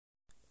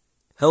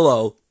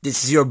Hello,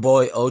 this is your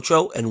boy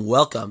Ocho, and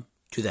welcome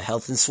to the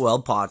Health and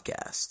Swell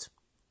podcast.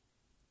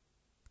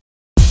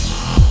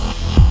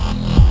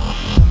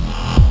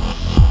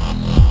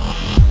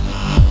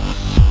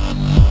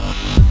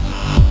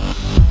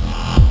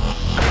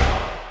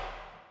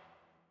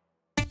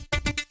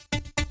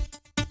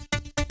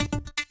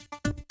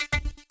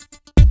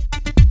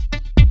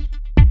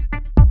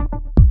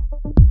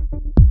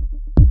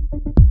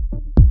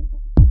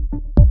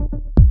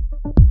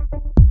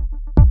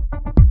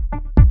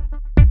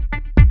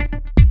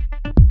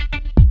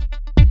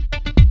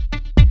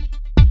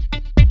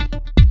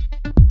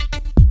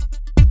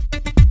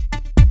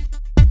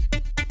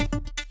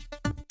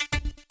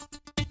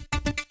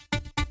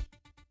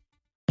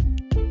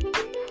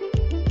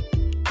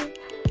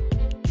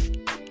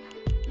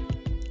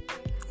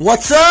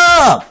 What's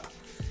up?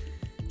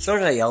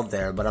 Sorry I yelled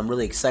there, but I'm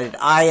really excited.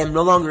 I am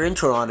no longer in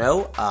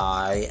Toronto.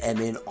 I am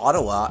in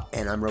Ottawa,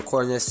 and I'm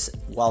recording this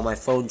while my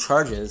phone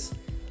charges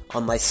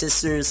on my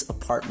sister's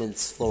apartment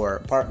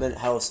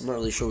house. I'm not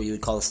really sure what you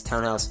would call this,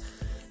 townhouse.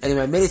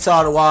 Anyway, I made it to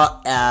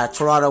Ottawa.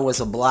 Toronto was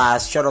a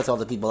blast. Shout out to all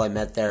the people I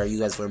met there. You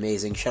guys were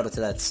amazing. Shout out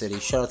to that city.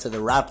 Shout out to the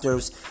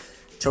Raptors.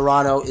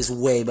 Toronto is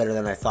way better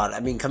than I thought. I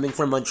mean, coming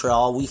from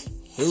Montreal, we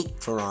hate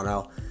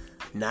Toronto.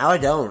 Now I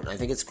don't. I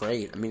think it's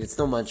great. I mean, it's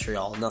no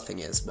Montreal. Nothing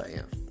is, but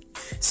yeah.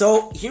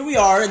 So, here we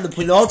are in the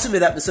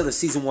penultimate episode of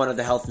Season 1 of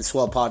the Health and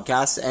Swell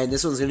podcast, and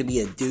this one's going to be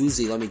a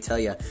doozy, let me tell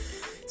you.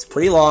 It's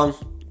pretty long,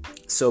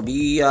 so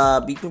be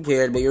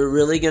prepared, but you're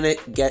really going to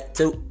get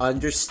to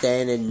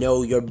understand and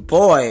know your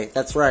boy.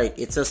 That's right,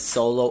 it's a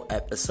solo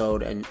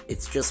episode, and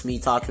it's just me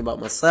talking about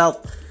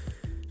myself.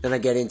 Then I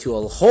get into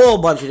a whole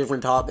bunch of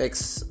different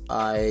topics.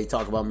 I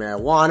talk about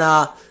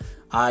marijuana.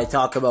 I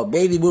talk about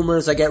baby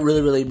boomers. I get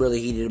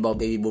really heated about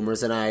baby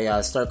boomers, and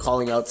I start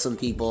calling out some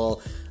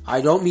people.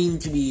 I don't mean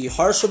to be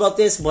harsh about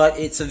this, but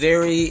it's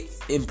very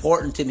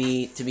important to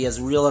me to be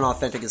as real and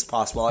authentic as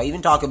possible. I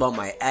even talk about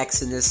my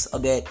ex in this a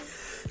bit.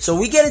 So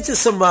we get into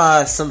some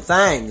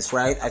things,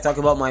 right? I talk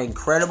about my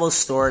incredible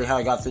story, how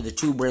I got through the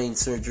 2 brain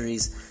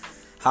surgeries,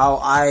 how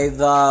I've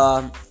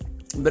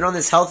been on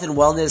this health and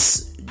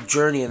wellness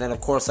journey, and then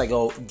of course I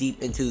go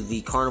deep into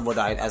the carnivore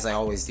diet as I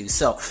always do.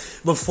 So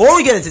before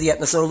we get into the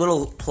episode,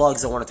 little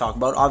plugs I want to talk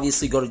about.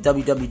 Obviously go to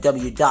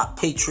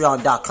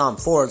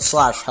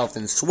www.patreon.com/health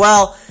and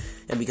swell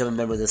and become a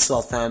member of the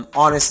Swell fam.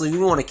 Honestly, we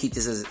want to keep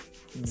this as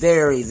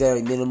very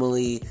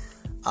minimally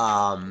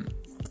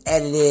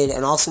edited,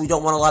 and also we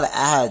don't want a lot of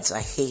ads.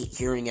 I hate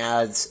hearing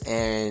ads,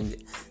 and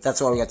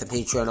that's why we got the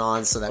Patreon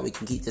on, so that we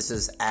can keep this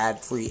as ad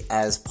free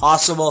as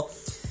possible.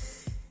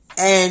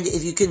 And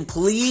if you can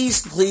please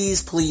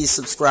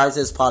subscribe to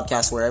this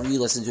podcast wherever you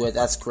listen to it,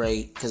 that's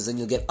great, because then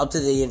you'll get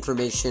up-to-date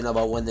information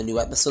about when the new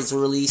episodes are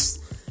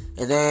released.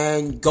 And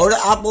then go to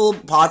Apple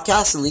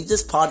Podcasts and leave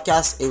this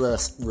podcast a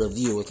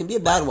review. It can be a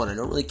bad one, I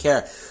don't really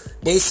care.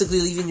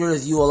 Basically, leaving your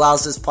review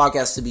allows this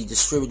podcast to be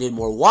distributed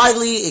more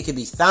widely. It can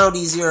be found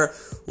easier,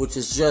 which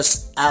is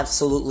just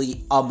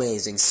absolutely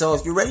amazing. So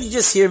if you're ready to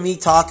just hear me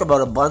talk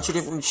about a bunch of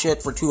different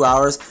shit for 2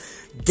 hours,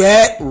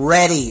 get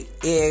ready.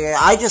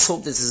 I just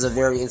hope this is a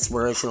very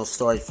inspirational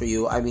story for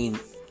you. I mean,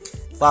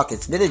 fuck,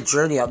 it's been a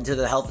journey up to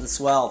the Health and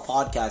Swell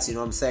podcast, you know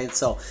what I'm saying?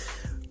 So,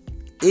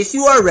 if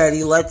you are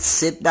ready, let's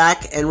sit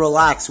back and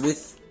relax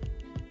with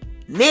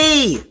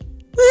me.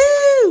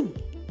 Woo!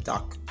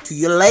 Talk to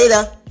you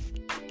later.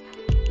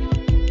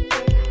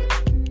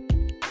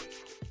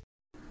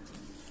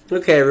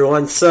 Okay,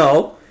 everyone,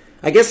 so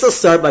I guess I'll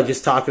start by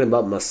just talking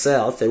about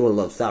myself. Everyone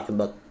loves talking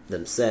about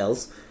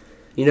themselves.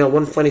 You know,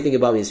 one funny thing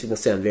about me is people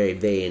say I'm very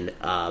vain,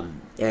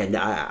 and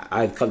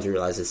I've come to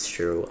realize it's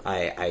true.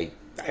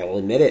 I'll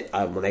admit it.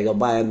 When I go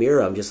by a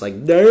mirror, I'm just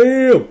like,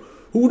 damn,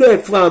 who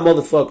that fly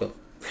motherfucker?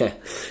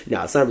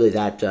 No, it's not really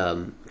that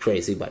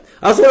crazy, but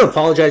I also want to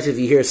apologize if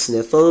you hear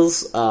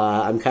sniffles.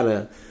 I'm kind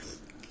of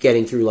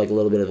getting through like a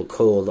little bit of a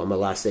cold on my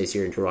last days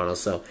here in Toronto,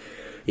 so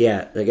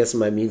yeah, I guess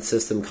my immune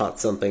system caught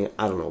something.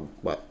 I don't know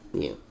what,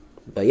 yeah.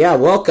 But yeah,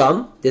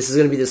 welcome. This is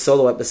going to be the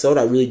solo episode.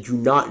 I really do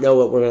not know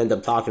what we're going to end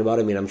up talking about.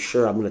 I mean, I'm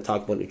sure I'm going to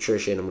talk about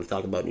nutrition. I'm going to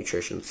talk about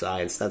nutrition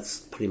science. That's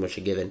pretty much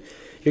a given.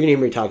 You're going to hear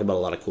me talk about a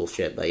lot of cool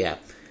shit. But yeah,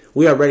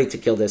 we are ready to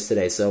kill this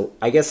today. So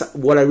I guess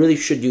what I really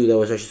should do,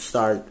 though, is I should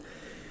start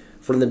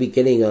from the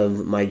beginning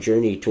of my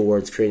journey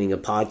towards creating a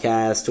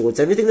podcast,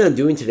 towards everything that I'm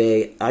doing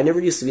today. I never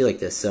used to be like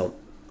this. So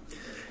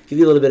give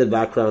you a little bit of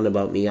background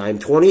about me. I'm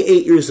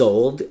 28 years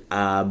old,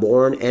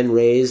 born and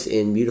raised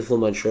in beautiful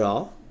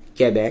Montreal,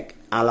 Quebec.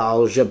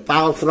 Alors, je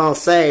parle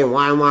français,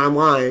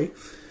 why.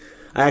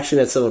 I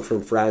actually met someone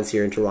from France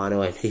here in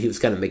Toronto, and he was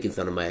kind of making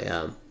fun of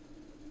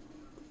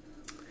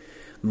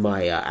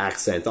my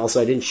accent.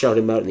 Also, I didn't shout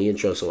him out in the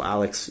intro, so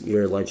Alex,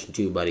 you're a legend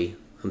too, buddy.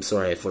 I'm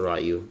sorry I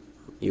forgot you.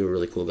 You're a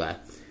really cool guy.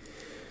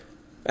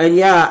 And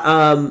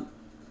yeah,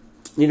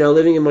 you know,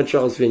 living in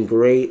Montreal has been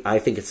great. I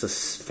think it's a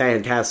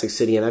fantastic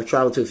city, and I've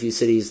traveled to a few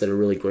cities that are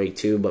really great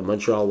too, but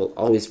Montreal will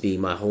always be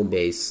my home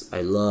base. I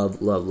love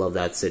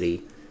that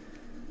city.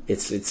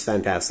 It's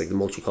fantastic. The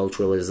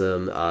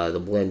multiculturalism, the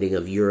blending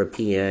of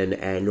European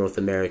and North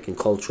American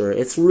culture.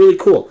 It's really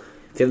cool.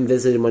 you haven't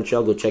visited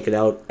Montreal, go check it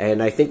out.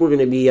 And I think we're going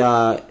to be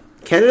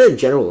Canada in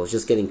general is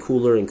just getting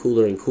cooler and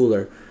cooler and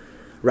cooler.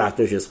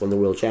 Raptors just won the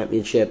World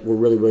Championship. We're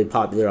really, really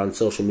popular on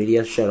social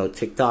media. Shout out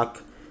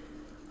TikTok.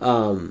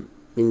 And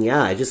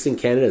yeah, I just think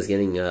Canada is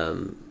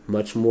getting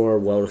much more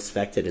well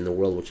respected in the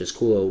world, which is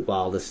cool.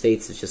 While the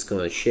States is just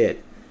going to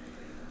shit.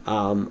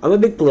 I'm a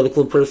big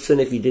political person,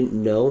 if you didn't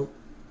know,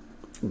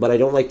 but I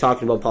don't like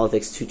talking about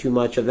politics too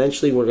much.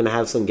 Eventually, we're going to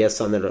have some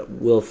guests on that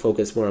will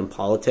focus more on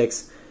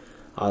politics.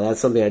 That's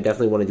something I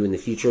definitely want to do in the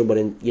future. But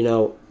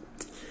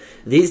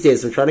these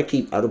days, I'm trying to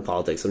keep out of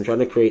politics. I'm trying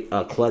to create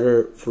a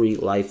clutter-free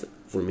life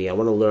for me. I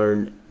want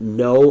to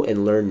know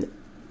and learn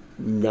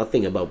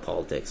nothing about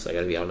politics. I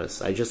got to be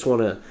honest. I just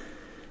want to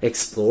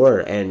explore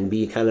and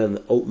be kind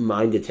of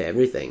open-minded to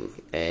everything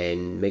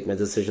and make my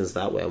decisions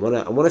that way. I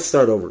want to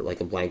start over like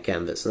a blank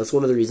canvas, and that's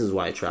one of the reasons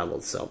why I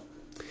traveled. So,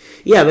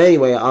 yeah. But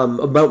anyway,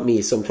 about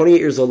me. So I'm 28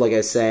 years old. Like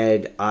I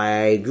said,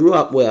 I grew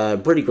up with a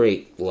pretty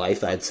great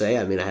life, I'd say.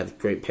 I mean, I have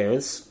great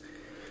parents.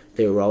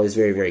 They were always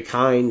very, very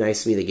kind,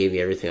 nice to me. They gave me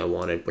everything I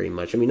wanted, pretty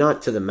much. I mean,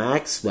 not to the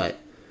max, but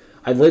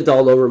I've lived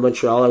all over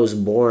Montreal. I was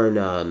born,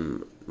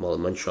 in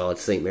Montreal at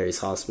St. Mary's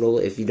Hospital.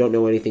 If you don't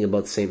know anything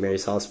about St.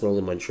 Mary's Hospital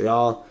in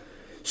Montreal,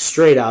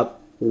 straight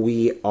up,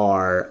 we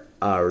are,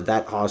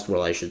 that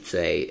hospital, I should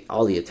say,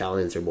 all the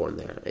Italians are born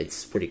there.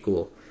 It's pretty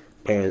cool.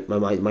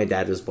 My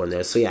dad was born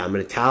there. So yeah, I'm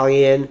an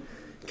Italian,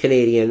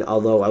 Canadian,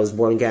 although I was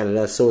born in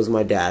Canada, so was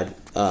my dad.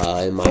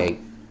 And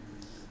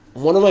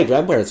one of my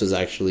grandparents was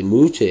actually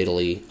moved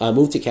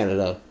to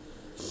Canada,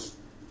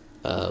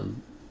 not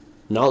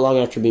long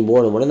after being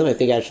born, and one of them I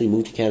think actually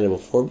moved to Canada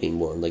before being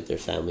born, like their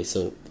family.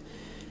 So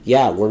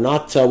yeah, we're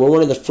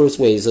one of the first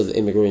waves of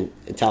immigrant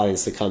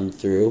Italians to come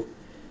through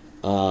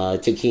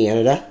to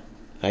Canada,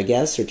 I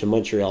guess, or to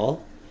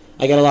Montreal.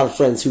 I got a lot of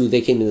friends who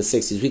they came in the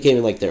 60s. We came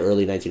in like the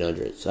early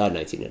 1900s.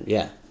 1900,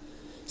 yeah.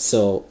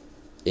 So,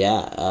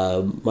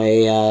 yeah, my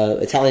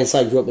Italian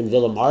side grew up in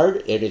Villemard,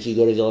 and if you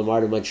go to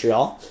Villemard in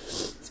Montreal,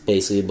 it's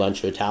basically a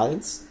bunch of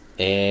Italians.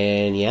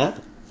 And yeah,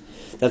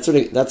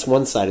 that's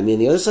one side of me.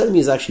 And the other side of me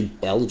is actually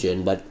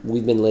Belgian, but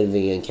we've been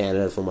living in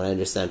Canada, from what I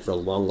understand, for a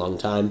long, long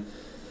time.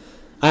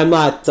 I'm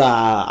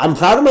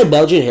proud of my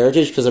Belgian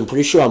heritage because I'm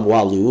pretty sure I'm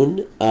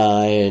Walloon.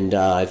 And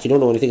if you don't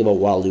know anything about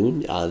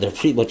Walloon, they're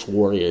pretty much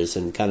warriors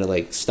and kind of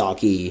like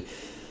stocky.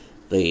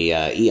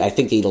 I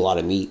think they eat a lot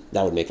of meat.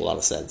 That would make a lot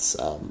of sense.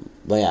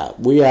 But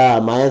yeah,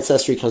 my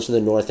ancestry comes from the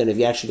north, and if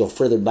you actually go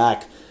further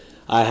back,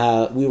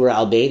 we were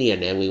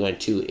Albanian, and we went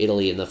to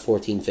Italy in the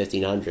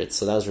 1500s,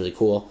 so that was really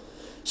cool.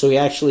 So we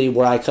actually,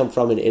 where I come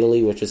from in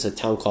Italy, which is a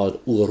town called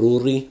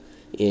Ururi,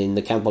 in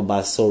the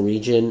Campobasso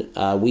region,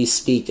 we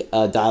speak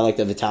a dialect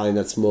of Italian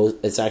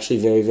it's actually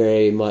very,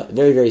 very,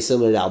 very, very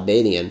similar to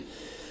Albanian.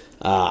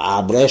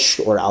 Abresh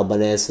or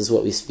Albanese is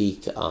what we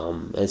speak,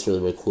 and it's really,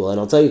 really cool. And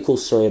I'll tell you a cool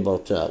story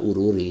about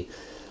Ururi.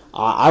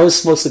 I was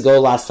supposed to go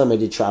last time I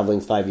did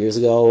traveling 5 years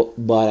ago,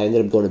 but I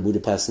ended up going to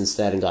Budapest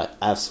instead and got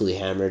absolutely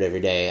hammered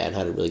every day and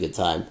had a really good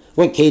time.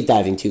 Went cave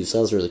diving too, so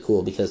that was really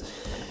cool because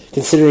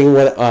considering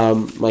what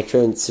my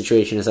current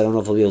situation is, I don't know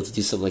if I'll be able to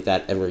do something like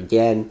that ever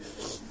again.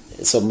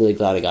 So I'm really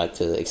glad I got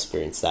to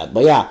experience that.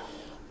 But yeah,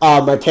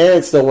 my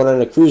parents, though, went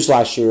on a cruise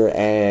last year,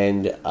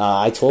 and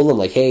I told them,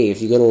 like, hey,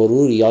 if you go to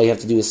Ururi, all you have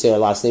to do is say our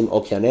last name,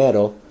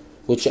 Occhianero,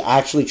 which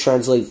actually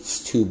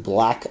translates to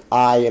black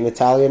eye in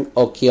Italian.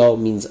 Occhio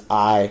means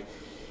eye,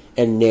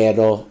 and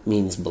nero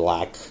means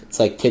black.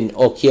 It's like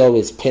Occhio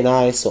is pin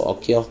eye, so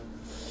Occhio.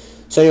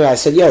 So anyway, I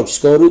said, yo,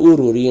 just go to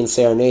Ururi and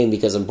say our name,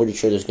 because I'm pretty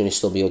sure there's going to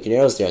still be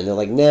Occhianeros there. And they're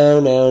like,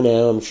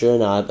 no, I'm sure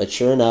not. But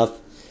sure enough,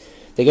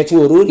 they get to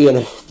Ururi,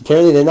 and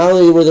apparently they not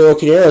only were there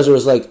Occhianeros, there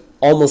was like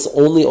almost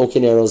only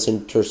Occhianeros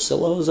and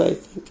Tercillos, I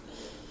think,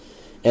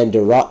 and De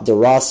Rosa,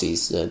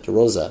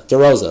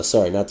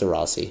 sorry, not De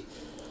Rossi.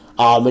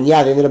 And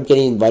yeah, they ended up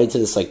getting invited to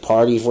this like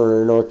party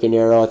for an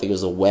Occhianero. I think it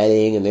was a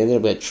wedding, and they ended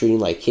up getting treating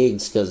like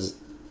kings because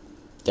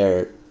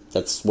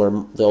that's where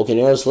the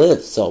Occhianeros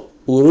live. So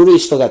Ururi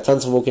still got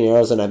tons of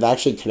Occhianeros, and I've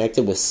actually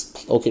connected with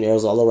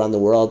Occhianeros all around the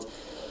world.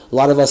 A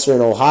lot of us are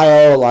in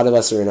Ohio, a lot of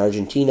us are in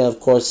Argentina, of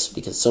course,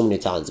 because so many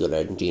Italians go to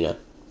Argentina.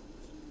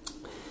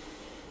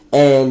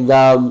 And,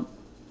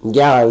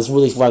 yeah, it was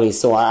really funny.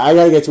 So I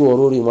gotta get to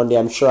Ururi one day.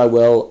 I'm sure I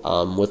will,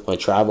 with my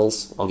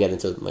travels. I'll get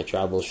into my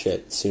travel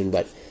shit soon.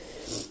 But,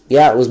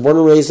 yeah, I was born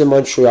and raised in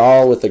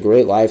Montreal with a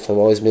great life. I've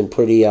always been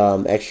pretty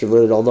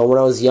extroverted. Although when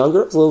I was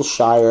younger, I was a little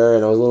shyer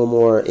and I was a little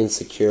more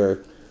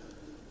insecure.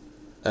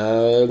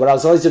 But I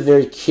was always a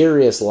very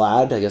curious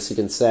lad, I guess you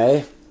can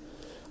say.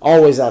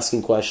 Always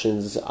asking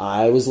questions.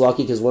 I was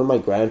lucky because one of my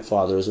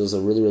grandfathers was a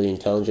really, really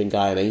intelligent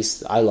guy, and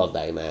I love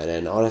that man.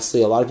 And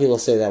honestly, a lot of people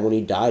say that when he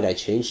died, I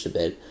changed a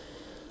bit.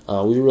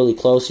 We were really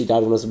close. He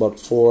died when I was about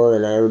 4,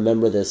 and I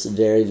remember this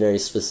very, very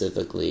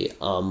specifically.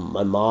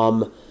 My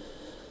mom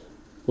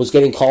was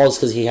getting calls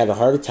because he had a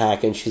heart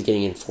attack, and she was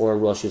getting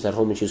informed while she was at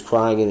home, and she was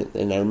crying.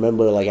 And I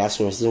remember like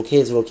asking her, "Is it okay?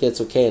 Is it okay?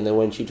 It's okay." And then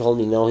when she told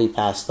me no, he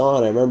passed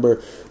on, I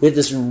remember we had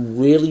this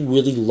really,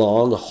 really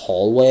long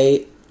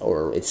hallway,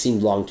 or it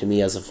seemed long to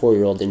me as a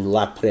 4-year-old, in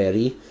La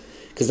Prairie,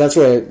 because that's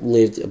where I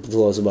lived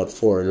until I was about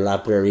 4 in La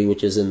Prairie,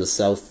 which is in the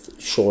south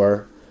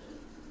shore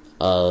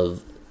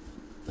of,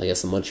 I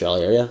guess, the Montreal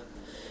area.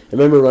 I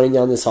remember running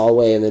down this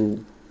hallway and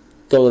then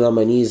going on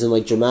my knees and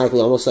like dramatically,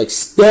 almost like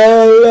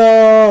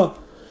Stella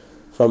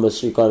from A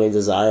Streetcar Named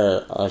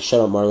Desire.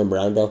 Shut up, Marlon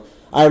Brando.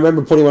 I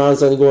remember putting my arms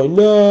down and going,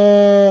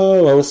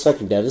 no! I was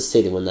fucking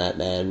devastated when that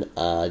man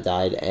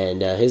died.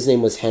 And his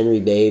name was Henry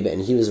Babe,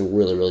 and he was a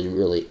really, really,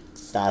 really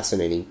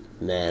fascinating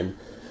man.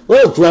 A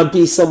little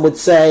grumpy, some would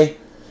say.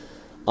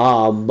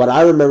 But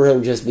I remember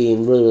him just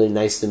being really, really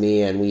nice to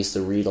me, and we used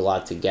to read a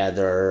lot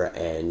together,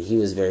 and he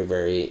was very,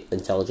 very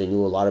intelligent,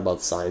 knew a lot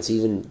about science. He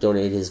even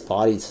donated his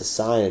body to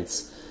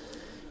science.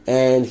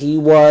 And he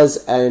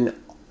was an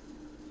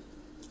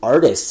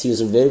artist. He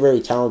was a very, very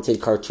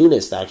talented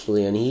cartoonist,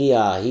 actually, and he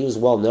was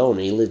well known.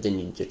 He lived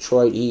in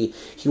Detroit. He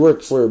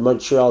worked for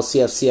Montreal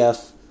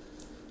CFCF,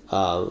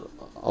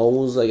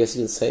 owns, I guess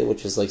you can say,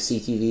 which is like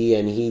CTV,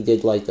 and he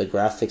did like the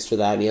graphics for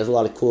that, and he has a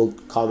lot of cool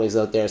comics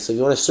out there. So if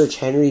you want to search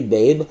Henry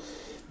Babe,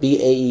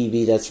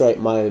 B-A-E-B, that's right,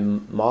 my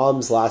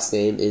mom's last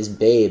name is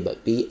Babe,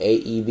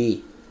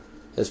 B-A-E-B.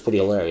 That's pretty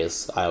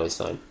hilarious, I always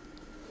find.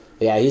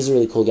 But yeah, he's a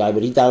really cool guy,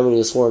 but he died when he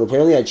was 4, and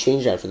apparently I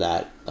changed after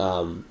that.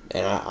 And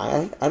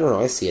I don't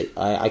know, I see it.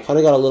 I kind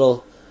of got a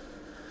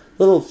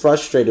little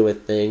frustrated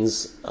with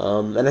things.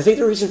 And I think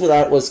the reason for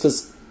that was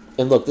because,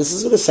 and look, this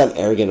is going to sound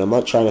arrogant. I'm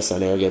not trying to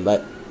sound arrogant,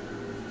 but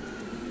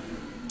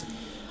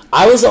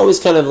I was always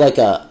kind of like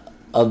a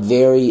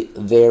very,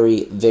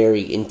 very,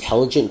 very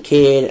intelligent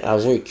kid. I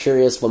was very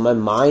curious, but my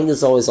mind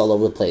is always all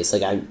over the place.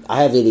 Like,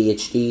 I have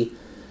ADHD.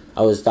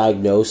 I was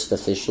diagnosed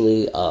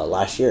officially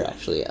last year,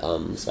 actually.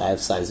 So I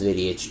have signs of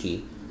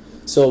ADHD.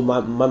 So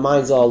my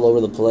mind's all over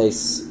the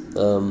place.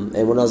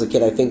 And when I was a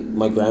kid, I think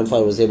my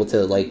grandfather was able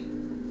to, like,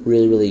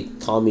 really, really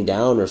calm me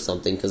down or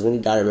something. Because when he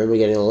died, I remember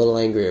getting a little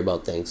angry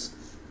about things.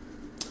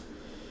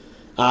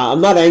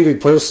 I'm not an angry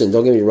person,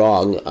 don't get me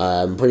wrong.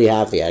 I'm pretty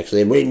happy,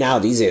 actually. And right now,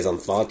 these days, I'm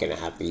fucking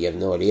happy. You have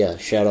no idea.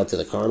 Shout out to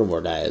the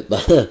carnivore diet.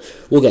 But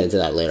we'll get into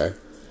that later.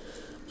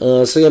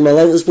 So yeah, my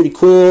life was pretty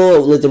cool. I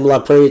lived in La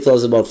Prairie until I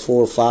was about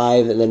 4 or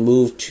 5, and then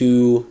moved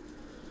to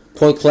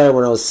Pointe Claire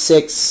when I was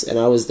 6, and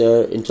I was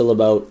there until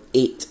about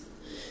 8.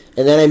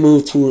 And then I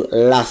moved to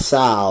La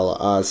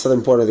Salle,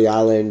 southern part of the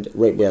island,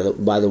 right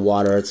by the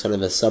water. It's kind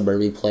of a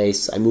suburby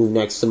place. I moved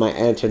next to my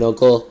aunt and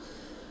uncle,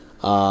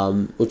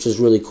 which was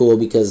really cool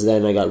because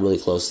then I got really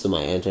close to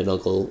my aunt and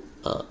uncle,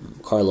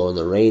 Carlo and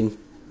Lorraine.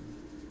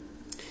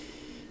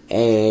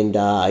 And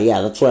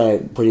yeah, that's where I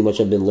pretty much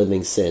have been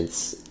living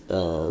since.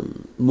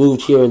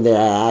 Moved here and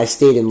there. I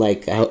stayed in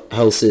like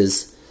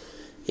houses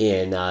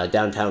in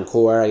downtown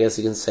core, I guess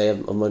you can say,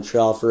 of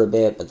Montreal for a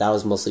bit, but that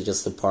was mostly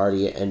just to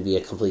party and be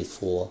a complete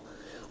fool.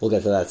 We'll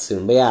get to that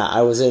soon. But yeah,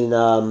 I was in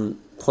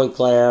Pointe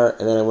Claire,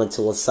 and then I went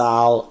to La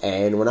Salle,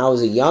 and when I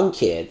was a young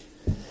kid,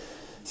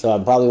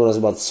 so probably when I was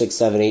about 6,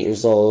 7, 8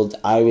 years old,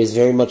 I was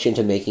very much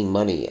into making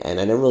money, and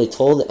I never really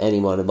told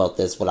anyone about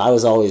this, but I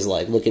was always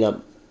like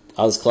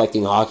I was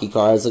collecting hockey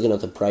cards, looking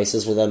up the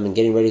prices for them, and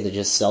getting ready to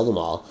just sell them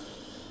all.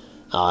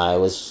 I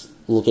was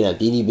looking at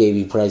Beanie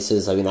Baby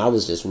prices. I mean, I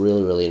was just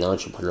really, really an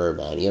entrepreneur,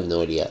 man. You have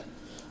no idea.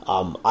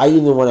 I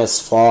even went as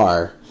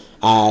far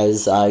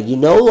as,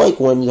 like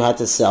when you had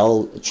to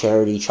sell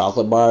charity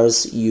chocolate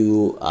bars,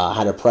 you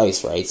had a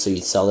price, right? So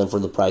you'd sell them for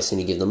the price and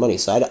you give them money.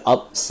 So I had to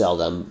upsell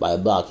them by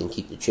 $1 and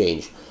keep the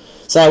change.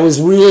 So I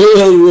was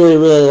really, really,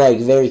 really, like,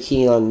 very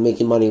keen on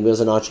making money. I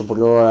was an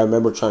entrepreneur. I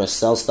remember trying to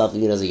sell stuff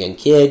even as a young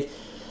kid.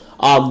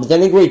 But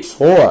then in grade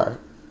 4,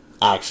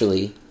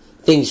 actually,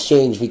 things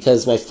changed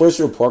because my first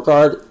report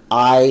card,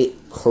 I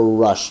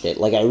crushed it.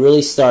 Like, I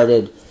really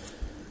started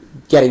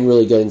getting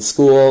really good in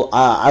school.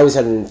 I always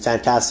had a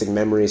fantastic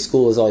memory.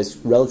 School was always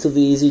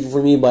relatively easy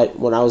for me, but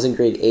when I was in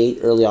grade 8,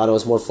 early on, I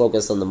was more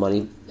focused on the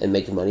money and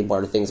making money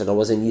part of things, and I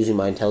wasn't using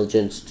my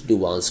intelligence to do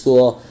well in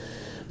school.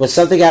 But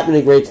something happened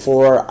in grade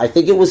 4. I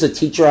think it was a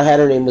teacher I had.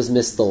 Her name was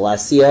Miss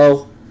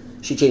D'Alessio.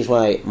 She changed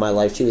my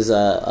life. She was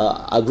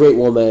a great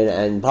woman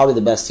and probably the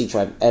best teacher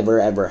I've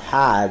ever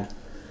had.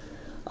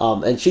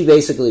 And she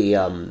basically,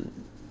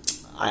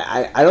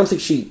 I don't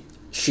think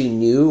she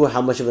knew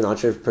how much of an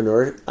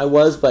entrepreneur I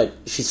was, but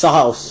she saw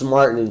how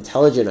smart and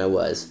intelligent I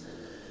was.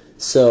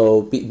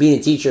 So, being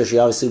a teacher, she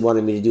obviously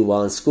wanted me to do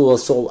well in school.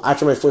 So,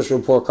 after my first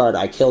report card,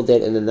 I killed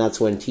it, and then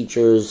that's when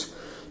teachers,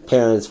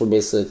 parents were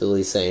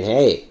basically saying,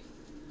 hey,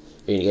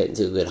 you're going to get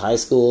into a good high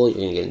school, you're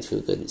going to get into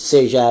a good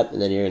CEGEP,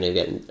 and then you're going to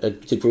get a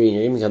degree, and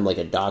you're going to become like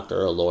a doctor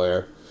or a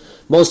lawyer.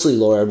 Mostly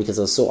lawyer, because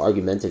I was so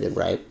argumentative,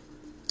 right?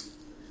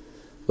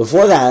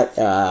 Before that,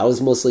 I was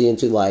mostly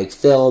into like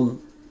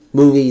film,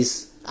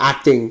 movies,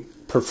 acting,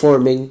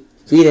 performing,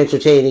 being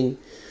entertaining,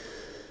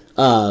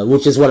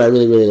 which is what I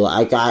really, really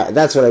like.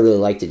 That's what I really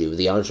like to do,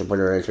 the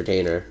entrepreneur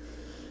entertainer.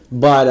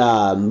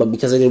 But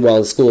because I did well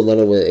in school, then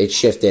it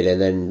shifted, and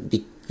then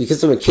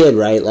because I'm a kid,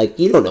 right? Like,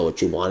 you don't know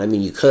what you want. I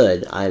mean, you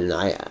could, and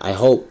I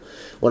hope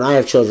when I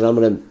have children, I'm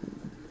going to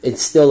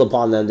instill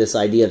upon them this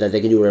idea that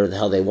they can do whatever the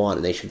hell they want,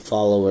 and they should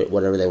follow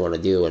whatever they want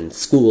to do, and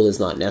school is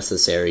not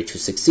necessary to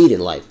succeed in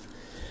life.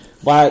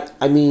 But,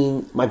 I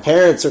mean, my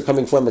parents are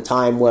coming from a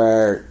time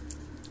where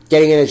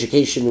getting an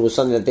education was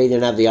something that they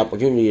didn't have the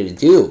opportunity to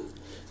do.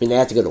 I mean, they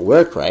had to go to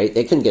work, right?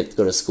 They couldn't get to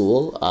go to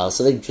school,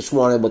 so they just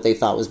wanted what they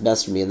thought was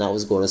best for me, and that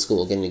was going to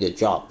school, getting a good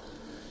job.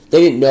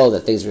 They didn't know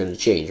that things were going to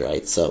change,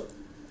 right? So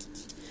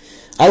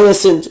I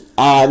listened,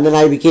 and then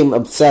I became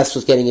obsessed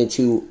with getting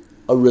into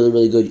a really,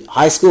 really good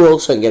high school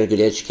so I can get a good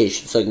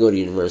education, so I can go to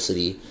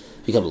university,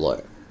 become a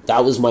lawyer.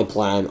 That was my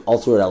plan all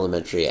throughout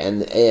elementary,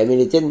 and I mean,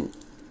 it didn't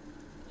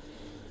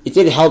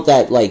help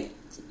that, like,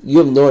 you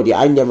have no idea.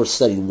 I never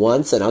studied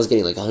once, and I was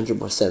getting like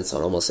 100%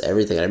 on almost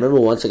everything. I remember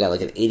once I got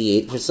like an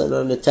 88%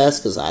 on the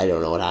test because I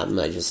don't know what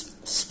happened. I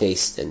just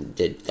spaced and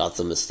got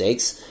some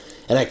mistakes,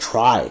 and I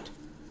tried.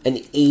 An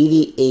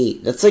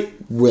 88. That's like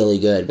really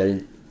good, but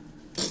in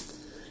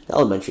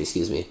elementary,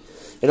 excuse me.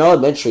 In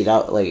elementary,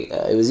 that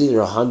it was either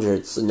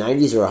 100s,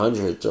 90s or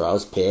 100s, or I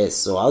was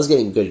pissed. So I was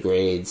getting good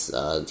grades.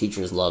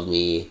 Teachers loved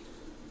me.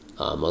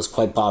 I was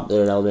quite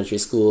popular in elementary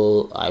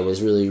school. I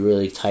was really,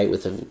 really tight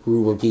with a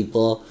group of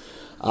people.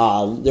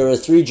 There were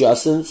three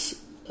Justins,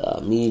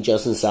 me,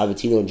 Justin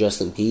Sabatino, and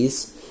Justin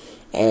Pease.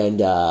 And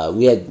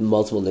we had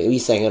multiple names. We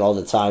sang it all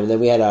the time. And then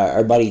we had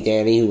our buddy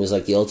Danny, who was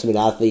like the ultimate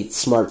athlete,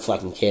 smart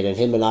fucking kid. And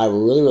him and I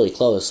were really, really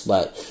close.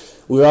 But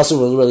we were also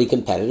really, really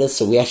competitive.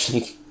 So we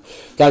actually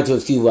got into a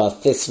few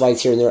fist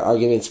fights here and there,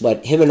 arguments.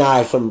 But him and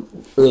I, from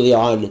early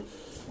on,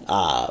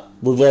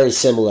 were very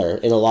similar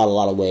in a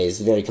lot of ways.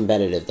 Very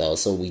competitive, though.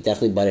 So we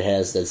definitely butted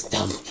heads as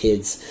dumb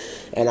kids.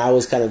 And I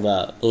was kind of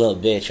a little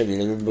bitch. I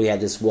mean, I remember we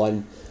had this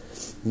one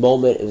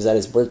moment. It was at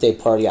his birthday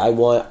party.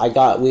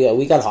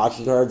 We got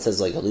hockey cards as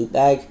like a loot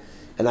bag,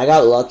 and I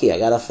got lucky. I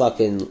got a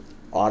fucking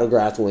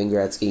autographed Wayne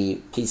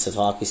Gretzky piece of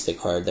hockey stick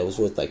card that was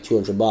worth like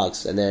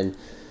 $200. And then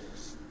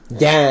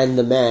Dan,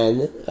 the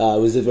man,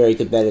 was a very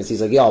competitive.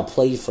 He's like, "Yeah, I'll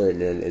play for it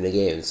in a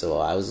game." So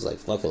I was like,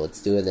 "Fuck it,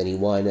 let's do it." And then he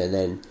won, and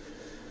then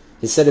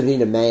instead of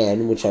being a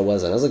man, which I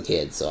wasn't, I was a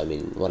kid. So I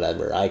mean,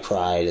 whatever. I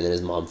cried, and then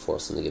his mom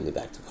forced him to give me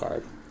back the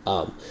card.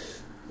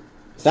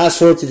 Fast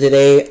forward to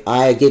today,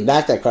 I gave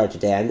back that card to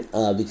Dan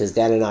because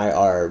Dan and I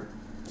are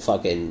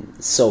fucking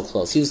so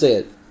close. He was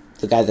the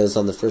guy that was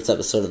on the first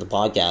episode of the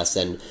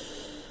podcast, and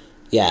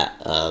yeah,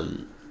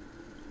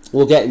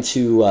 we'll get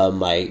into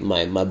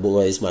my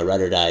boys, my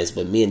ride or dies,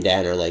 but me and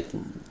Dan are like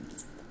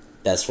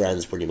best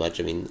friends pretty much.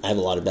 I mean, I have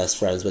a lot of best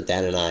friends, but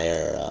Dan and I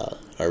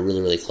are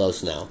really, really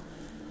close now.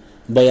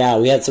 But yeah,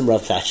 we had some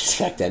rough patches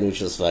back then,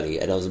 which was funny,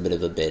 and I was a bit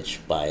of a bitch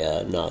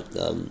by not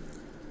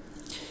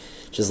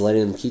just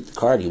letting him keep the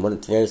card. He won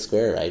it fair and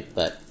square, right?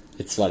 But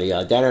it's funny.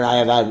 Dan and I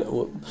have had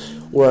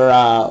we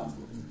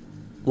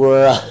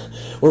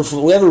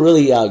have a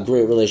really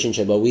great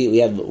relationship. But we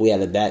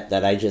had a bet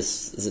that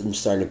I'm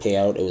starting to pay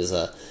out. It was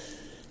a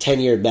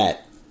 10-year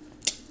bet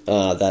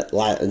I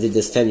did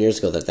this 10 years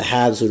ago that the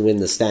Habs would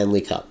win the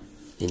Stanley Cup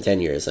in 10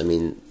 years. I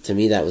mean, to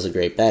me that was a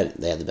great bet.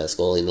 They had the best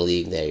goalie in the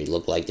league. They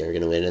looked like they were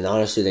going to win, and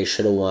honestly, they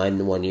should have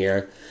won one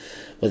year.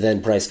 But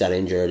then Price got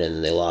injured,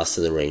 and they lost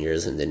to the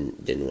Rangers and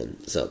didn't win.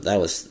 So that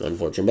was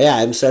unfortunate. But yeah,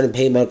 I'm starting to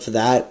pay him out for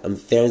that. I'm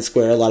fair and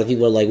square. A lot of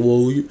people are like,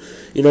 well, you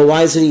know,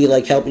 why isn't he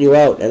like helping you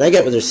out? And I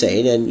get what they're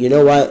saying. And you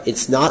know what?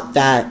 It's not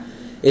that.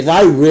 If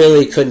I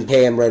really couldn't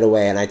pay him right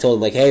away, and I told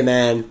him like, hey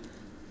man,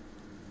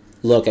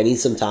 look, I need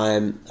some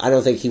time, I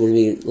don't think he would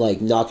be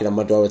like knocking on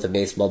my door with a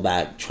baseball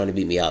bat trying to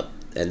beat me up.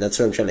 And that's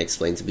what I'm trying to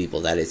explain to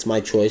people, that it's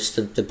my choice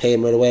to pay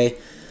him right away.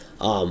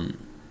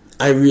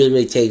 I really,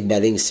 really take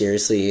betting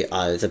seriously.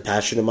 It's a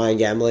passion of mine,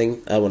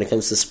 gambling, when it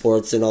comes to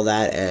sports and all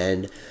that.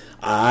 And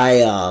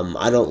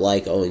I don't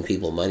like owing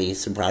people money,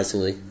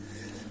 surprisingly.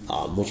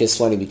 Which is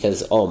funny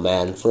because, oh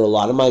man, for a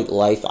lot of my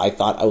life, I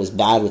thought I was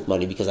bad with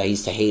money because I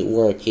used to hate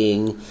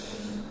working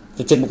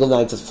the typical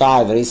 9 to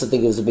 5. And I used to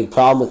think it was a big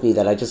problem with me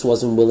that I just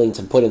wasn't willing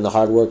to put in the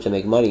hard work to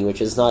make money,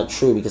 which is not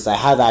true because I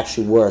have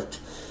actually worked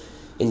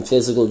in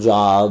physical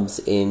jobs,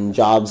 in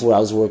jobs where I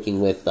was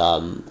working with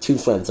two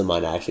friends of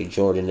mine, actually,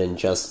 Jordan and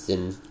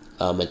Justin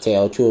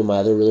Mateo, two of my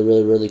other really,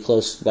 really, really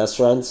close best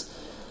friends,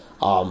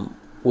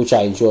 which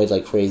I enjoyed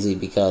like crazy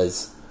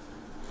because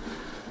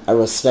I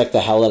respect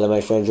the hell out of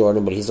my friend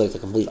Jordan, but he's like the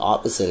complete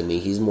opposite of me.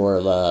 He's more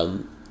of a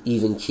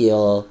even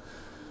keel.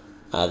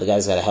 The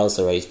guy's got a house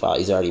already.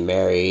 He's already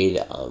married.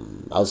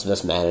 I was the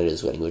best man at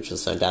his wedding, which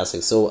was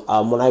fantastic. So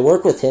when I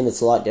work with him,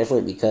 it's a lot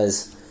different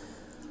because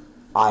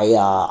I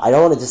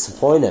don't want to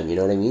disappoint him, you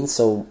know what I mean?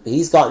 So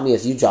he's gotten me a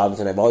few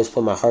jobs, and I've always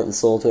put my heart and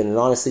soul into it. And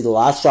honestly, the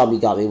last job he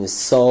got me was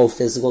so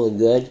physical and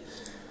good,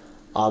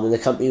 and the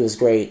company was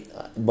great.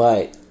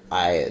 But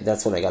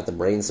that's when I got the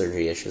brain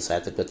surgery issue, so I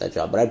had to quit that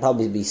job. But I'd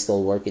probably be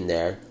still working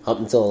there up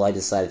until I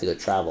decided to go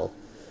travel.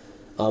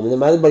 And then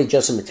my other buddy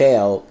Justin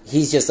Mateo,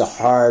 he's just a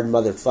hard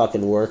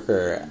motherfucking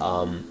worker,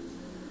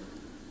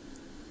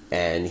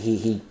 and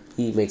he's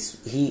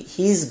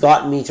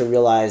gotten me to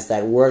realize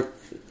that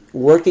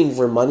working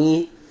for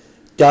money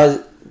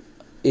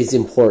is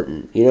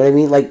important. You know what I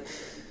mean? Like,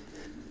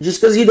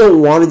 just because you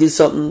don't want to do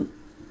something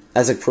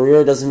as a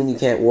career doesn't mean you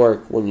can't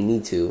work when you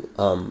need to.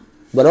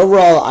 But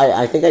overall,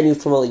 I think I knew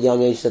from a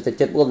young age that the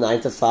typical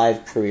 9 to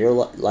 5 career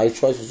life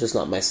choice was just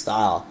not my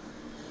style.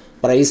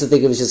 But I used to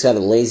think it was just kind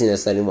of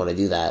laziness. I didn't want to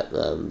do that.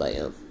 But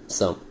yeah,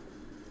 so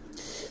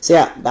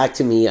yeah, back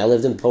to me. I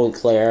lived in Pointe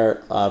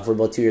Claire for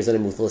about 2 years, then I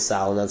moved to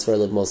LaSalle, and that's where I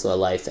lived most of my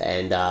life.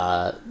 And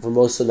for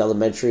most of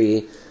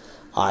elementary,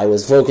 I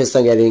was focused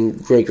on getting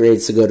great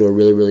grades to go to a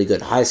really, really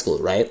good high school,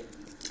 right?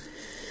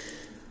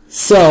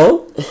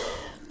 So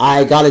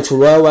I got into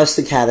Royal West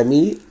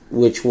Academy,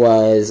 which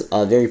was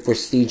a very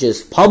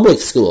prestigious public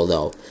school,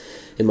 though,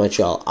 in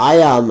Montreal. I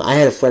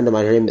had a friend of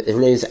mine. Her name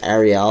is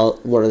Ariel,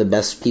 one of the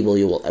best people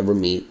you will ever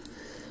meet.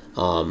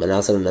 And I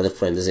also had another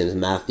friend. His name is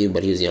Matthew,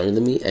 but he was younger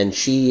than me. And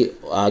she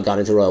got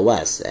into Royal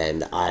West,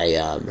 and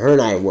her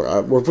and I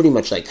were pretty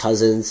much like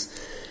cousins.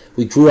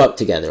 We grew up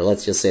together.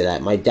 Let's just say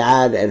that my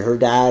dad and her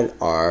dad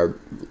are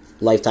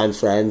lifetime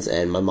friends,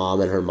 and my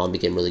mom and her mom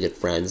became really good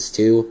friends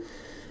too.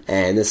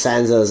 And the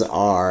Sanzas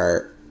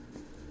are,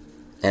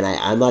 and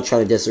I'm not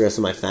trying to diss the rest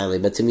of my family,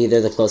 but to me,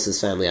 they're the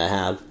closest family I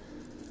have.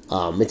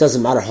 It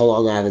doesn't matter how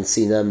long I haven't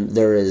seen them.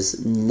 There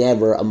is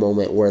never a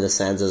moment where the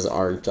Sanzas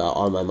aren't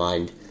on my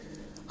mind.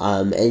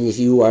 And if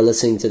you are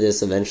listening to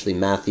this eventually,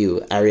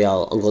 Matthew,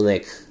 Ariel, Uncle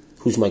Nick,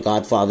 who's my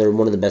godfather,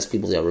 one of the best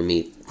people you'll ever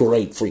meet.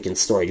 Great freaking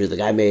story, dude. The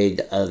guy made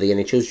the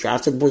NHL, he was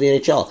drafted for the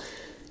NHL.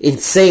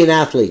 Insane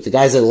athlete. The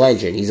guy's a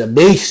legend. He's a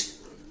beast.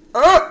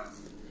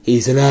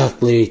 He's an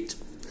athlete.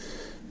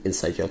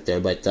 Inside joke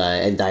there, but,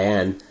 and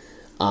Diane,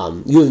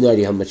 you have no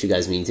idea how much you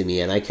guys mean to me,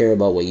 and I care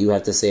about what you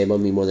have to say about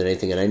me more than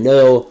anything, and I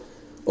know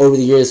over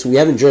the years, we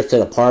haven't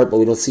drifted apart, but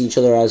we don't see each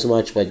other as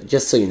much, but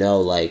just so you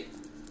know, like,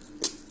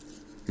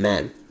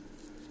 man,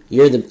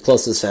 you're the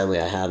closest family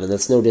I have, and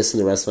that's no diss in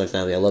the rest of my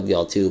family. I love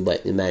y'all too,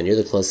 but man, you're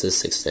the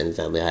closest extended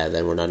family I have,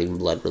 and we're not even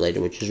blood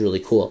related, which is really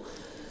cool.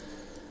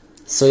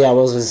 So yeah,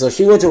 so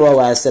she went to Royal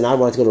West, and I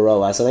wanted to go to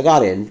Royal West, and I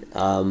got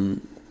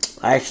in.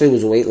 I actually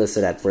was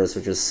waitlisted at first,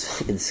 which was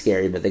fucking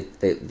scary, but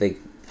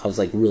I was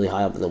like really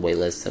high up in the wait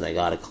list, and I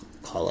got a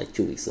call like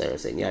 2 weeks later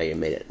saying, yeah, you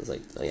made it. I was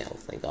like, oh yeah, well,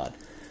 thank God.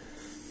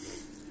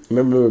 I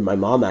remember my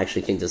mom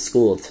actually came to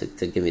school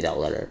to give me that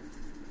letter,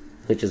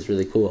 which is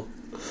really cool.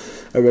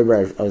 I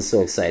remember I was so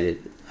excited.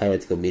 I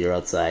went to go meet her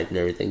outside and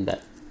everything,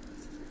 but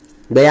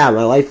yeah,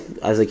 my life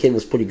as a kid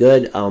was pretty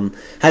good.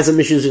 Had some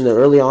issues in there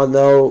early on,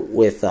 though,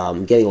 with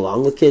getting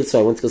along with kids, so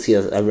I went to go see,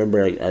 I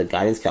remember, a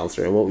guidance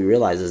counselor, and what we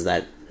realized is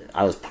that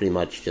I was pretty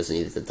much just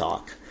needed to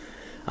talk.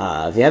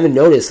 If you haven't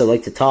noticed, I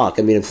like to talk.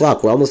 I mean,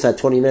 fuck, we're almost at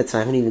 20 minutes. I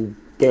haven't even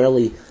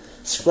barely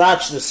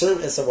scratched the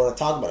surface of what I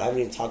talk about. I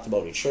haven't even talked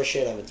about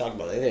nutrition. I haven't talked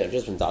about anything. I've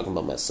just been talking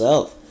about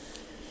myself.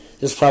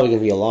 This is probably going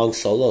to be a long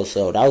solo,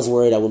 so I was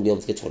worried I wouldn't be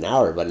able to get to an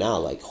hour, but now,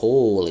 like,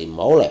 holy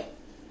moly.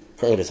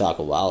 Probably going to talk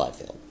a while, I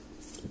feel.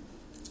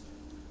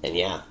 And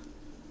yeah.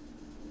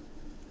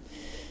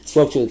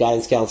 Spoke to a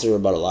guidance counselor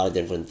about a lot of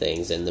different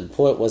things, and the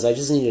point was I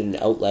just needed an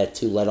outlet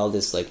to let all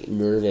this, like,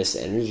 nervous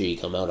energy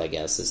come out, I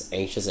guess, this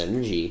anxious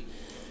energy.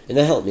 And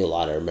that helped me a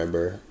lot, I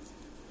remember.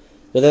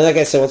 But then, like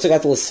I said, once I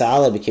got to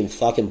LaSalle, I became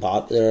fucking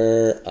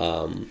popular.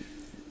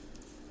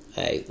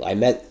 I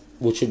met,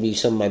 which would be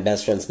some of my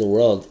best friends in the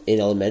world, in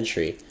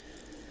elementary.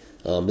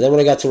 But then when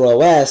I got to Royal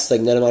West,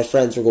 like, none of my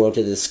friends were going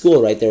to this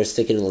school, right? They were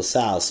sticking in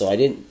LaSalle, so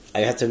I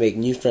had to make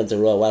new friends at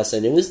Royal West,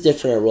 and it was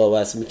different at Royal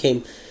West.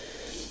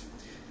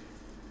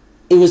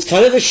 It was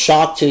kind of a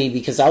shock to me,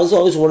 because I was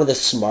always one of the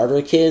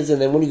smarter kids,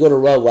 and then when you go to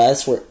Royal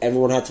West, where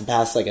everyone had to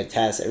pass, like, a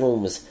test,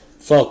 everyone was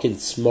fucking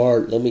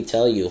smart, let me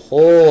tell you.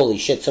 Holy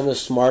shit, some of the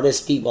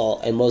smartest people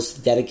and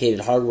most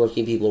dedicated,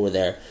 hardworking people were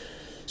there.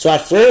 So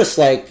at first,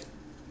 like,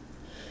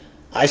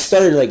 I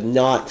started, like,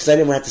 not, because I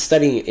never had to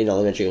study in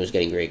elementary and was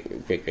getting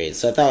great grades.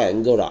 So I thought I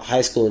can go to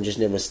high school and just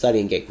never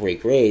study and get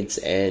great grades.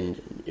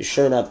 And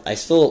sure enough, I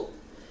still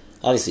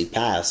obviously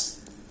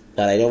passed,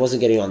 but I wasn't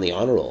getting on the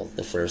honor roll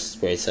the first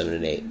grade 7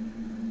 and 8.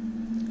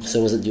 So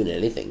I wasn't doing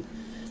anything.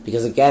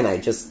 Because again,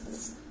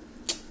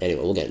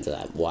 anyway, we'll get into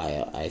that,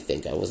 why I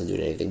think I wasn't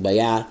doing anything. But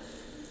yeah,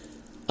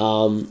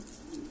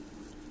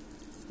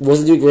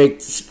 wasn't doing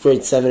great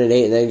grade 7 and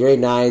 8, and then grade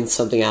 9,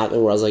 something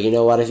happened where I was like, you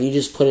know what, if you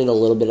just put in a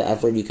little bit of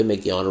effort, you can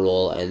make the honor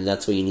roll, and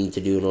that's what you need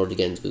to do in order to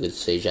get into a good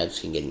stage jobs,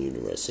 you can get into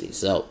university.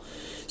 So,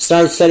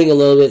 started studying a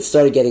little bit,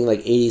 started getting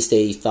like 80s to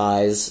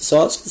 85s, so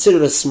I was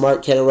considered a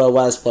smart kid at Royal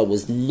West, but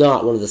was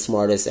not one of the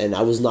smartest, and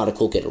I was not a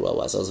cool kid at Royal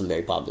West. I wasn't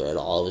very popular at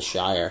all. I was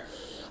shyer.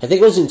 I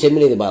think I was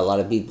intimidated by a lot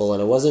of people,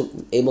 and I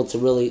wasn't able to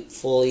really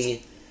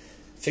fully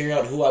figure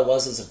out who I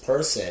was as a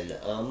person.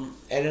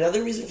 And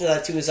another reason for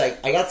that, too, is I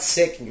got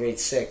sick in grade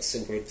 6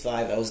 and grade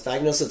 5. I was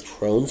diagnosed with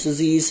Crohn's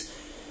disease.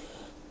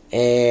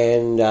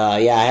 And,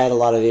 yeah, I had a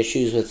lot of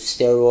issues with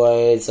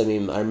steroids. I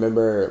mean, I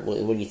remember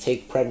when you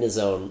take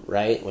prednisone,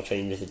 right, which I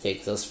needed to take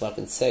because I was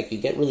fucking sick, you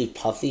get really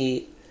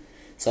puffy.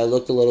 So I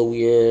looked a little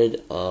weird.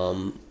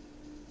 And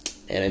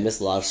I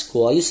missed a lot of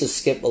school. I used to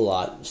skip a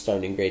lot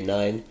starting in grade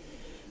 9.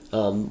 I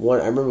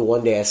remember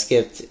one day I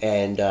skipped,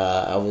 and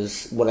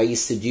what I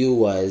used to do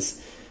was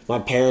my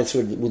parents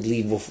would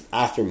leave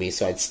after me,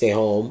 so I'd stay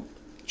home,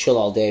 chill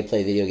all day,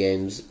 play video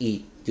games,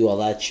 eat, do all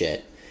that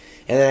shit.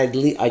 And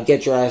then I'd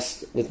get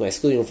dressed with my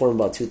school uniform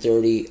about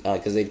 2:30,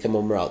 because they'd come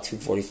home around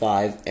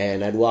 2:45,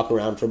 and I'd walk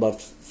around for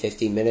about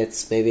 15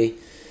 minutes, maybe.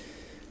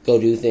 go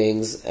do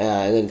things,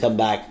 and then come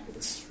back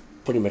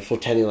pretty much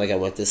pretending like I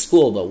went to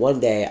school. But one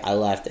day I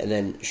left, and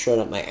then sure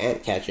enough, my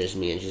aunt catches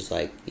me, and she's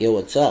like, "Yo,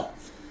 what's up?"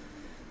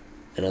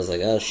 And I was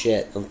like, "Oh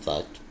shit, I'm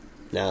fucked.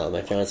 Now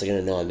my parents are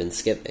gonna know I've been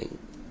skipping."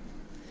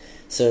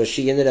 So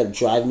she ended up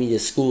driving me to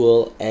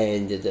school,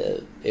 and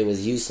it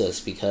was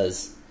useless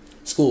because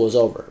school was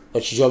over.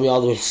 But she drove me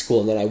all the way to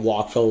school, and then I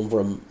walked home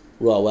from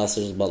Royal West.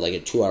 It was about like a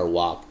 2-hour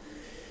walk.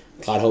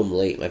 Got home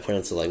late. My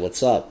parents were like,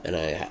 "What's up?" And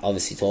I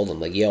obviously told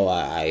them, like, "Yo,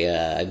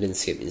 I've been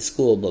skipping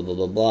school, blah, blah,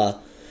 blah, blah."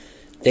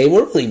 They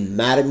weren't really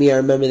mad at me, I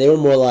remember. They were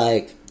more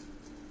like,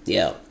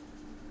 "Yo,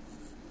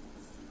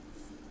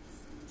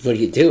 what are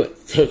you doing?"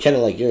 They were kind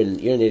of like, you're an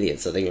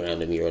idiot, something around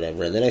me or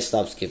whatever. And then I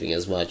stopped skipping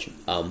as much.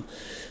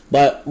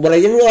 But what I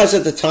didn't realize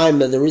at the time,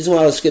 the reason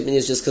why I was skipping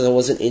is just because I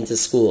wasn't into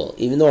school.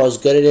 Even though I was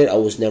good at it, I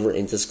was never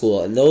into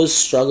school. And those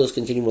struggles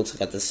continued once I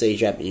got to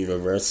CEGEP and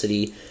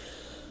university.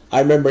 I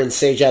remember in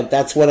CEGEP,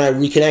 that's when I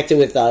reconnected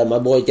with my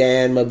boy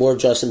Dan, my boy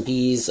Justin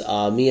Pease,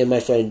 me and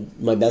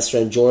my best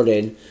friend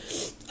Jordan.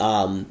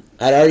 I'd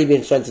already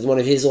been friends with one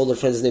of his older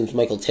friends named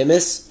Michael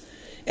Timmis.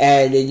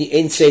 And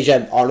in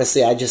CEGEP,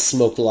 honestly, I just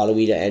smoked a lot of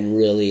weed and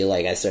really,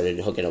 I started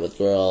hooking up with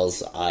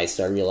girls. I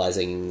started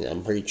realizing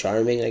I'm pretty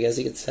charming, I guess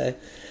you could say.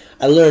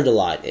 I learned a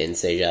lot in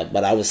CEGEP,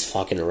 but I was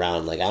fucking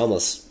around. I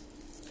almost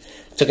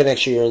took an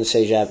extra year in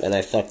CEGEP, and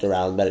I fucked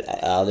around. But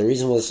the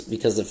reason was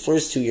because the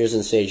first 2 years in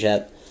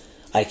CEGEP,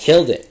 I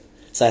killed it.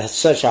 So I had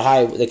such a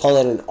high, they call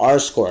it an R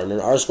score. And an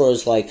R score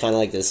is kind of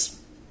like this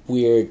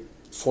weird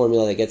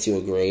formula that gets you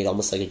a grade,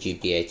 almost like a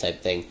GPA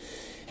type thing.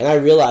 And I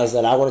realized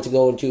that I wanted to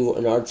go into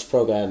an arts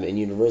program in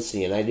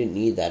university, and I didn't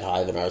need that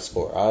high of an R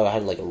score. I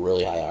had a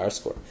really high R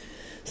score.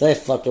 So I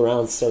fucked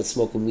around, started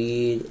smoking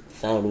weed,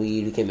 found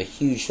weed, became a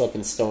huge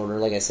fucking stoner.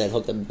 Like I said,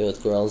 hooked up a bit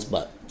with girls,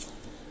 but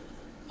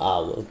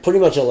pretty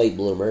much a late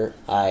bloomer.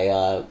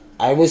 I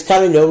was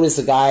kind of known as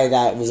the guy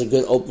that was a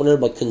good opener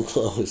but couldn't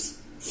close.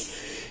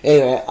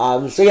 Anyway,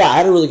 so yeah, I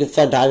had a really good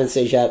fun time in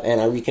CEGEP,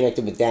 and I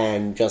reconnected with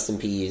Dan, Justin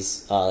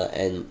Pease,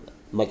 and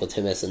Michael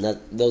Timmis, and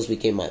those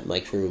became my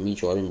crew. Me,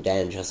 Jordan,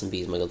 Dan, Justin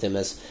Pease, Michael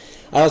Timmis.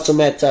 I also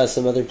met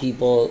some other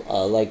people,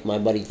 like my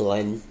buddy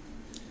Glenn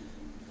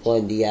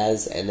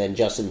Diaz, and then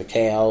Justin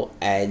Mateo,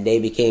 and they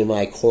became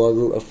my core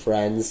group of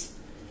friends,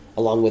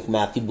 along with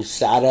Matthew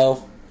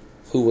Busato,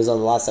 who was on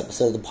the last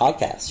episode of the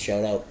podcast.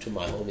 Shout out to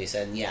my homies,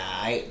 and yeah,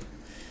 I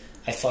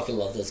fucking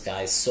love those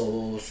guys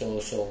so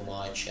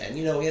much, and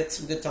we had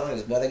some good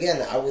times, but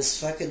again, I was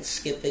fucking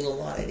skipping a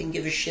lot. I didn't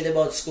give a shit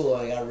about school.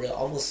 I got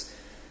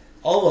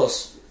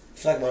almost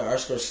fucked my R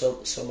score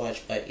so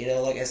much, but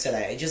like I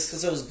said, just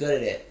because I was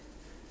good at it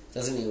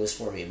doesn't mean it was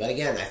for me. But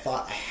again, I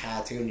thought I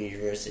had to go to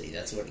university.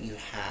 That's what you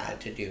had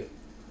to do.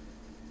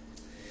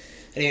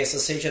 Anyway, so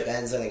CEGEP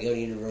ends and I go to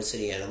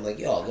university, and I'm like,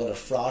 yo, I'll go to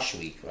Frosh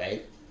Week,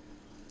 right?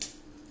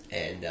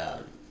 And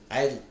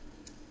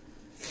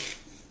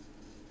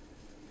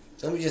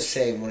let me just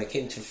say, when I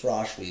came to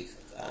Frosh Week,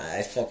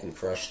 I fucking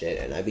crushed it,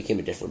 and I became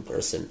a different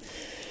person.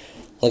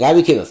 I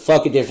became a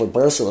fucking different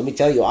person. Let me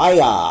tell you,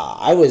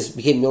 I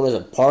became known as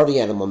a party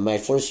animal. My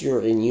first year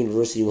in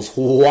university was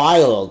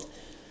wild.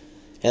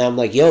 And I'm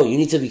like, yo, you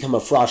need to become a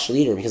Frosh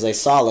leader, because I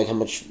saw, how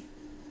much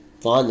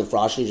fun the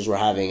Frosh leaders were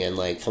having, and,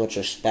 how much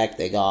respect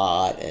they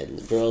got, and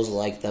the girls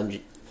liked them. So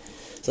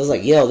I was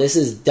like, yo, this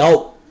is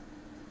dope.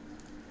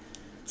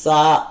 So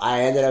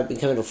I ended up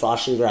becoming a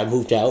Frosh leader. I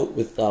moved out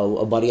with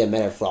a buddy I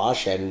met at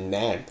Frosh, and,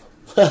 man,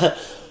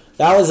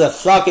 that was a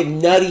fucking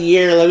nutty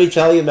year, let me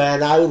tell you,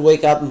 man. I would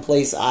wake up in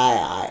place,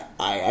 I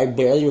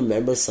barely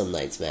remember some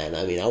nights, man.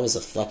 I mean, I was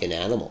a fucking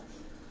animal.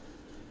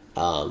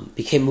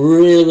 Became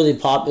really, really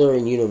popular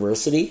in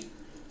university.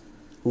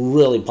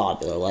 Really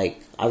popular.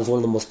 I was one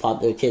of the most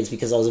popular kids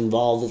because I was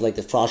involved with,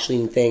 the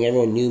Froshling thing.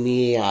 Everyone knew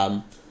me.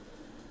 I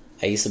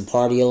used to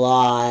party a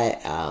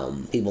lot.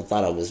 People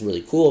thought I was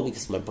really cool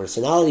because of my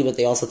personality, but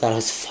they also thought I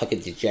was fucking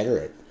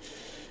degenerate.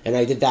 And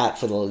I did that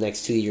for the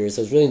next 2 years.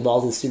 I was really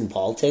involved in student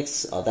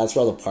politics. That's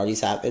where all the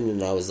parties happened,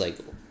 and I was,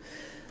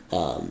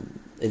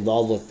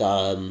 involved with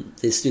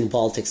the student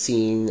politics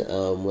scene,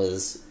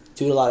 was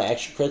doing a lot of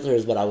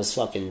extracurriculars, but I was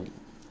fucking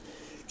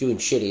doing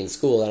shitty in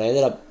school, and I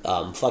ended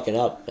up fucking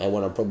up. I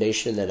went on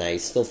probation, and then I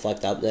still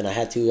fucked up. Then I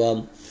had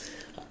to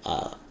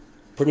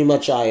pretty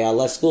much I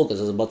left school because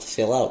I was about to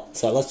fail out.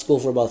 So I left school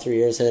for about 3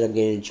 years. I ended up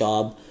getting a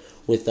job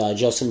with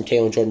Justin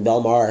Mateo and Jordan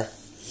Belmar.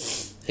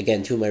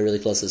 Again, two of my really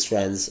closest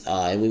friends,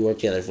 and we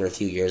worked together for a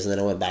few years, and then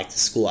I went back to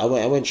school. I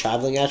went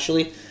traveling,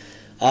 actually,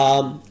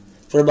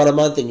 for about a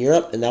month in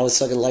Europe, and that was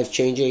fucking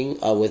life-changing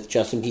with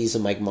Justin Pease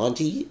and Mike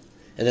Monty,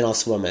 and then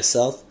also by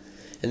myself.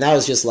 And that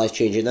was just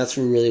life-changing. That's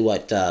really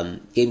what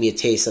gave me a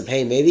taste of,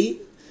 hey,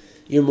 maybe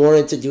you're more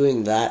into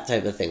doing that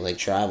type of thing, like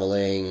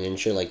traveling and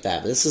shit like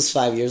that. But this is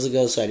 5 years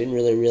ago, so I didn't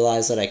really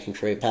realize that I can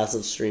create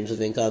passive streams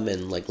of income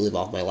and live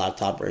off my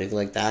laptop or anything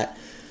like that.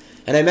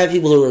 And I met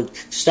people who were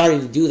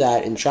starting to do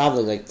that and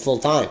traveling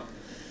full-time.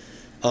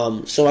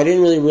 So I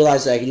didn't really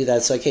realize that I could do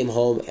that, so I came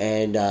home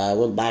and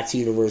went back to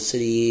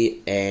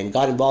university and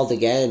got involved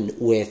again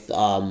with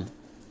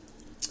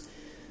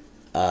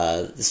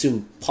the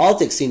student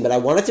politics scene, but I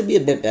wanted to be a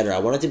bit better. I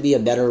wanted to be a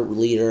better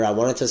leader. I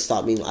wanted to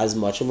stop being as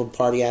much of a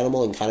party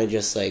animal and kind of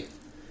just like,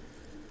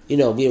 be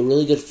a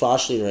really good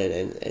frosh leader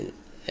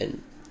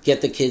and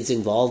get the kids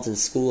involved in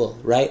school,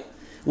 right?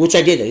 Which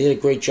I did. I did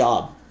a great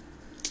job.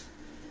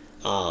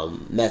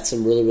 Met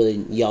some really, really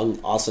young,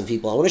 awesome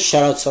people. I want to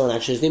shout out someone,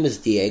 actually. His name is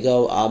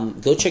Diego.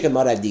 Go check him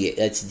out.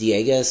 It's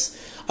Diegas.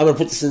 I'm going to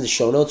put this in the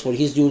show notes, but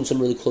he's doing some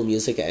really cool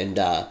music, and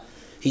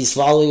he's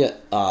following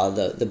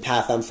the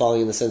path I'm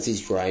following in the sense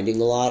he's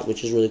grinding a lot,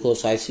 which is really cool.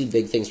 So I see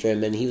big things for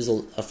him, and he was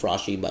a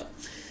froshy, but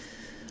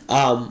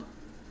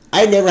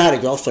I never had a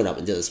girlfriend up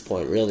until this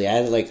point, really.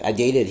 I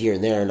dated here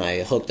and there, and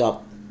I hooked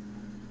up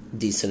a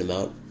decent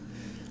amount.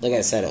 Like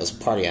I said, I was a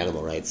party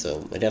animal, right?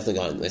 So I definitely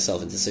got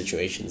myself into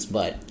situations,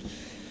 but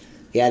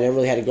yeah, I never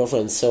really had a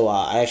girlfriend. So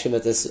I actually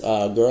met this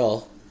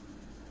girl,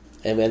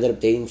 and we ended up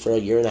dating for a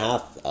year and a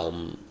half.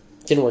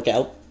 Didn't work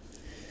out.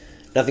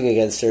 Nothing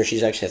against her.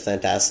 She's actually a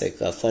fantastic,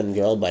 fun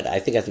girl, but I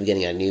think at the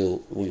beginning I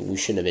knew we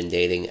shouldn't have been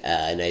dating,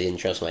 and I didn't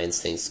trust my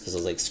instincts because I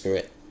was like, screw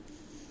it.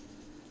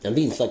 I'm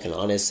being fucking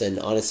honest, and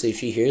honestly, if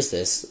she hears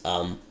this,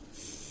 I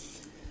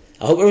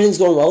hope everything's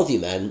going well with you,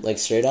 man. Like,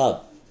 straight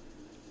up.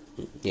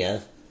 Yeah.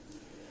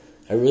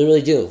 I really,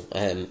 really do.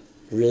 I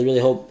really, really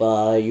hope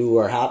you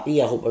are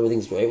happy. I hope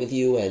everything's great with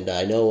you, and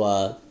I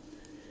know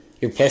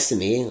you're pissed at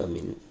me. I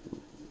mean,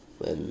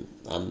 and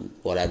I'm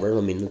whatever.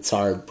 I mean, it's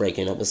hard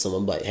breaking up with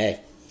someone, but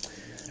hey,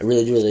 I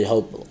really, really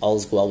hope all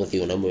is well with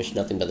you, and I wish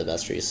nothing but the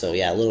best for you. So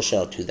yeah, a little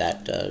shout out to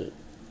that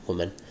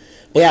woman.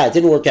 But yeah, it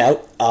didn't work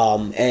out,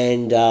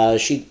 and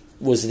she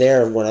was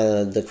there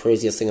when the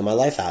craziest thing in my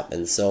life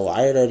happened. So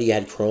I had already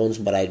had Crohn's,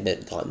 but I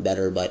had gotten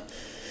better, but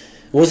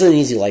it wasn't an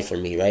easy life for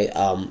me, right?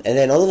 And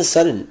then all of a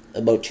sudden,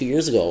 about 2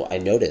 years ago, I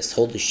noticed,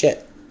 holy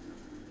shit,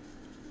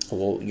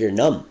 well, you're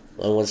numb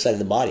on one side of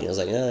the body. I was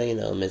like,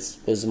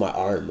 it was my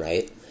arm,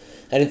 right?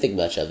 I didn't think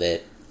much of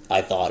it.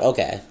 I thought,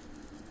 okay,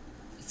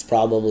 it's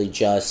probably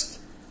just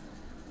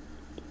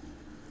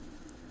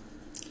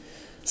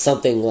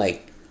something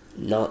like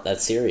not that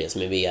serious.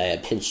 Maybe I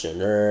had pinched a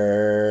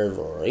nerve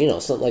or,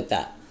 something like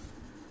that.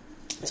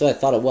 So I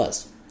thought it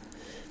was.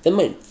 Then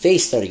my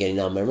face started getting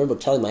numb. I remember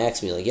telling my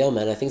ex, like, yo,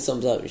 man, I think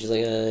something's up. She's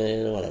like,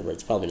 whatever,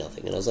 it's probably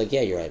nothing. And I was like,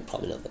 yeah, you're right,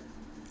 probably nothing.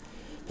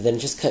 But then it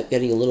just kept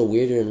getting a little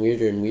weirder and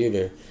weirder and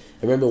weirder.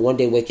 I remember one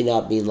day waking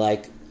up being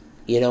like,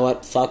 you know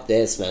what, fuck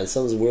this, man,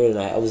 something's weird. And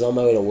I was on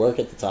my way to work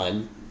at the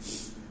time.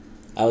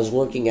 I was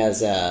working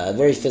as a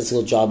very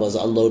physical job. I was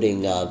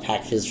unloading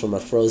packages from a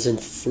frozen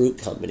fruit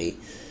company.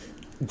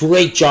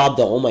 Great job,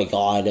 though, oh my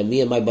god. And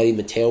me and my buddy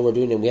Mateo were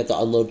doing it, and we had to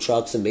unload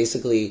trucks, and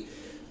basically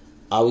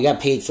we got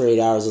paid for 8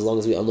 hours as long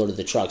as we unloaded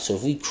the truck. So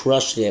if we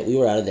crushed it, we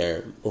were out of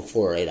there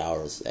before 8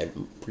 hours,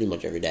 pretty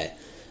much every day.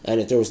 And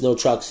if there was no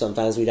truck,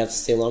 sometimes we'd have to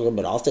stay longer,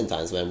 but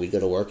oftentimes, man, we'd go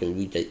to work and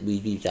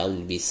we'd be down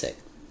and be sick.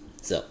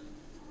 So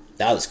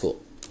that was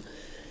cool.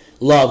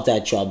 Loved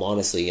that job,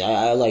 honestly.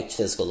 I liked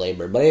physical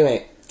labor. But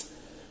anyway,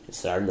 I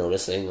started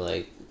noticing,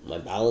 like, my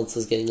balance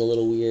was getting a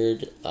little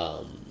weird.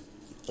 I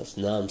was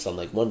numb, so I'm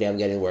like, one day I'm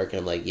getting to work, and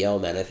I'm like, yo,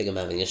 man, I think I'm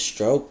having a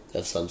stroke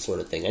of some sort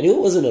of thing. I knew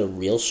it wasn't a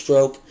real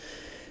stroke,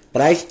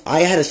 but I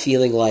had a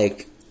feeling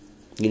like,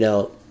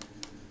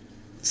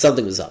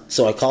 something was up.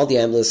 So I called the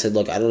ambulance, said,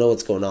 look, I don't know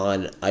what's going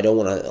on. I don't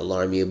want to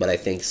alarm you, but I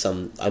think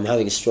I'm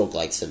having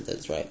stroke-like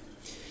symptoms, right?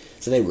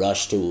 So they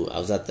rushed I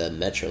was at the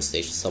metro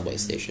station, subway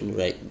station,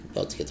 right,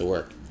 about to get to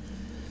work.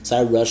 So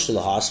I rushed to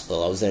the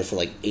hospital. I was there for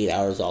like 8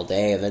 hours all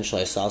day.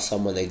 Eventually I saw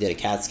someone, they did a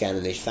CAT scan,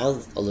 and they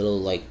found a little,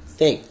 like,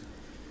 thing.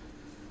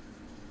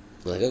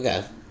 I'm like,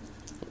 okay,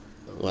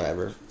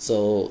 whatever.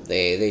 So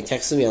they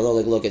texted me, and they're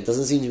like, look, it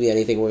doesn't seem to be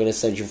anything. We're going to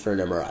send you for an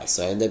MRI.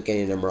 So I ended up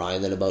getting an MRI,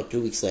 and then about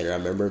 2 weeks later, I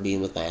remember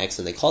being with my ex,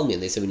 and they called me,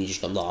 and they said, we need you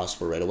to come to the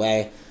hospital right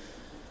away.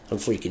 I'm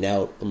freaking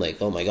out. I'm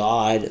like, oh my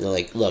god. And they're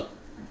like, look,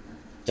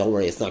 don't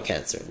worry, it's not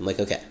cancer. I'm like,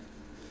 okay.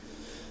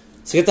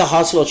 So I get to the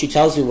hospital, she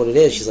tells me what it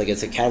is. She's like,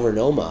 it's a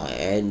cavernoma.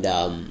 And,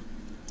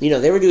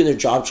 they were doing their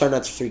job, trying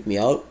not to freak me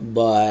out,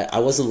 but I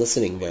wasn't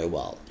listening very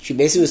well. She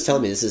basically was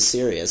telling me this is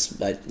serious,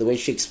 but the way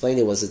she explained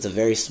it was it's a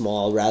very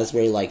small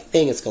raspberry-like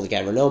thing. It's called a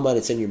cavernoma, and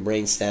it's in your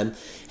brain stem,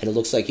 and it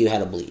looks like you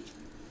had a bleed.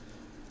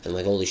 And I'm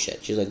like, holy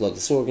shit. She's like, look,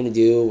 this is what we're going to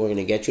do. We're going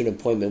to get you an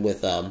appointment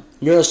with a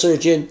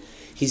neurosurgeon.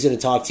 He's going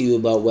to talk to you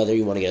about whether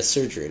you want to get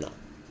surgery or not.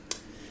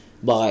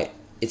 But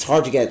it's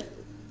hard to get,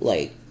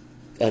 like,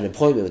 an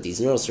appointment with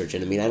these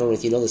neurosurgeons. I mean, I don't know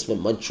if you know this, but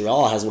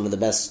Montreal has one of the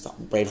best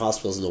brain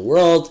hospitals in the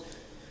world,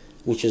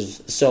 which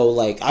is, so,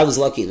 like, I was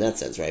lucky in that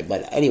sense, right?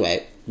 But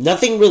anyway,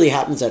 nothing really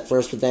happens at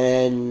first, but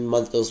then a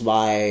month goes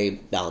by,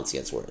 balance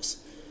gets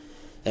worse.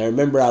 And I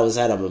remember I was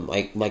at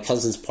my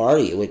cousin's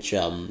party, which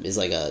is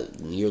like a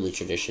yearly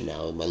tradition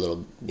now, with my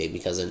little baby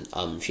cousin.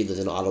 She lived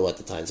in Ottawa at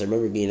the time, so I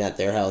remember being at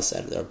their house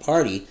at their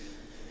party.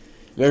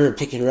 I remember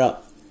picking her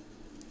up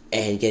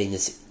and getting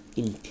this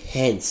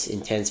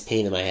intense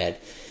pain in my head.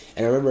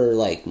 And I remember,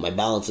 like, my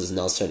balance was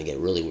now starting to get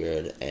really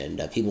weird,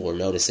 and people were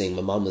noticing.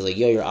 My mom was like,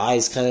 yo, your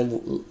eyes kind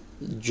of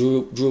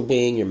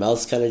drooping, your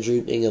mouth's kind of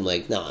drooping. I'm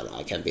like, no,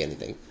 it can't be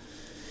anything.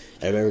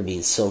 I remember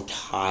being so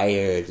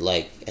tired,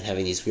 and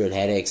having these weird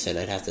headaches, and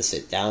I'd have to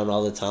sit down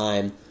all the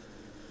time.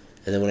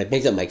 And then when I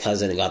picked up my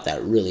cousin and got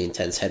that really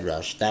intense head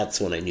rush, that's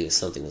when I knew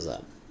something was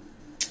up.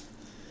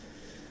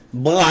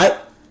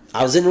 But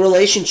I was in a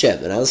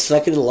relationship, and I was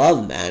fucking in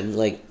love, man.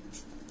 I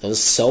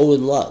was so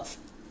in love.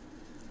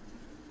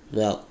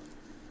 Well,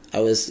 I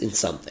was in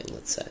something,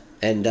 let's say.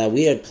 And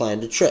we had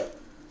planned a trip.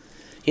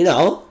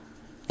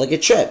 Like a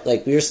trip.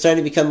 We were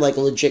starting to become a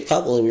legit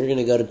couple, and we were going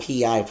to go to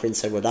PEI,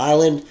 Prince Edward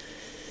Island,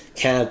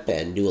 camp,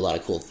 and do a lot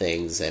of cool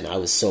things. And I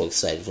was so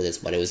excited for this,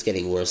 but it was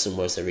getting worse and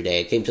worse every day.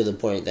 It came to the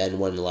point then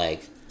when,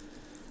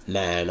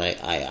 man,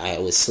 I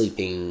was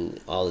sleeping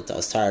all the time. I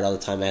was tired all the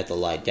time. I had to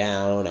lie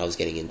down. I was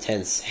getting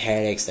intense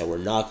headaches that were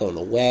not going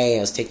away.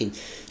 I was taking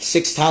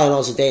 6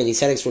 Tylenols a day, and these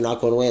headaches were not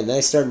going away. And then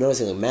I started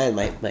noticing, man,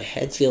 my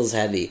head feels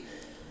heavy.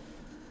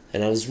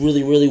 And I was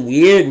really, really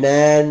weird,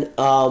 man.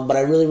 But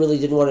I really, really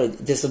didn't want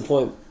to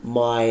disappoint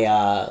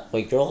my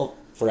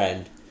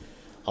girlfriend.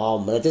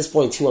 But at this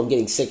point, too, I'm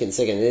getting sick, and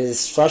it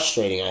is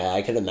frustrating.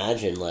 I can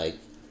imagine, but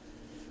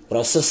I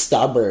was so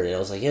stubborn, and I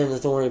was like, yeah,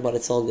 don't worry about it,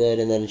 it's all good.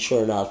 And then,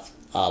 sure enough,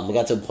 we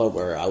got to a point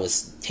where I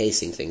was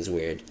tasting things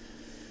weird.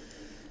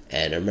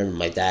 And I remember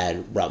my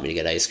dad brought me to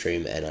get ice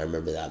cream, and I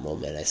remember that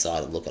moment. I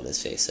saw the look on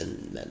his face,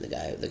 and man,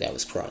 the guy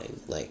was crying,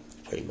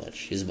 pretty much.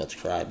 He was about to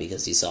cry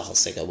because he saw how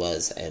sick I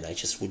was, and I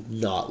just would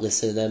not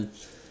listen to them.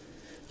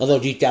 Although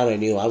deep down I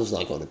knew I was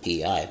not going to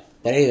PEI.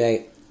 But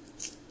anyway,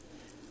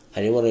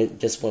 I didn't want to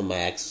disappoint my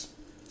ex,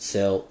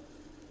 so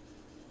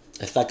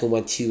I fucking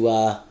went to,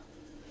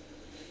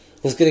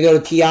 was going to go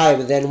to PEI,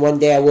 but then one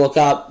day I woke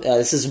up,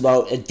 this is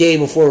about a day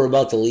before we were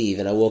about to leave,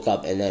 and I woke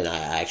up, and then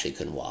I actually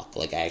couldn't walk.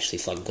 I actually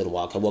fucking couldn't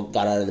walk.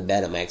 Got out of the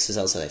bed at my ex's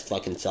house, and I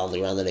fucking fell on the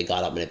ground, and I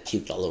got up, and I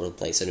puked all over the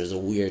place, and it was a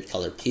weird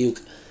colored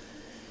puke.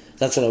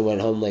 That's when I went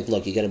home,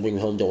 look, you gotta bring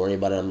me home, don't worry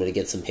about it, I'm gonna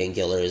get some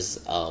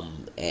painkillers,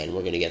 and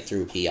we're gonna get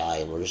through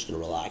PEI, and we're just gonna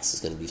relax,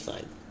 it's gonna be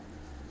fine.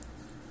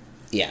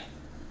 Yeah,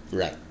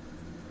 right.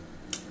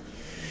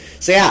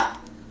 So yeah,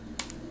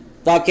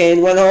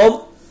 fucking went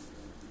home,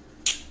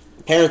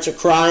 parents are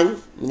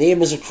crying,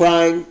 neighbors are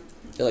crying,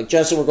 they're like,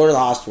 Justin, we're going to the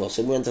hospital,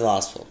 so we went to the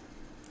hospital.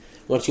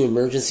 Went to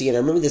emergency, and I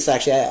remember this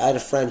actually, I had a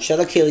friend,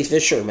 shout out Kaylee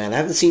Fisher, man, I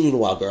haven't seen you in a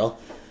while, girl,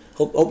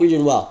 hope you're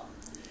doing well.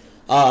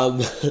 I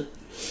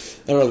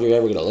don't know if you're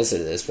ever going to listen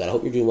to this, but I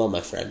hope you're doing well,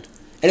 my friend.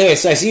 Anyway,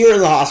 so I see her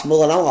in the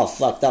hospital, and I'm all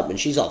fucked up, and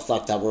she's all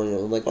fucked up, and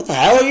I'm like, what the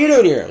hell are you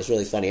doing here? It was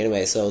really funny.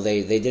 Anyway, so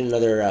they did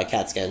another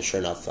CAT scan. Sure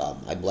enough,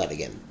 I bled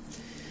again.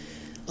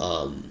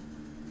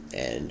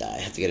 And I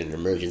have to get an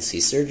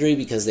emergency surgery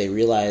because they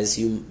realize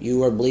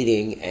you are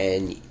bleeding,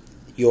 and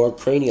your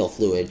cranial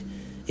fluid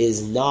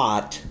is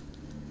not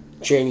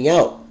draining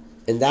out.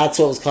 And that's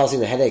what was causing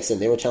the headaches,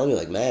 and they were telling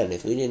me, man,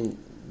 if we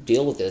didn't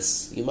deal with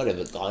this, you might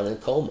have gone in a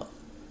coma.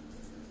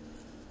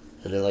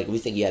 And they're like, we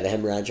think you had a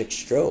hemorrhagic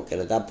stroke.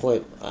 And at that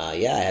point,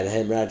 yeah, I had a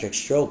hemorrhagic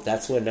stroke.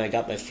 That's when I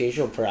got my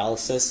facial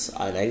paralysis,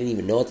 and I didn't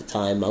even know at the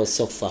time. I was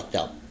so fucked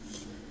up.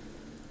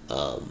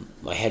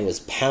 My head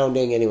was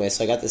pounding. Anyway,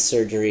 so I got the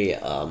surgery.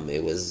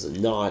 It was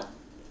not...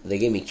 They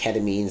gave me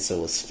ketamine, so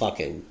it was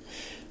fucking...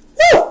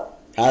 Woo!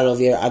 I don't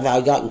know if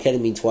I've gotten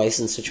ketamine twice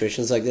in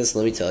situations like this,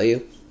 let me tell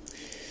you.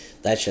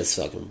 That shit's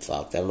fucking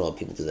fucked. I don't know if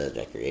people do that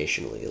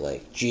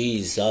recreationally.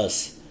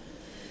 Jesus...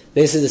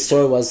 Basically, the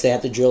story was they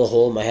had to drill a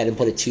hole in my head and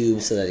put a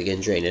tube so that they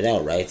can drain it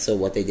out, right? So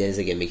what they did is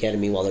they gave me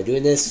ketamine while they're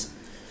doing this.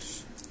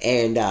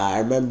 And I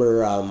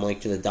remember,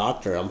 to the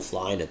doctor, I'm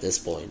flying at this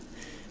point.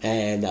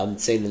 And I'm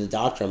saying to the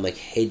doctor, I'm like,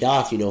 hey,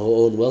 doc, you know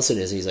who Owen Wilson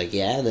is? And he's like,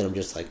 yeah. And then I'm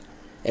just like,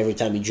 every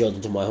time he drilled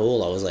into my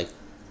hole, I was like,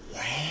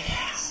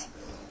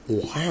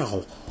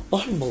 wow,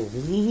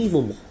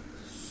 unbelievable.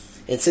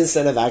 And since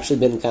then, I've actually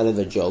been kind of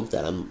a joke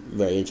that I'm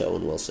very into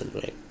Owen Wilson,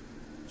 right?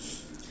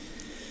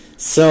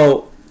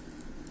 So...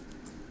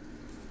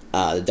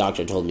 the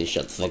doctor told me to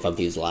shut the fuck up.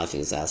 He was laughing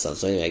his ass off.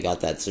 So anyway, I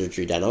got that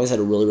surgery done. I always had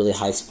a really, really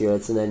high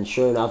spirits. And then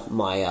sure enough,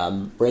 my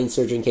brain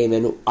surgeon came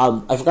in.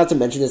 I forgot to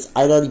mention this.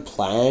 I'd already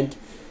planned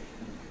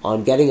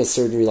on getting a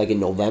surgery in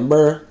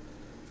November.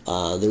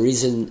 The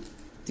reason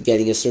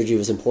getting a surgery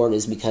was important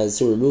is because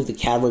to remove the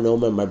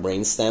cavernoma in my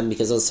brainstem,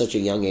 because I was such a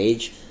young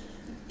age,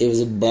 it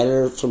was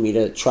better for me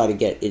to try to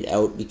get it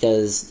out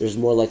because there's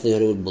more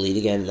likelihood it would bleed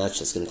again, and that's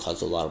just going to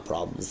cause a lot of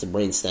problems. The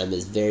brainstem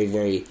is very,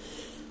 very...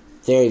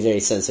 very, very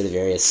sensitive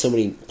area. So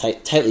many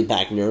tightly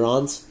packed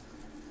neurons.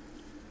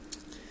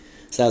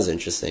 So that was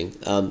interesting.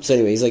 So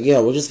anyway, he's like,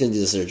 yeah, we're just going to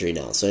do the surgery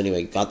now. So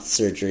anyway, got the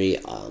surgery.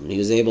 He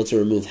was able to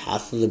remove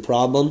half of the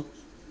problem.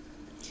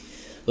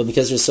 But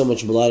because there's so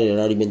much blood and it had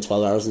already been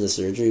 12 hours in the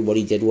surgery, what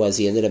he did was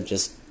he ended up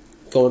just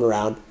going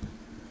around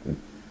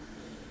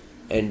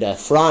and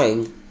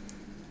frying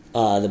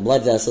the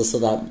blood vessels so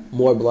that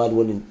more blood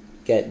wouldn't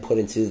get put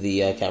into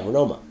the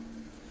cavernoma.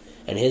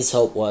 And his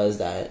hope was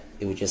that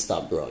it would just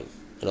stop growing.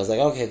 And I was like,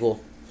 okay,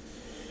 cool.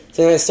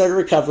 So anyway, I started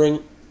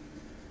recovering.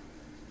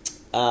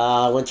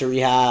 Went to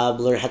rehab,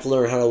 had to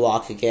learn how to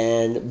walk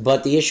again.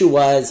 But the issue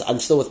was, I'm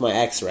still with my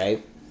ex,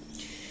 right?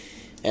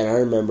 And I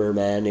remember,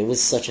 man, it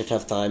was such a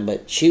tough time.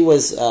 But she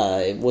was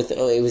it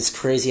was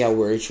crazy how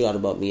worried she got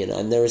about me, and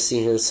I've never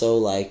seen her so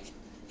like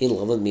in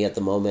love with me at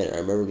the moment. I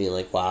remember being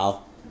like,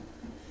 wow,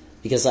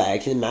 because I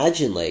can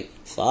imagine like,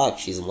 fuck,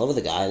 she's in love with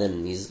a guy,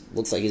 and then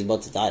looks like he's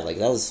about to die. Like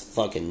that was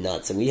fucking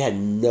nuts, and we had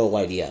no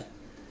idea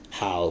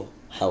how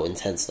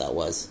intense that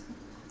was,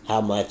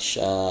 how much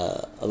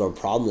of a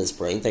problem this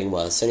brain thing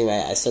was. So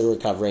anyway, I started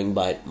recovering,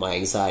 but my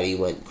anxiety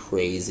went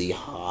crazy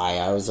high.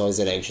 I was always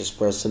an anxious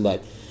person,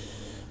 but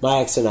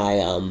my ex and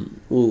I,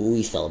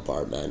 we fell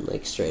apart, man,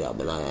 like straight up,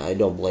 and I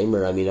don't blame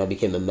her. I mean, I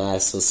became a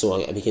mess.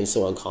 I became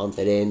so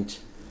unconfident.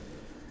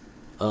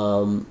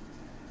 And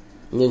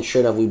then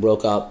sure enough, we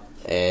broke up,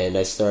 and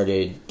I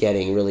started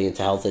getting really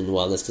into health and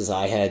wellness because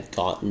I had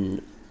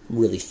gotten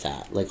really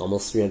fat, like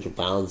almost 300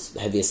 pounds,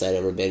 heaviest I'd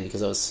ever been,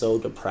 because I was so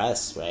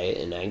depressed, right,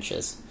 and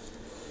anxious.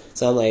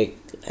 So I'm like,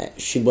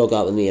 she broke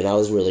up with me, and I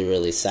was really,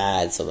 really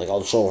sad. So I'm like,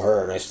 I'll show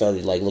her. And I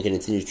started like looking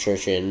into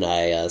nutrition.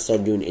 I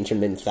started doing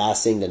intermittent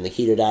fasting. Then the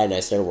keto diet, and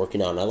I started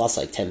working out. And I lost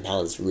like 10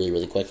 pounds really,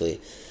 really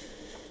quickly.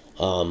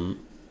 And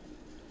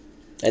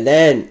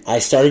then I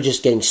started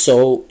just getting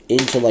so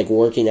into like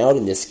working out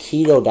in this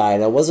keto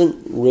diet. I wasn't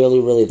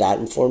really, really that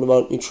informed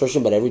about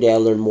nutrition, but every day I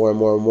learned more and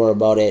more and more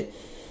about it.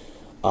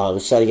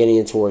 Started getting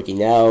into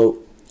working out.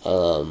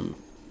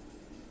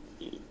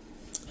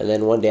 And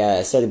then one day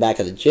I started back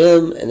at the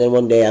gym, and then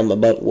one day I'm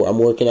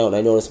working out, and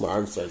I notice my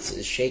arm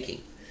starts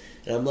shaking.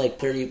 And I'm like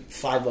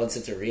 5 months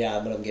into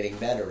rehab, and I'm getting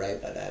better,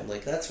 right? But I'm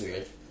like, that's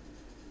weird.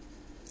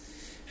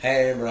 I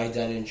had an MRI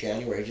done in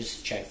January just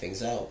to check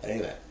things out. But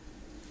anyway.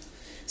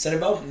 So in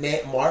about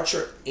March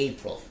or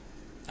April,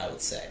 I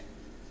would say,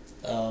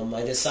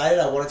 I decided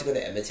I wanted to go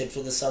to Edmonton for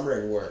the summer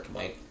and work.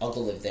 My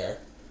uncle lived there.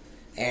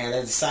 And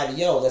I decided,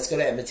 let's go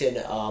to Edmonton,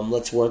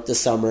 let's work this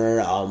summer.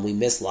 We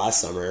missed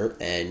last summer,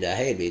 and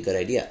hey, it'd be a good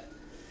idea.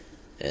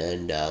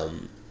 And,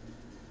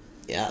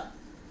 yeah.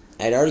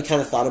 I'd already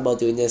kind of thought about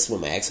doing this when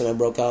my ex and I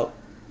broke up.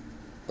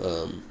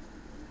 Then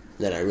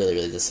I really,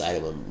 really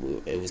decided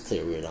when it was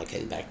clear we were not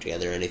getting back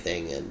together or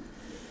anything. And,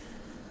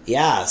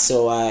 yeah,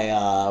 so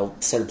I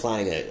started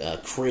planning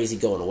a crazy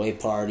going-away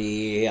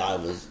party.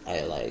 It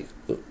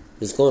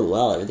was going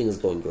well, everything was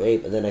going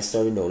great, but then I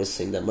started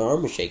noticing that my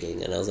arm was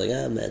shaking, and I was like,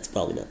 man, it's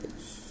probably nothing.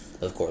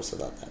 Of course,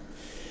 about that.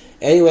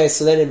 Anyway,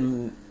 so then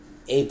in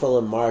April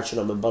and March,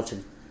 and I'm about to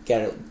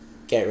get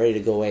ready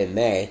to go away in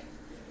May,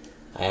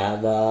 I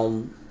have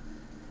an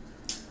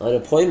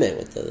appointment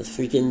with the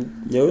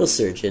freaking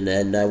neurosurgeon,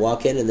 and I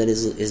walk in, and then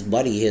his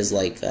buddy, his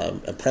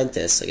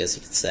apprentice, I guess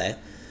you could say,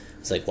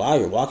 was like, wow,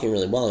 you're walking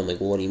really well. I'm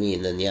like, well, what do you mean?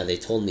 And then, yeah, they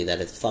told me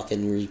that it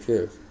fucking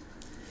regrew.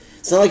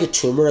 It's not like a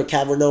tumor, a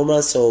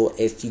cavernoma, so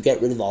if you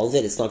get rid of all of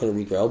it, it's not going to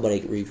regrow, but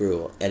it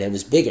regrew, and it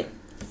was bigger.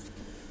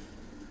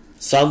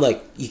 So I'm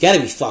like, you gotta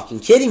be fucking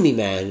kidding me,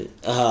 man.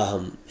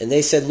 And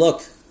they said,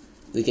 look,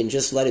 we can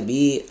just let it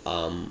be,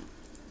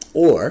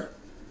 or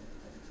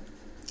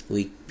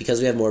because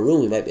we have more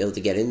room, we might be able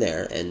to get in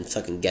there and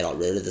fucking get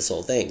rid of this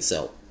whole thing.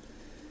 So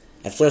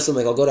at first I'm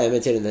like, I'll go to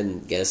Edmonton and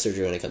then get a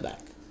surgery when I come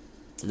back.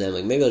 And then I'm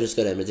like, maybe I'll just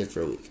go to Edmonton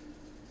for a week.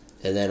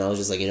 And then I was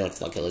just like,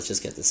 fuck it, let's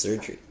just get the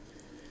surgery.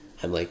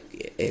 I'm like,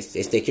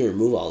 if they can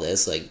remove all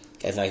this, like,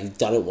 if I've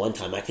done it one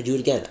time, I could do it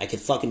again. I could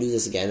fucking do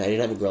this again. I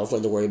didn't have a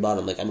girlfriend to worry about.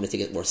 I'm like, I'm going to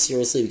take it more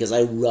seriously because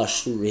I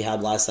rushed through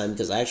rehab last time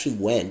because I actually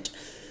went.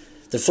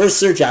 The first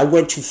surgery, I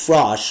went to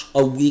Frosh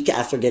a week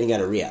after getting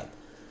out of rehab.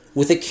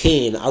 With a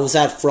cane, I was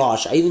at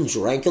Frosh. I even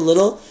drank a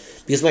little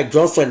because my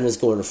girlfriend was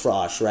going to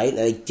Frosh, right?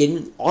 And I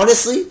didn't,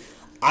 honestly,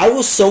 I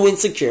was so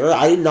insecure.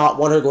 I did not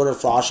want her going to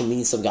Frosh and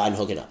meeting some guy and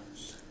hooking up.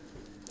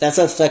 That's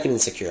how fucking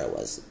insecure I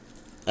was.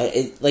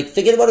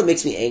 Thinking about it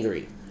makes me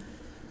angry.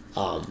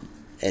 And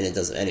it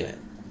doesn't, anyway.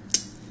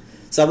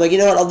 So I'm like, you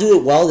know what, I'll do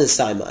it well this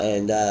time.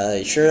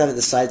 And sure enough, I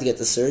decided to get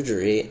the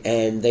surgery,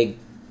 and he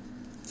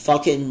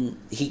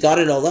got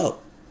it all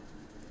out.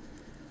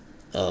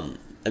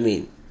 I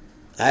mean,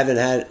 I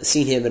haven't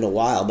seen him in a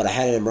while, but I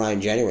had an MRI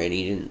in January, and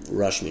he didn't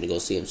rush me to go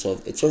see him. So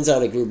if it turns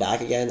out I grew back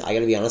again, I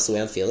gotta be honest, the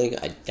way I'm feeling,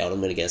 I doubt I'm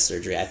gonna get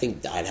surgery. I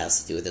think diet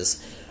has to do with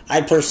this.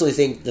 I personally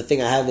think the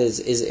thing I have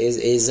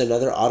is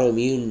another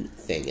autoimmune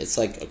thing. It's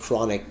like a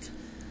chronic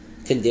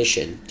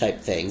condition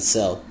type thing.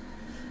 So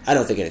I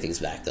don't think anything's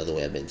back though, the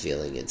way I've been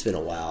feeling. It's been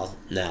a while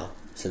now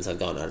since I've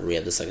gone out of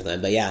rehab the second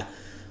time. But yeah,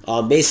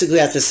 basically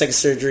after the second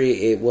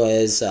surgery, it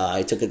was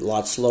I took it a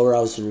lot slower. I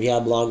was in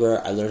rehab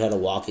longer. I learned how to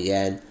walk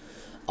again.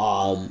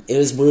 It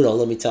was brutal,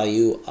 let me tell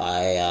you.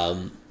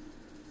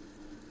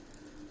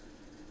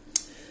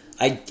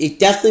 It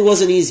definitely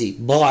wasn't easy,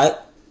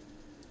 but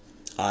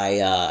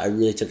I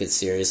really took it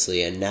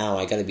seriously, and now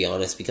I gotta be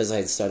honest, because I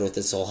had started with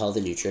this whole health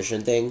and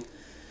nutrition thing,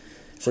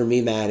 for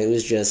me, man, it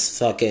was just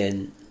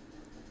fucking,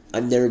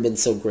 I've never been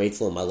so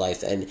grateful in my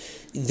life. And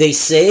they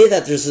say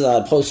that there's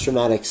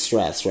post-traumatic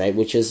stress, right,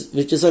 which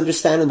is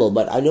understandable,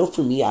 but I know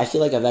for me, I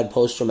feel like I've had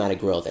post-traumatic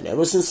growth, and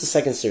ever since the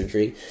second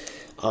surgery,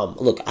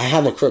 look, I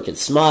have a crooked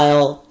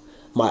smile,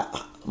 my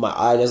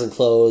eye doesn't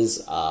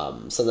close,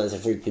 sometimes I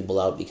freak people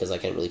out because I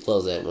can't really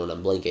close it when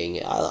I'm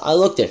blinking. I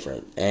look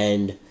different,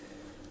 and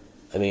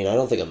I mean, I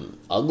don't think I'm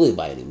ugly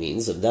by any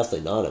means. I'm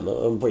definitely not. I'm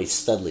a pretty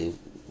studly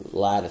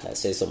lad, if I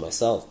say so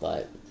myself.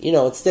 But,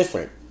 it's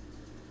different.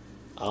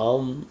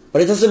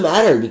 But it doesn't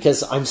matter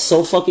because I'm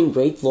so fucking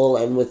grateful,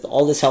 and with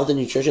all this health and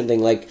nutrition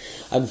thing, like,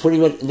 I'm pretty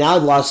much, now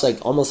I've lost,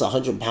 like, almost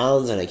 100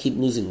 pounds, and I keep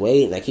losing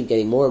weight, and I keep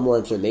getting more and more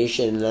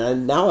information,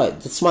 and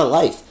it's my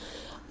life.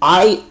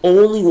 I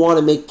only want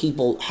to make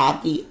people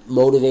happy,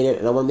 motivated,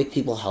 and I want to make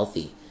people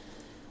healthy.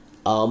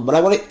 But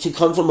I want it to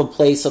come from a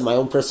place of my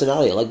own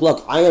personality. Like,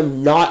 look, I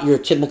am not your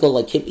typical,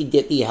 like,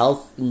 hippy-dippy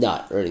health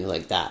nut or anything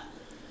like that.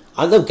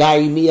 I'm the guy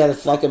you meet at a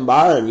fucking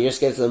bar and you just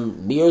get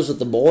some beers with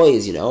the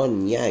boys,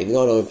 and yeah, even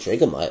though I don't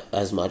drink them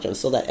as much, I'm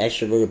still that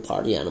extroverted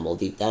party animal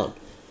deep down.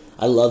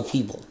 I love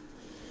people.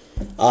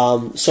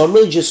 So I'm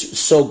really just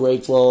so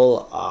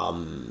grateful,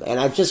 and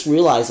I've just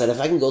realized that if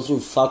I can go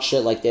through fuck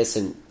shit like this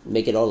and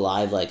make it all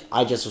live, like,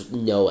 I just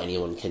know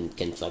anyone can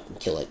fucking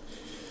kill it.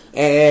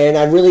 And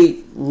I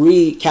really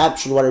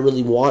recaptured what I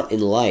really want in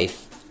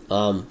life.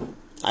 You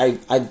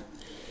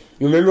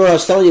remember I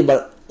was telling you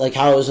about, like,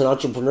 how I was an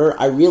entrepreneur?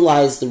 I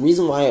realized the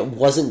reason why I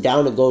wasn't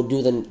down to go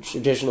do the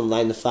traditional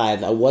 9 to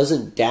 5, I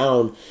wasn't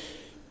down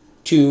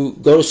to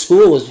go to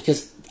school, was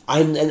because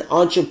I'm an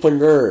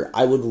entrepreneur.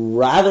 I would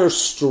rather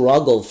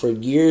struggle for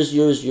years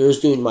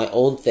doing my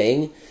own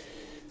thing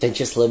than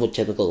just live a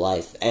typical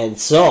life. And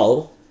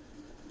so,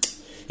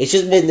 it's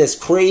just been this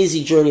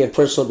crazy journey of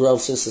personal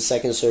growth since the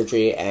second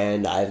surgery,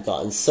 and I've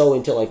gotten so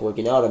into, like,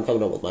 working out. I'm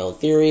coming up with my own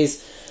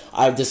theories.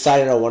 I've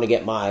decided I want to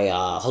get my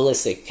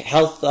holistic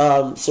health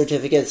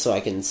certificate so I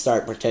can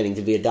start pretending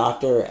to be a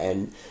doctor,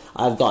 and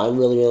I've gotten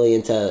really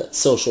into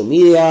social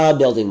media,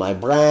 building my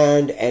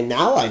brand, and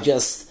now I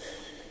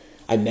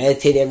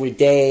meditate every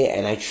day,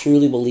 and I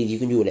truly believe you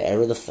can do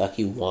whatever the fuck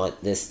you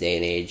want this day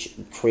and age.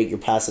 Create your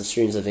passive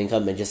streams of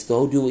income and just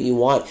go do what you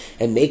want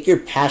and make your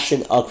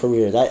passion a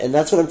career.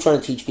 That's what I'm trying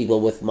to teach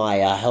people with my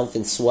Health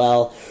and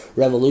Swell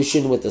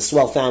revolution, with the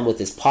Swell fam, with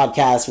this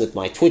podcast, with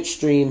my Twitch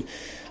stream.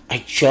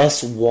 I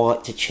just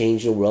want to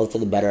change the world for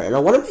the better, and I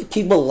want to make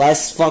people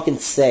less fucking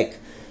sick.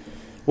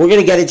 We're going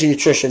to get into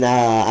nutrition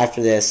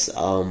after this,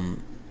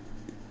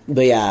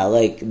 but yeah,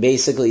 like,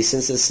 basically,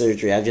 since this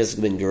surgery, I've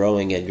just been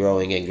growing and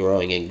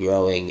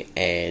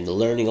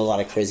learning a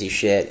lot of crazy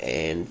shit,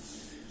 and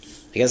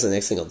I guess the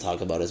next thing I'll talk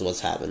about is what's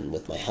happened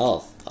with my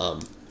health. I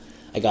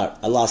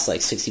lost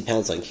like 60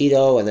 pounds on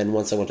keto, and then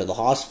once I went to the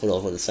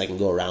hospital for the second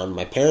go around,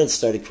 my parents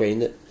started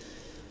creating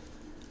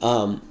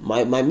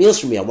my meals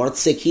for me. I wanted to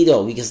say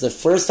keto because the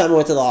first time I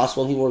went to the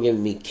hospital, people were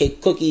giving me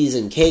cookies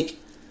and cake,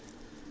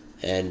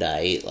 and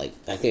I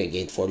think I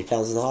gained 40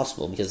 pounds in the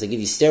hospital because they give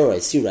you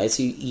steroids too, right?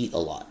 So you eat a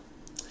lot.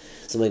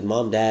 So I'm like,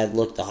 Mom, Dad,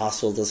 look, the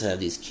hospital doesn't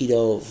have these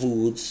keto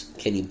foods.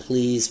 Can you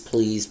please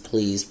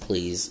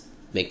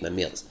make my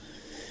meals?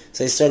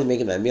 So I started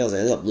making my meals. I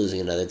ended up losing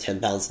another 10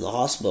 pounds in the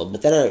hospital.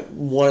 But then I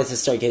wanted to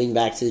start getting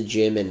back to the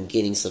gym and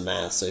gaining some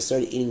mass. So I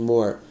started eating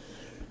more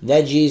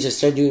veggies. I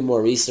started doing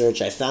more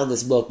research. I found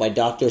this book by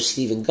Dr.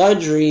 Stephen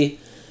Gundry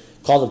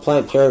called The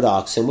Plant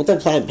Paradox. And what the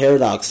Plant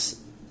Paradox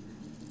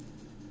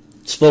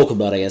spoke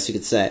about, I guess you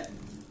could say,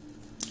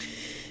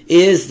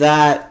 is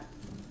that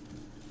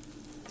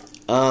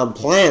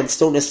plants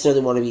don't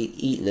necessarily want to be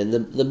eaten. And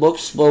the book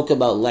spoke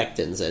about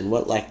lectins and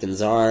what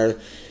lectins are.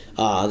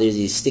 There's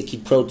these sticky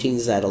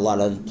proteins that a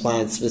lot of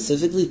plants,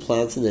 specifically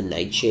plants in the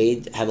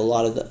nightshade, have a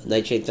lot of the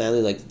nightshade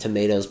family, like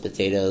tomatoes,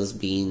 potatoes,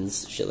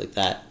 beans, shit like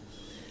that.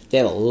 They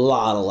have a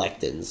lot of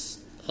lectins.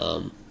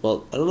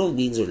 Well, I don't know if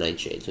beans are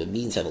nightshades, but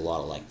beans have a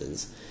lot of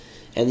lectins.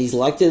 And these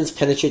lectins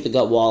penetrate the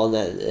gut wall,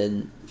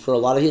 and for a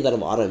lot of people that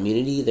have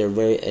autoimmunity, they're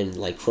and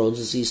like Crohn's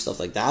disease, stuff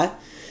like that,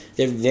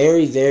 they're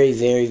very, very,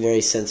 very,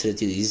 very sensitive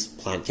to these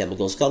plant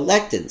chemicals called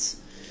lectins.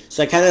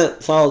 So I kind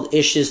of followed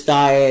Ish's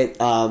diet,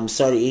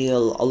 started eating a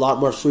lot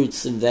more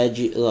fruits and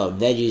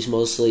veggies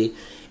mostly,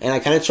 and I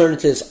kind of turned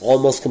into this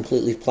almost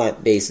completely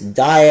plant-based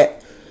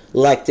diet.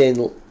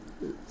 Lectins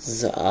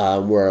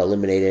were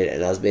eliminated,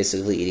 and I was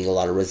basically eating a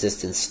lot of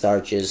resistant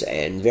starches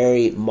and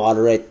very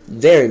moderate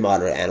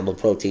animal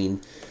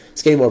protein. I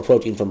was getting more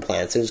protein from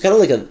plants. It was kind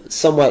of like a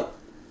somewhat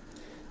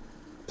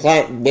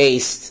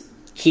plant-based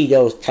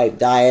keto-type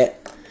diet.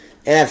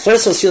 And at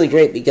first I was feeling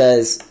great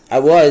because I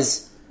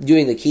was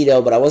doing the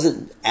keto, but I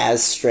wasn't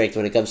as strict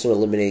when it comes to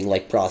eliminating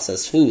like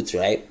processed foods,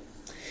 right?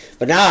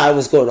 But now I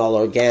was going all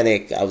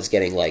organic. I was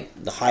getting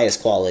like the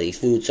highest quality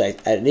food. So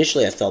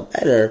initially I felt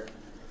better.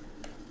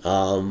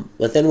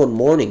 But then one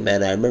morning,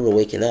 man, I remember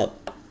waking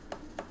up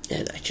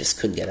and I just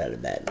couldn't get out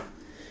of bed.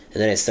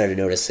 And then I started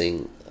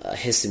noticing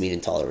histamine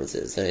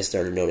intolerances. Then I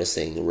started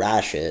noticing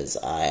rashes.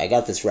 I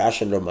got this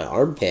rash under my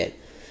armpit,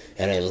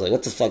 and I was like,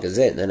 what the fuck is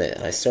it? And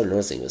then I started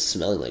noticing it was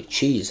smelling like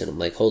cheese, and I'm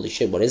like, holy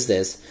shit, what is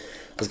this?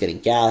 I was getting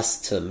gas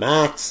to the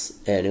max,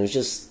 and it was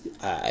just,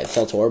 I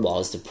felt horrible. I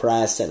was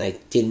depressed, and I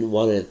didn't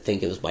want to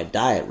think it was my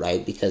diet,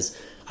 right? Because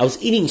I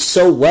was eating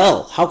so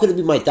well. How could it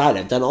be my diet?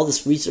 I've done all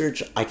this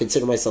research. I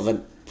consider myself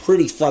a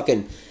pretty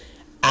fucking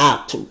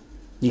apt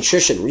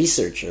nutrition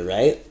researcher,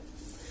 right?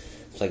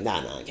 It's like,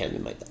 nah, it can't be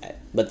my diet.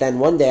 But then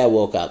one day I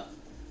woke up,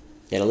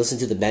 and I listened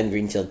to the Ben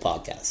Greenfield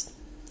podcast.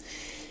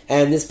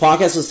 And this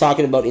podcast was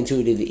talking about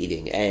intuitive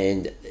eating,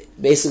 and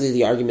basically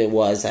the argument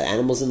was that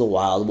animals in the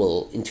wild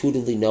will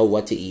intuitively know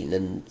what to eat, and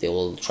then they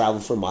will travel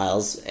for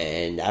miles,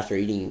 and after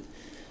eating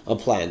a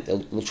plant,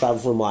 they'll travel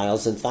for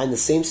miles and find the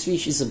same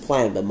species of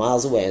plant but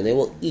miles away, and they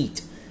will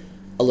eat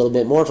a little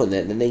bit more from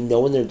it, and then they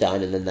know when they're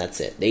done, and then that's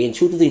it. They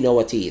intuitively know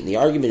what to eat, and the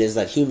argument is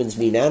that humans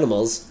meat and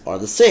animals are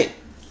the same.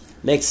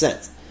 Makes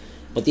sense.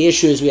 But the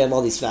issue is we have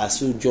all these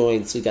fast food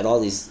joints, we got all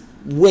these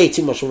way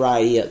too much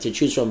variety to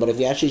choose from, but if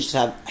we actually just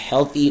have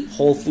healthy,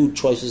 whole food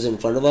choices in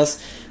front of us,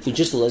 if we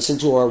just listen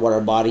to what our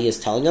body is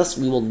telling us,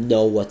 we will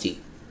know what to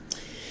eat.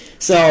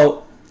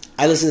 So,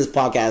 I listen to this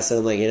podcast, and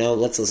I'm like,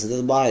 let's listen to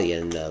the body,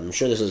 and I'm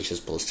sure this was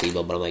just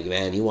placebo, but I'm like,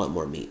 man, you want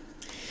more meat.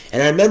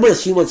 And I remember a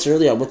few months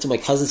earlier, I went to my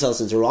cousin's house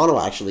in Toronto,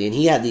 actually, and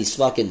he had these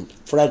fucking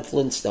Fred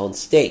Flintstone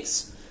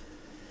steaks.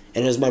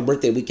 And it was my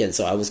birthday weekend,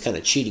 so I was kind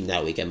of cheating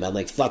that weekend. But I'm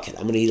like, fuck it,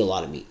 I'm going to eat a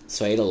lot of meat.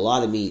 So I ate a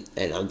lot of meat,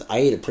 and I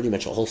ate pretty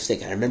much a whole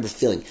steak. I remember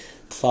feeling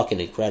fucking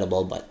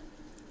incredible, but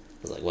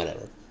I was like,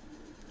 whatever.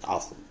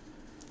 Awesome.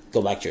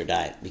 Go back to your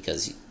diet,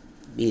 because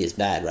meat is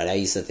bad, right? I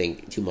used to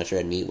think too much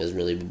red meat was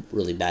really,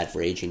 really bad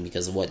for aging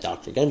because of what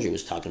Dr. Gundry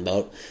was talking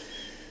about.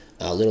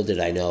 Little did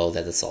I know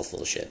that it's all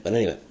full of shit. But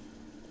anyway.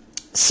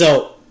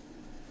 So,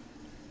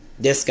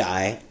 this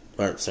guy.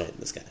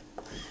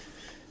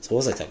 So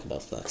what was I talking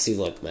about? Fuck. See,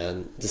 look,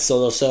 man.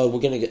 So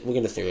we're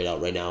gonna figure it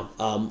out right now.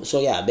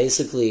 So yeah,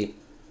 basically,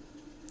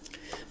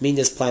 I'm eating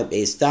this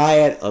plant-based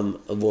diet. I'm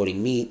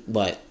avoiding meat,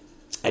 but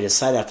I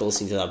decided after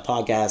listening to that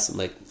podcast, I'm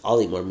like, I'll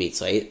eat more meat.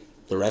 So I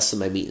ate the rest of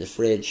my meat in the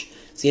fridge.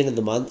 It's the end of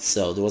the month,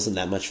 so there wasn't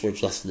that much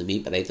fridge left in the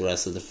meat, but I ate the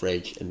rest of the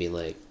fridge and being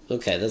like,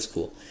 okay, that's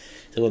cool.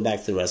 Then went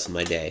back to the rest of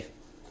my day,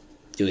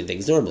 doing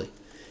things normally.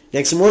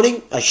 Next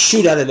morning, I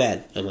shoot out of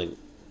bed. I'm like,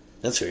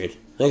 that's weird.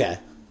 Okay,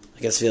 I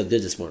guess I feel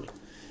good this morning.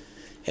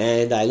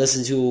 And I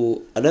listened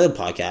to another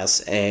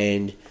podcast,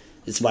 and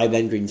it's by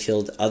Ben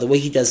Greenfield. The way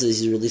he does it is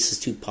he releases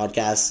 2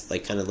 podcasts,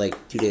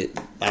 do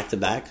it back to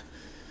back.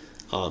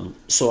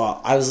 So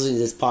I was listening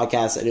to this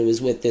podcast, and it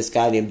was with this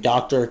guy named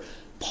Dr.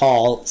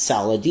 Paul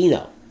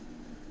Saladino.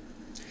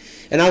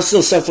 And I was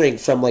still suffering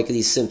from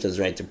these symptoms,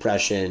 right?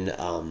 Depression.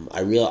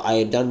 I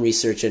had done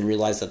research and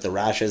realized that the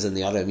rashes and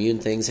the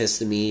autoimmune things,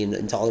 histamine,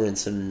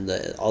 intolerance, and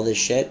all this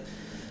shit,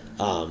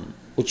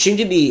 which seemed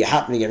to be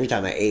happening every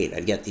time I ate.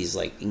 I'd get these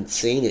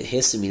insane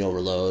histamine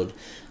overload.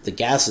 The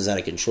gas was out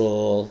of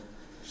control.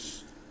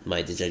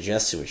 My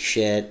digestion was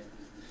shit.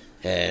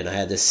 And I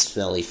had this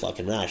smelly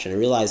fucking rash. And I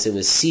realized it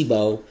was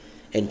SIBO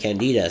and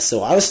Candida.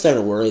 So I was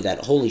starting to worry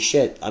that, holy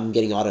shit, I'm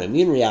getting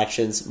autoimmune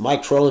reactions. My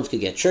Crohn's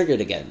could get triggered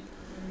again.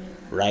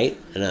 Right?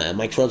 And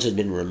my Crohn's had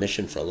been in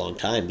remission for a long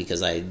time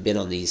because I had been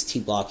on these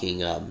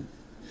T-blocking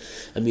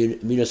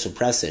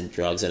immunosuppressant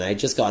drugs, and I had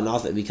just gotten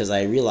off it because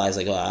I realized,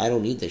 I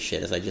don't need this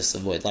shit if I just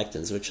avoid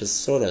lectins, which is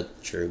sort of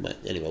true, but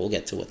anyway, we'll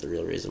get to what the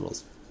real reason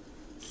was.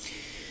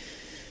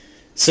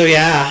 So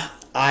yeah,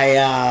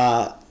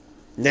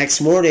 next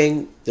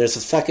morning, there's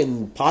a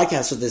fucking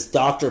podcast with this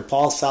Dr.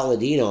 Paul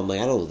Saladino. I'm like,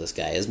 I don't know who this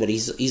guy is, but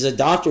he's a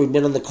doctor who'd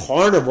been on the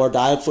carnivore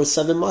diet for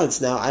 7 months.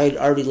 Now, I had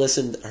already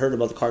heard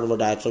about the carnivore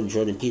diet from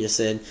Jordan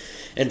Peterson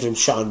and from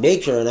Sean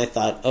Baker, and I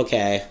thought,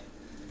 okay,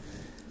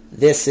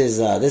 this is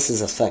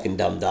a fucking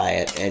dumb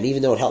diet. And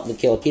even though it helped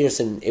Michaela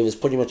Peterson, it was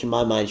pretty much in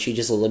my mind, she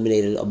just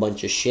eliminated a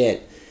bunch of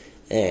shit.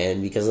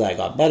 And because of that, I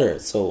got better.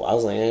 So I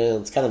was like,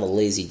 it's kind of a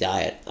lazy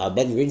diet.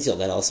 Ben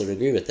Greenfield, I'd also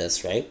agree with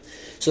this, right?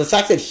 So the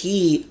fact that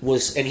he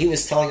was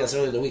telling us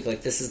earlier in the week,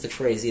 this is the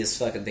craziest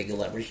fucking thing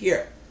you'll ever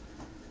hear.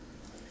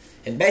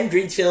 And Ben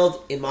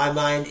Greenfield, in my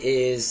mind,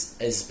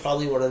 is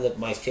probably one of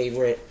my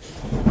favorite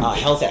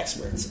health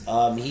experts.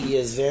 He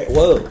is very...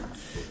 Whoa.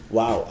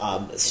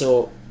 Wow.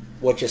 So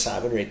what just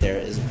happened right there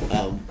is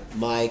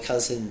my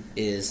cousin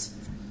is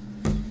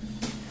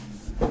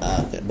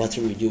about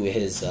to redo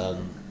his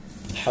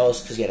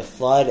house because he had a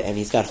flood, and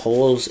he's got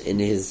holes in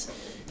his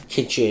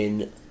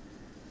kitchen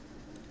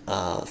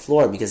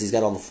floor because he's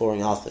got all the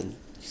flooring off, and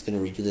he's going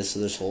to redo this, so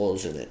there's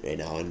holes in it right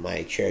now, and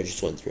my chair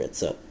just went through it.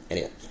 So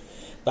anyway,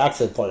 back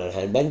to the point at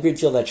hand. Ben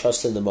Greenfield, I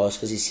trust him the most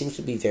because he seems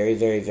to be very,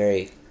 very,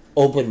 very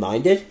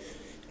open-minded,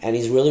 and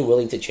he's really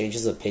willing to change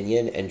his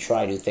opinion and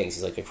try new things.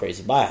 He's like a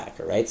crazy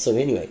biohacker, right? So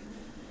anyway,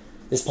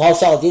 this Paul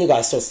Saladino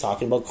guy starts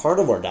talking about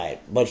carnivore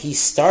diet, but he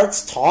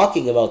starts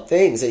talking about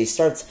things, and he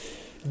starts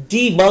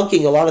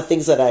debunking a lot of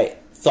things that I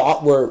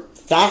thought were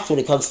facts when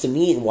it comes to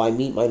meat and why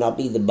meat might not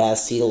be the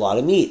best to eat a lot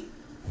of meat.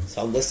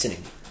 So I'm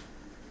listening.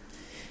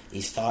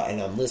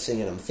 And I'm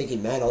listening, and I'm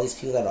thinking, man, all these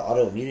people that have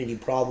autoimmunity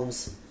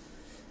problems,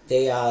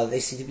 they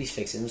seem to be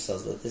fixing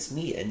themselves with this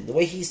meat. And the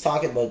way he's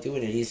talking about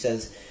doing it, he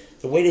says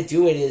the way to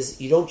do it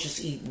is you don't just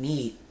eat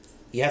meat,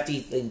 you have to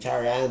eat the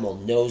entire animal,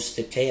 nose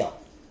to tail.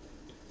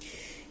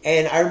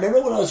 And I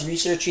remember when I was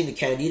researching the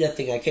Candida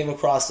thing, I came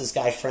across this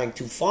guy, Frank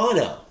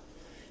Tufano.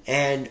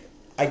 And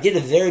I did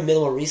a very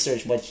minimal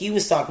research, but he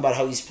was talking about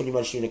how he's pretty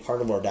much doing a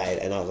carnivore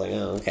diet, and I was like,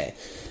 oh, okay.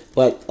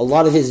 But a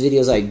lot of his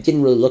videos, I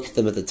didn't really look at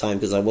them at the time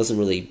because I wasn't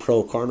really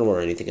pro-carnivore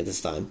or anything at this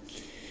time.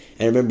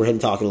 And I remember him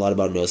talking a lot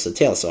about nose to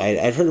tail. So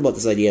I'd heard about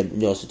this idea of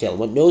nose to tail.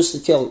 What nose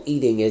to tail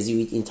eating is you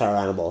eat the entire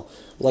animal,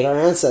 like our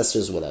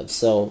ancestors would have.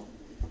 So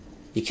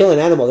you kill an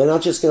animal, they're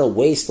not just going to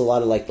waste a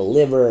lot of like the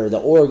liver,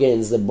 the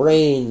organs, the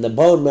brain, the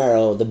bone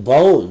marrow, the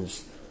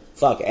bones.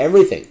 Fuck,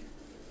 everything.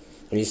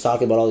 And he's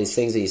talking about all these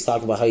things, and he's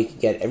talking about how you can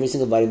get every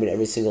single vitamin,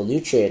 every single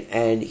nutrient.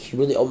 And he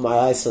really opened my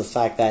eyes to the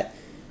fact that,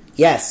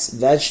 yes,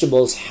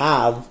 vegetables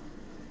have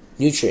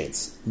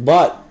nutrients,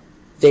 but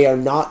they are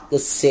not the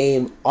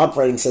same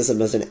operating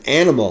system as an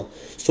animal.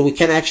 So we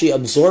can't actually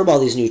absorb all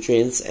these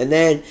nutrients. And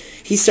then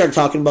he started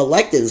talking about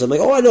lectins. I'm like,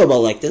 oh, I know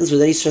about lectins. But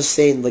then he's just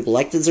saying, like,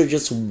 lectins are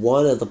just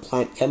one of the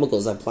plant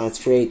chemicals that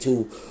plants create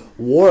to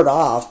ward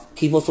off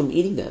people from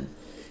eating them.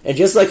 And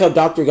just like how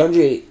Dr.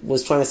 Gundry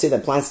was trying to say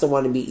that plants don't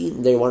want to be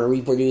eaten, they want to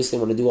reproduce, they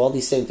want to do all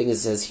these same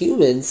things as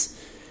humans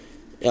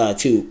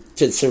to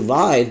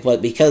survive,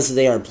 but because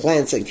they are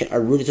plants and are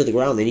rooted to the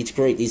ground, they need to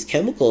create these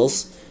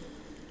chemicals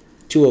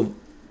to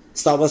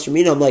stop us from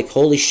eating. I'm like,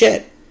 holy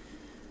shit,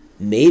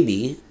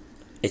 maybe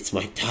it's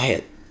my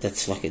diet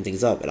that's fucking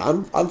things up. And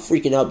I'm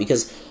freaking out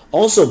because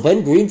also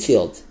Ben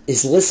Greenfield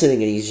is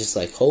listening, and he's just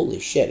like,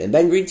 holy shit. And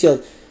Ben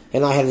Greenfield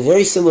and I have a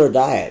very similar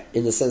diet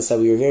in the sense that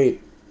we were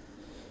very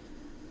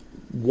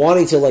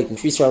wanting to like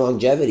increase our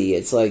longevity.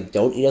 It's like,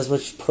 don't eat as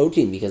much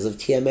protein because of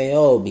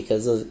TMAO,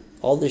 because of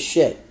all this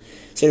shit.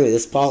 So anyway,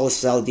 this Paulo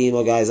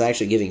Saladino guy is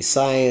actually giving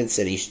science,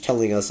 and he's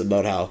telling us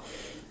about how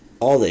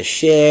all this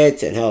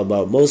shit, and how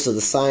about most of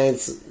the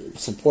science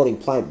supporting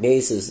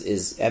plant-based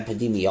is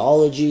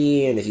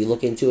epidemiology, and if you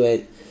look into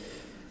it,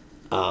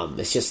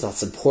 it's just not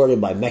supported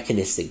by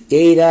mechanistic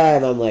data.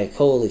 And I'm like,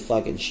 holy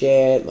fucking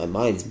shit, my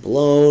mind's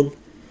blown.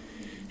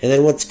 And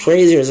then what's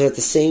crazier is that at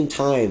the same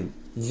time,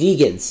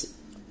 vegans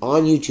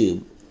on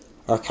YouTube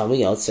are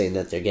coming out saying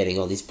that they're getting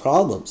all these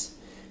problems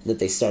and that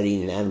they start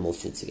eating animal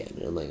foods again.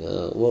 And I'm like,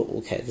 well,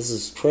 okay, this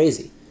is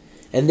crazy.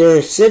 And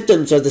their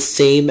symptoms are the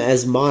same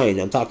as mine.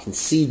 I'm talking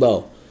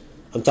SIBO,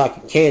 I'm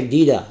talking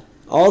candida,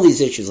 all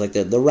these issues like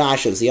the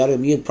rashes, the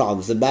autoimmune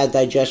problems, the bad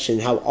digestion,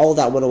 how all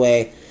that went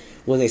away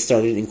when they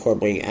started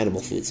incorporating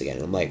animal foods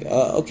again. I'm like,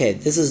 okay,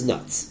 this is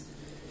nuts.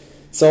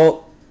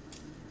 So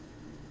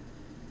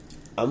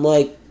I'm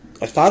like,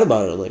 I thought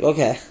about it. I'm like,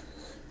 okay,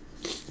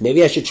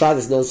 maybe I should try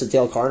this nose to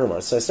tail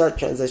carnivore. So I start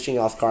transitioning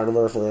off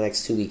carnivore for the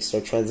next 2 weeks.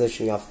 Start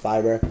transitioning off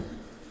fiber.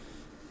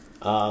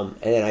 And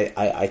then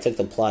I took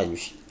the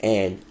plunge.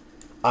 And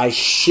I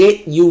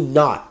shit you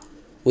not,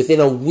 within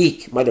a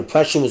week, my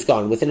depression was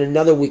gone. Within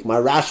another week, my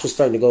rash was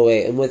starting to go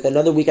away. And within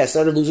another week, I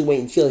started losing weight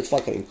and feeling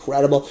fucking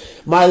incredible.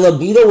 My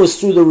libido was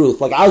through the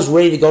roof. Like, I was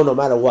ready to go no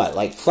matter what.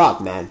 Like,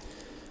 fuck, man.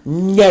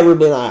 Never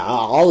been,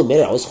 I'll admit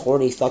it, I was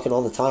horny fucking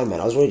all the time, man.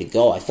 I was ready to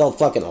go. I felt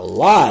fucking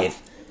alive.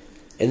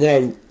 And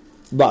then,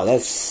 well,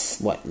 that's,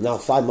 what, now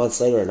 5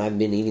 months later, and I've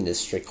been eating this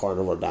strict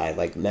carnivore diet.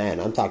 Like, man,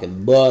 I'm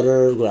talking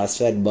butter,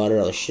 grass-fed butter,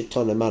 a shit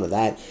ton amount of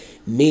that.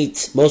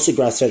 Meat, mostly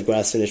grass-fed,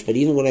 grass-finished, but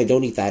even when I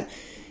don't eat that.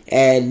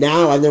 And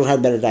now I've never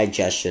had better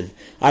digestion.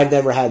 I've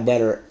never had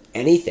better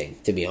anything,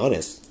 to be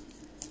honest.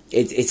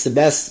 It's the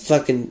best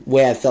fucking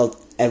way I've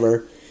felt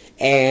ever.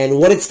 And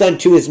what it's done,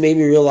 too, is made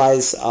me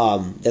realize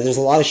that there's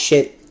a lot of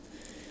shit.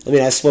 I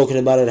mean, I've spoken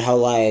about it, how,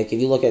 like, if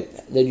you look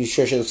at the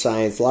nutrition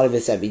science, a lot of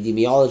it's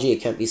epidemiology.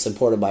 It can't be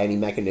supported by any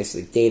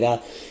mechanistic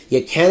data.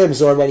 You can't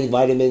absorb any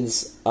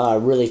vitamins,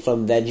 really,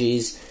 from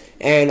veggies.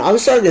 And I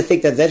was starting to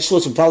think that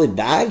vegetables are probably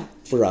bad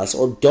for us,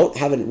 or don't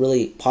have a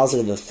really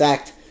positive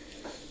effect.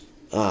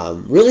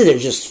 Really, they're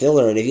just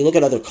filler. And if you look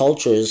at other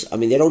cultures, I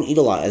mean, they don't eat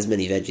as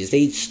many veggies. They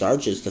eat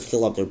starches to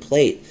fill up their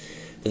plate.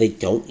 But they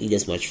don't eat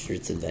as much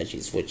fruits and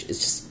veggies, which is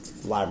just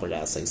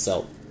flabbergasting.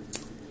 So,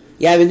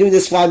 yeah, I've been doing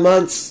this 5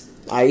 months.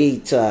 I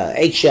eat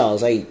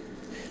eggshells. I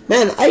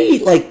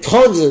eat like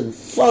tons of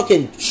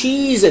fucking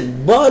cheese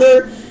and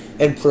butter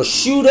and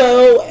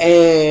prosciutto.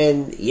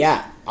 And,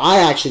 yeah, I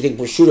actually think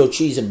prosciutto,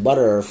 cheese, and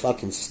butter are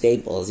fucking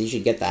staples. You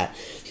should get that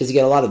because you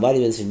get a lot of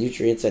vitamins and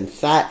nutrients. And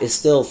fat is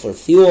still for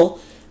fuel.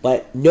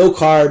 But no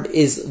carb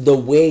is the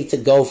way to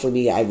go for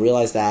me. I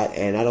realize that,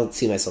 and I don't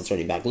see myself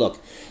turning back. Look,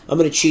 I'm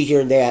going to cheat here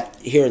and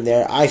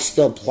there. I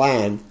still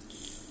plan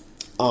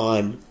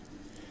on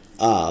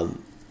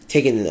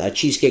taking a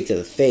cheesecake to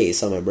the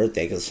face on my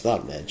birthday, because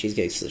fuck, man,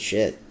 cheesecake's the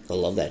shit. I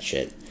love that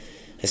shit.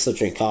 I still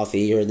drink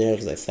coffee here and there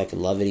because I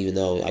fucking love it, even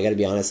though, I got to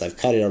be honest, I've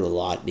cut it out a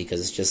lot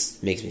because it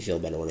just makes me feel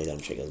better when I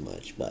don't drink as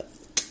much. But,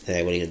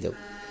 hey, what are you going to do?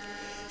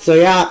 So,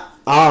 yeah,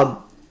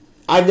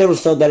 I've never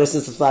felt better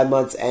since the 5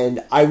 months,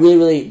 and I really,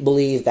 really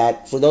believe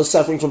that for those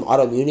suffering from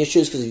autoimmune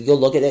issues, because if you go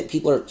look at it,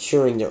 people are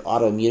curing their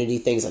autoimmunity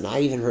things, and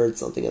I even heard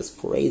something as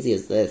crazy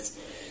as this,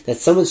 that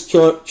someone's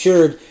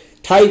cured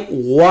type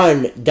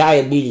 1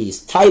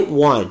 diabetes. Type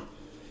 1.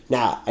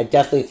 Now, I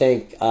definitely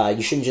think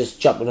you shouldn't just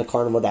jump on a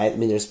carnivore diet. I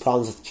mean, there's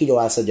problems with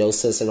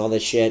ketoacidosis and all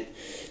this shit,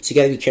 so you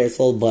gotta be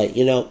careful, but,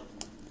 you know,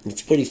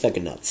 it's pretty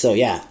fucking nuts. So,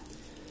 yeah.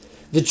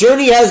 The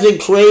journey has been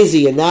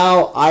crazy, and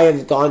now I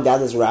have gone down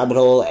this rabbit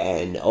hole,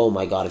 and oh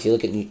my god, if you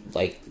look at,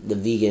 like, the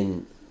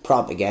vegan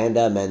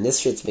propaganda, man,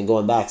 this shit's been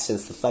going back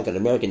since the fucking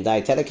American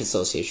Dietetic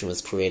Association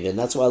was created, and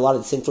that's why a lot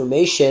of this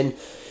information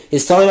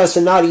is telling us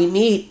to not eat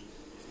meat,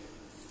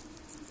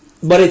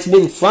 But it's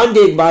been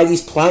funded by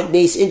these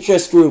plant-based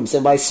interest groups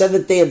and by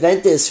Seventh-day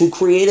Adventists who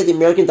created the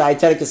American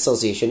Dietetic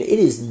Association. It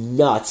is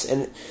nuts.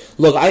 And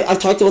look, I've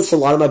talked about this a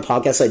lot on my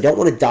podcast. I don't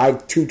want to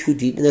dive too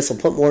deep in this. I'll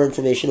put more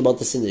information about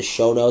this in the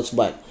show notes.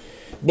 But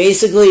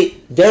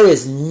basically, there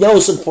is no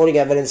supporting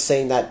evidence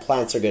saying that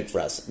plants are good for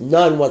us.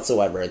 None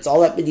whatsoever. It's all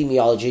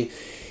epidemiology.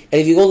 And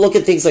if you go look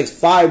at things like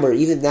fiber,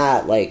 even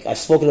that, like I've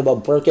spoken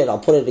about Burkett, I'll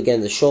put it again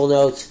in the show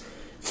notes.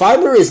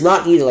 Fiber is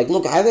not needed. Like,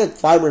 look, I haven't had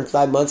fiber in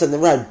 5 months. I've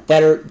never had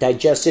better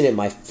digestion in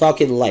my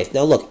fucking life.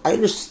 Now, look, I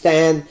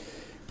understand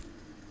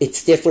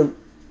it's different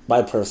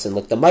by person.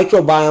 Look, the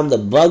microbiome, the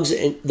bugs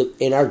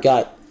in our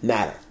gut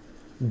matter.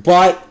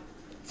 But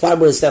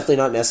fiber is definitely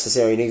not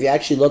necessary. And if you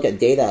actually look at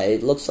data,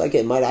 it looks like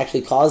it might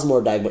actually cause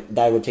more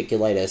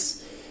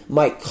diverticulitis,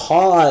 might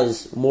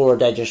cause more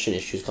digestion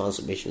issues,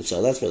 constipation.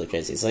 So that's really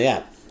crazy. So,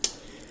 yeah.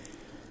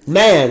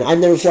 Man, I've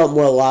never felt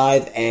more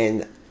alive,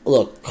 and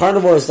look,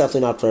 carnivore is definitely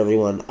not for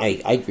everyone.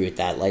 I agree with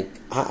that. Like,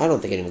 I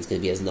don't think anyone's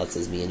going to be as nuts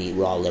as me and eat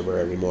raw liver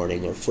every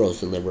morning or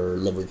frozen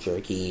liver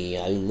jerky.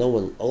 I mean,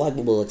 a lot of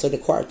people, it's an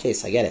acquired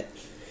taste. I get it.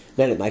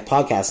 Man, at my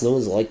podcast, no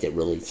one's liked it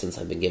really since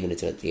I've been giving it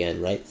to at the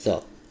end, right?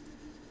 So,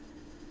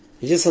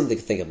 it's just something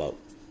to think about.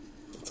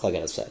 That's all I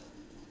got to say.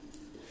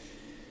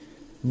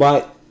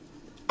 But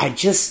I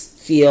just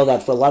feel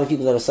that for a lot of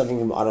people that are suffering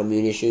from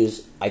autoimmune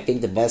issues, I think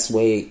the best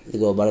way to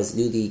go about it is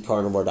do the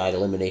carnivore diet,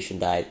 elimination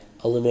diet.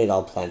 Eliminate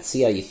all plants.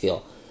 See how you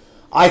feel.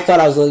 I thought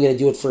I was only going to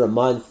do it for a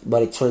month,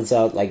 but it turns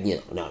out, like,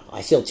 no.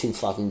 I feel too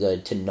fucking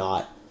good to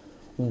not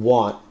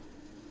want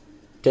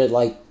to,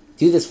 like,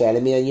 do this way. I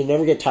mean, you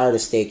never get tired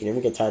of steak. You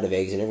never get tired of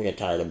eggs. You never get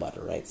tired of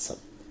butter, right? So,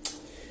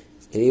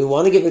 if you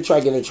want to give it a try,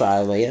 give it a try.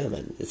 I'm like, yeah,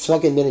 man. It's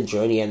fucking been a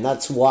journey, and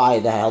that's why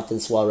the Health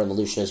and Swell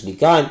revolution has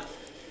begun.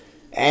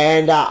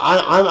 And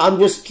I'm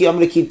going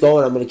to keep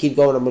going. I'm going to keep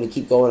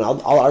going.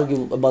 I'll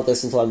argue about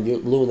this until I'm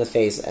blue in the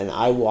face. And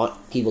I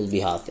want people to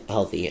be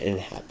healthy and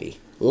happy,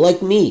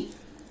 like me.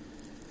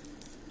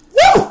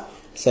 Woo!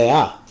 So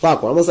yeah,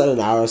 fuck. We're almost at an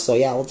hour. So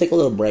yeah, we'll take a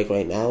little break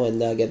right now and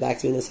get back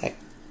to you in a sec.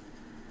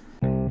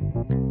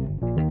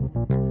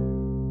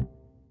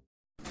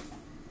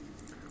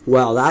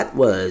 Well, that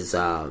was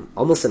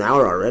almost an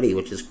hour already,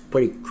 which is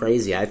pretty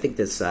crazy. I think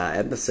this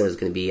episode is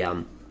going to be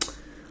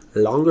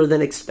longer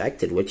than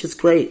expected, which is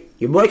great.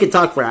 Your boy can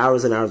talk for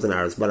hours and hours and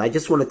hours, but I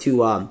just wanted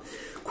to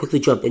quickly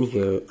jump in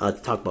here to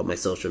talk about my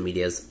social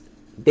medias.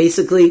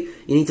 Basically,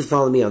 you need to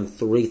follow me on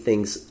 3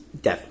 things,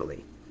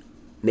 definitely.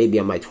 Maybe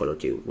on my Twitter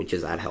too, which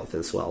is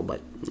 @HealthAndSwell,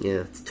 but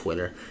yeah, it's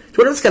Twitter.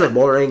 Twitter's kind of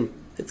boring.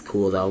 It's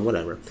cool though,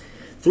 whatever.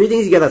 3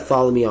 things you gotta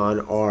follow me on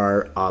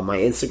are my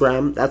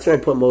Instagram. That's where I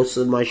put most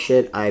of my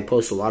shit. I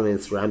post a lot on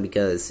Instagram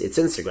because it's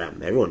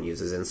Instagram. Everyone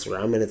uses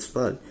Instagram and it's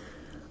fun.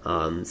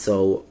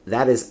 So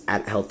that is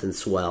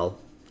 @HealthAndSwell.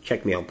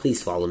 Check me out.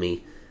 Please follow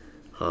me.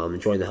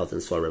 Join the Health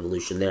and Swell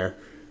revolution there.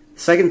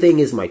 Second thing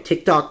is my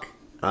TikTok.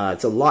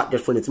 It's a lot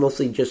different. It's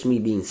mostly just me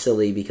being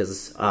silly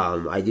because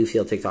I do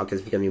feel TikTok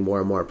is becoming more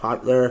and more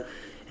popular.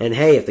 And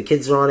hey, if the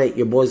kids are on it,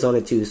 your boy's on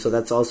it too. So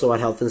that's also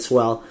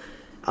 @HealthAndSwell.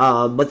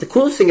 But the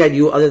coolest thing I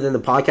do, other than the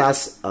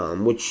podcast,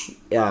 which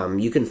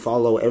you can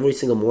follow every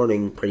single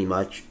morning pretty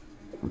much,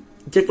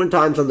 different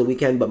times on the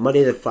weekend, but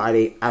Monday to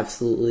Friday,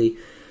 absolutely.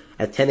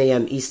 At 10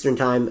 a.m. Eastern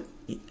Time,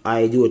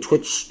 I do a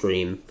Twitch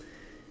stream.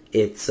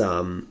 It's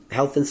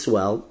Health and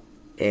Swell,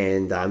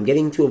 and I'm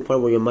getting to a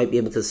point where you might be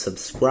able to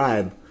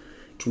subscribe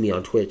to me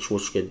on Twitch,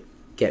 which could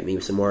get me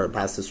some more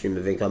passive stream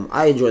of income.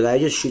 I enjoy that. I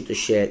just shoot the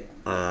shit.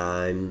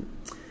 I've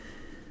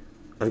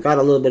got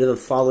a little bit of a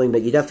following,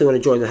 but you definitely want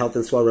to join the Health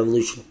and Swell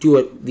revolution. Do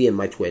it via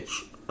my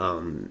Twitch.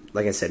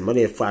 Like I said,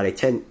 Monday to Friday,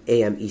 10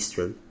 a.m.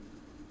 Eastern.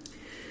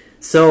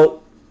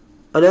 So,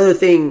 another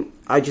thing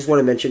I just want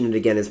to mention it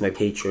again is my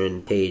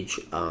Patreon page.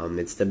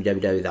 It's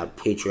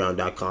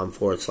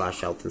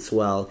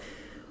www.patreon.com/healthandswell.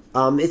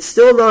 It's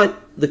still not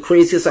the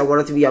craziest I want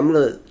it to be. I'm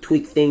going to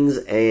tweak things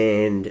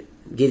and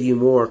give you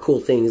more cool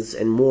things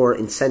and more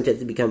incentive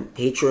to become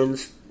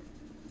patrons.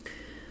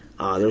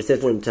 There's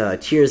different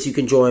tiers you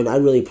can join. I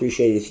really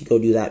appreciate it if you go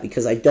do that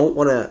because I don't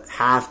want to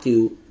have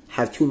too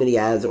many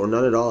ads or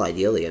none at all,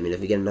 ideally. I mean,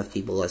 if we get enough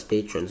people as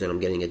patrons and I'm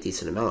getting a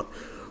decent amount,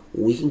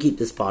 we can keep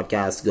this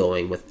podcast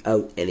going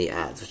without any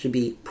ads, which would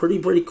be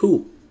pretty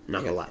cool.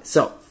 Not gonna lie.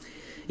 So,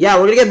 yeah,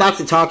 we're gonna get back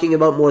to talking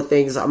about more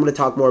things. I'm gonna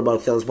talk more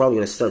about films. Probably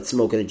gonna start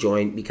smoking a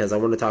joint because I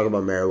want to talk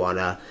about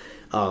marijuana.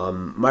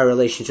 My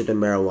relationship to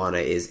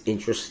marijuana is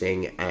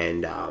interesting,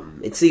 and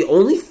it's the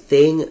only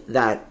thing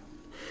that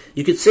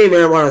you could say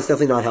marijuana is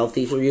definitely not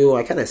healthy for you.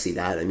 I kind of see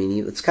that. I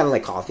mean, it's kind of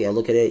like coffee. I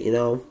look at it,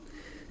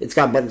 it's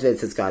got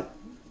benefits. It's got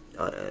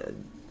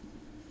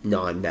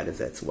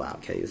non-benefits. Wow,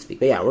 can't even speak.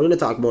 But yeah, we're going to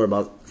talk more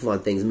about fun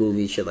things,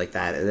 movies, shit like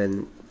that. And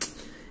then,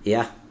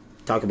 yeah,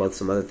 talk about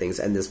some other things.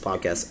 End this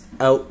podcast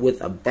out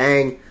with a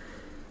bang.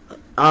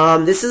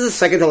 This is the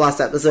second to last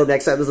episode.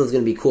 Next episode is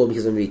going to be cool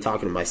because I'm going to be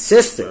talking to my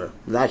sister.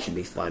 That should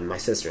be fun. My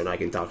sister and I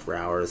can talk for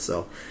hours.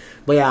 So,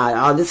 but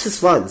yeah, this is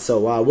fun.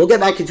 So we'll get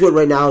back into it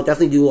right now.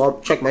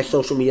 Definitely check my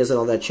social medias and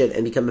all that shit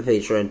and become a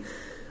patron.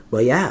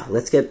 But yeah,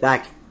 let's get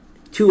back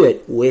to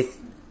it with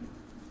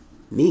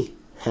me.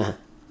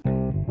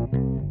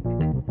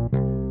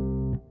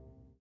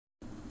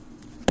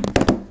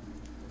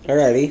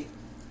 Alrighty,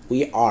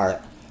 we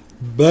are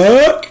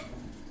back.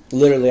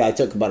 Literally, I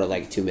took about a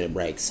 2-minute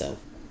break, so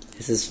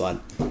this is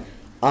fun.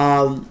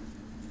 I'm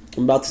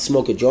about to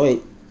smoke a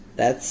joint.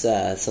 That's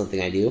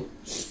something I do.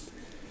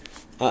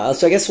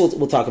 So I guess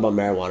we'll talk about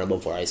marijuana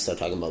before I start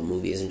talking about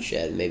movies and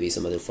shit, and maybe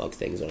some other fuck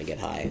things when I get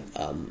high.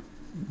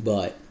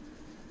 But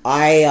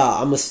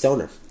I'm a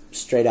stoner,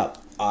 straight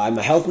up. I'm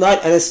a health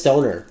nut and a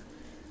stoner.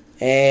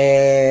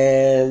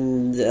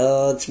 And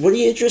it's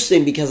really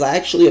interesting because I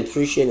actually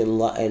appreciate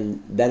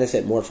and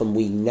benefit more from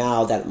weed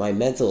now that my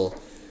mental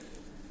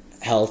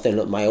health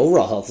and my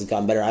overall health has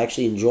gotten better. I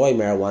actually enjoy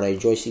marijuana. I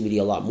enjoy CBD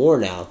a lot more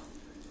now.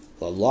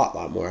 A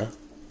lot more.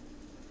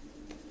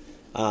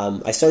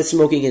 I started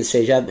smoking in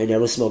CEGEP. I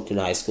never smoked in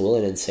high school.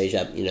 And in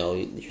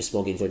CEGEP, you're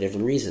smoking for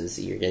different reasons.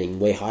 You're getting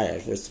way higher,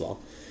 first of all.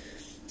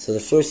 So the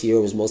first year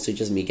was mostly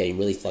just me getting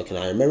really fucking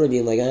high. I remember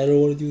being like, I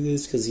don't want to do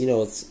this because,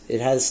 it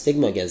has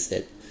stigma against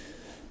it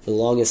for the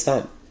longest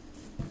time.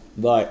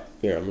 But,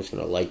 here, I'm just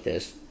going to light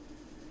this.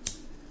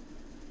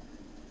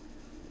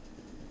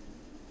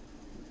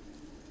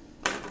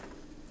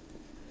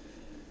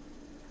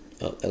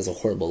 Oh, that was a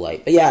horrible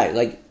light. But yeah,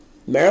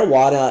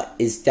 marijuana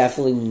is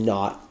definitely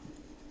not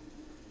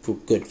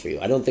good for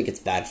you. I don't think it's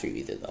bad for you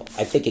either, though.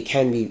 I think it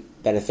can be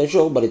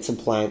beneficial, but it's a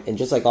plant, and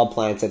just like all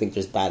plants, I think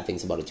there's bad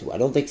things about it too. I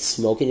don't think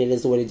smoking it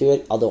is the way to do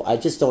it, although I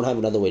just don't have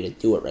another way to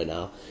do it right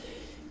now.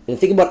 And the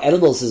thing about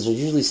edibles is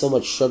there's usually so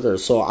much sugar,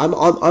 so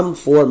I'm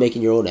for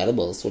making your own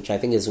edibles, which I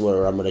think is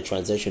where I'm going to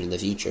transition in the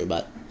future.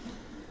 But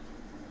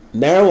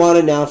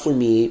marijuana now for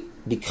me,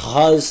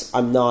 because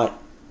I'm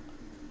not,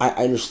 I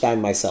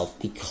understand myself,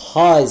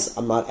 because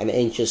I'm not as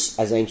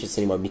anxious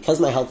anymore, because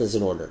my health is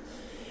in order.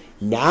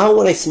 Now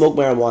when I smoke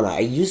marijuana, I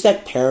use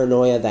that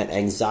paranoia, that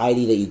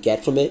anxiety that you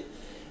get from it,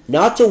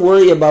 not to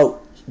worry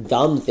about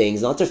dumb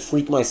things, not to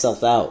freak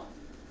myself out,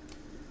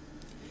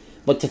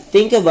 but to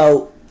think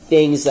about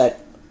things that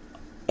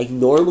I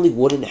normally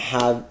wouldn't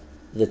have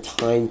the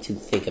time to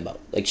think about.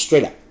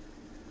 Straight up.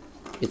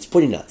 It's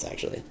pretty nuts,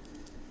 actually.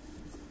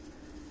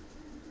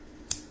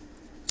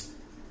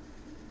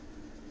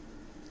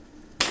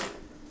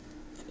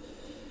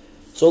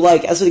 So,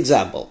 as an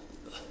example,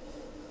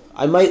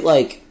 I might,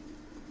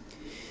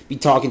 be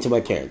talking to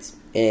my parents,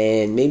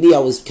 and maybe I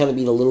was kind of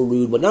being a little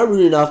rude, but not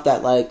rude enough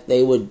that,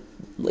 they would,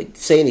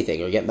 say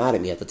anything or get mad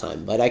at me at the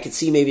time. But I could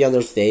see maybe on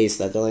their face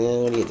that they're like,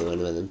 what are you doing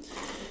with them?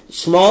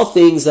 Small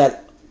things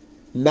that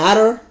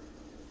matter,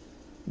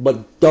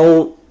 but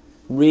don't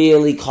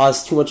really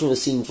cause too much of a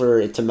scene for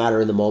it to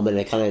matter in the moment,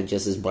 and it kind of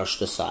just is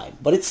brushed aside.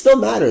 But it still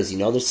matters,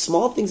 There's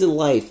small things in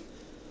life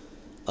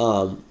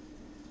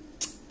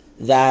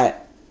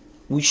that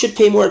we should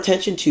pay more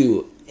attention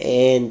to,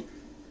 and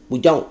we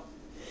don't.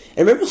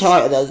 I remember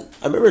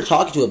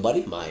talking to a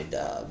buddy of mine.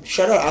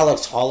 Shout out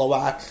Alex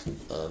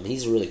Hollowak.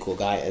 He's a really cool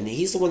guy, and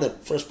he's the one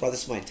that first brought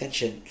this to my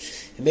attention,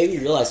 and made me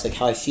realize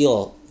how I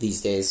feel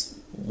these days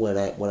when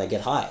I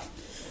get high.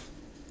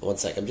 One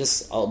sec, I'm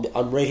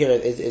right here.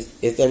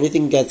 If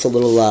everything gets a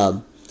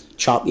little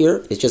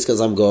choppier, it's just because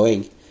I'm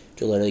going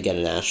to literally get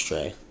an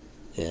ashtray.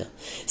 Yeah.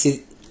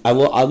 See, I'm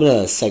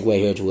gonna segue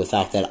here to the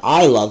fact that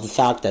I love the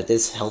fact that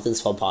this Health and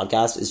Swell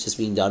podcast is just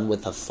being done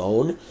with a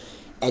phone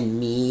and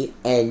me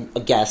and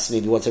a guest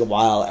maybe once in a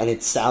while, and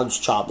it sounds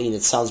choppy and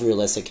it sounds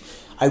realistic.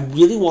 I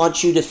really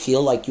want you to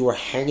feel like you are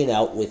hanging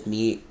out with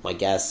me, my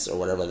guests, or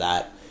whatever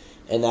that.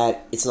 And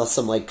that it's not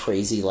some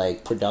crazy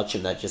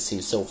production that just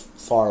seems so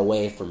far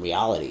away from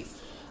reality.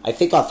 I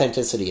think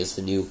authenticity is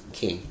the new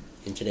king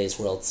in today's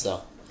world.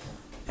 So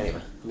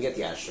anyway, let me get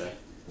the ashtray.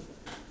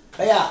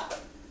 But yeah.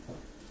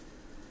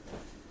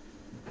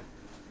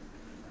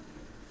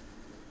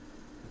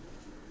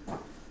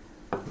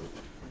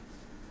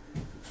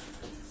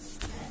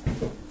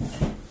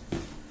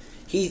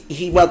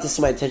 He brought this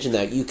to my attention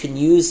that you can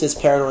use this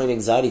paranoid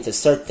anxiety to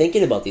start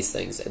thinking about these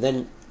things and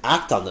then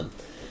act on them.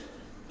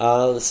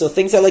 So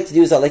things I like to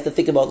do is I like to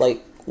think about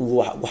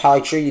how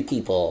I treated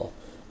people,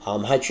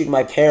 how I treated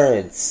my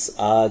parents.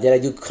 Did I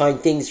do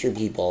kind things for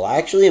people? I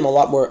actually am a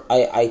lot more.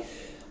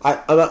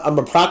 I'm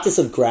a practice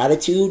of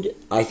gratitude.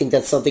 I think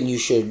that's something you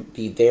should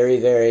be very,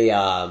 very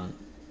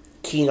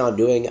keen on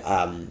doing.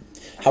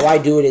 How I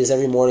do it is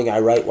every morning I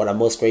write what I'm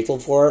most grateful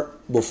for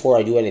before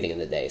I do anything in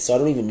the day. So I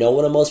don't even know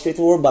what I'm most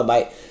grateful for, but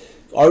by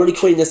already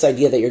creating this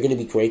idea that you're going to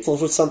be grateful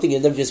for something, you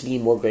end up just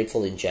being more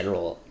grateful in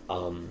general.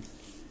 And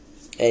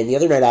the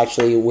other night,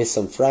 actually, with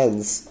some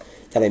friends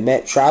that I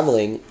met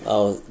traveling,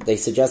 they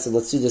suggested,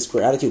 let's do this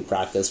gratitude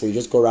practice where you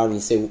just go around and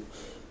you say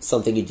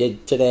something you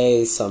did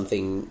today,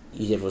 something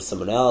you did for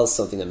someone else,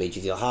 something that made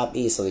you feel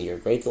happy, something you're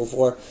grateful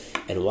for.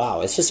 And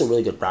wow, it's just a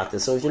really good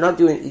practice. So if you don't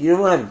want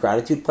to have a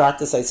gratitude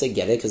practice, I'd say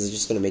get it, because it's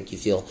just going to make you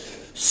feel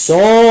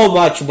so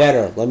much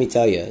better. Let me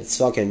tell you, it's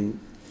fucking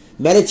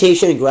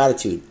meditation and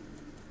gratitude.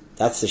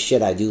 That's the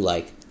shit I do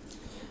like.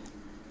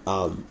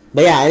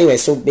 But yeah, anyway,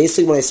 so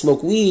basically when I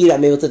smoke weed,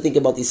 I'm able to think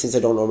about these things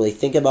I don't normally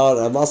think about.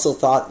 And I've also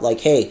thought,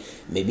 hey,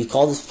 maybe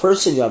call this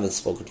person you haven't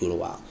spoken to in a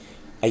while.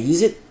 I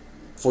use it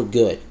for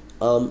good.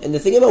 And the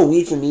thing about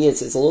weed for me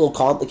is it's a little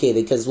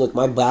complicated because, look,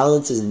 my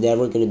balance is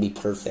never going to be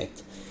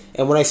perfect.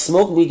 And when I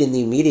smoke weed in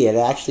the immediate, it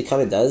actually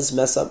kind of does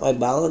mess up my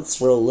balance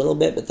for a little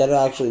bit, but then it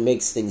actually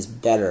makes things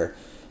better.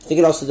 I think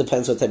it also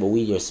depends what type of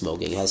weed you're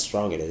smoking, how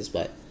strong it is,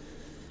 but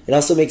it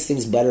also makes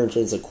things better in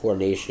terms of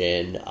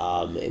coordination.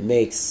 It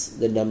makes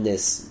the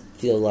numbness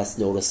feel less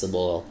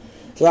noticeable.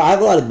 So I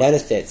have a lot of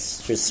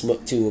benefits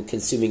to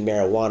consuming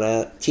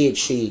marijuana,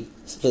 THC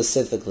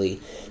specifically.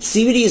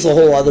 CBD is a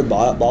whole other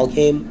ball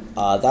game.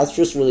 That's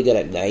just really good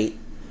at night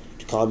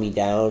to calm me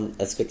down.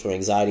 That's good for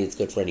anxiety. It's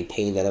good for any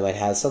pain that I might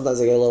have. Sometimes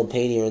I get a little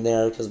pain here and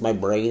there because my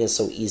brain is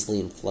so easily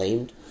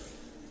inflamed,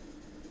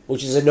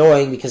 which is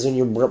annoying because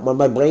when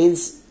my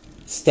brain's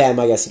stem,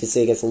 I guess you could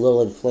say, gets a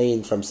little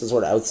inflamed from some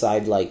sort of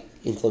outside like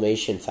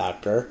inflammation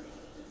factor,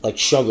 like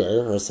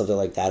sugar or something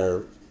like that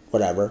or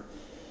whatever.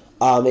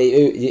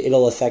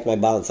 It'll affect my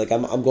balance. Like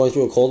I'm going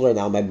through a cold right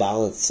now. My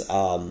balance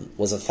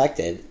was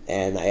affected,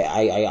 and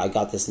I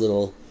got this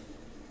little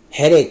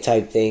headache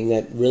type thing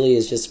that really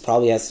is just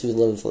probably has to do with a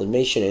little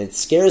inflammation, and it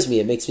scares me.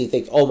 It makes me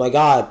think, oh my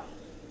god,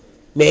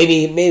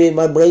 maybe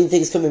my brain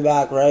thing's coming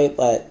back, right?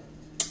 But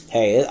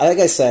hey, like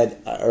I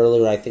said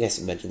earlier, I think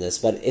I mentioned this,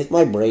 but if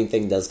my brain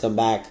thing does come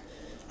back,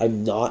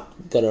 I'm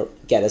not gonna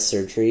get a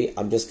surgery.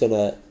 I'm just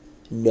gonna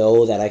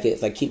know that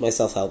if I keep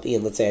myself healthy,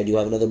 and let's say I do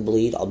have another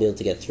bleed, I'll be able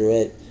to get through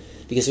it.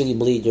 Because when you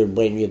bleed, your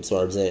brain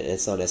reabsorbs it, and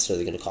it's not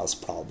necessarily going to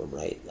cause a problem,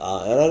 right?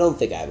 And I don't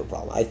think I have a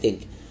problem. I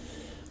think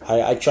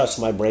I trust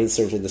my brain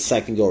surgeon the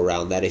second go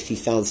around that if he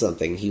found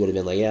something, he would have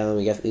been like, yeah,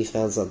 we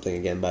found something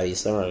again, buddy.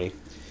 Sorry.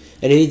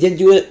 And if he did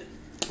do it,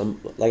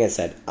 like I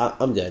said,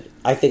 I'm good.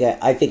 I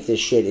think this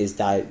shit is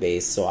diet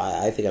based, so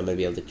I think I'm going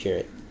to be able to cure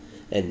it.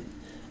 And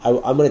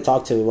I'm going to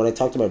talk to him when I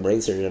talk to my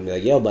brain surgeon. I'm going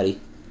to be like, yo, buddy,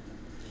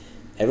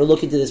 ever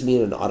look into this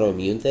being an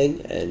autoimmune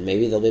thing, and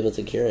maybe they'll be able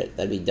to cure it.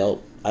 That'd be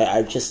dope.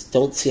 I just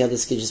don't see how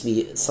this could just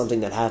be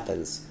something that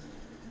happens.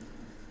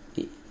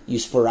 You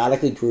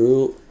sporadically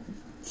grew,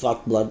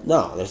 fuck blood.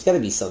 No, there's got to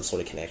be some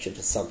sort of connection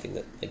to something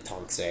that like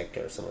toxic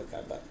or something like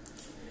that. But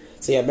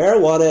so yeah,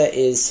 marijuana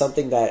is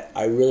something that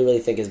I really, really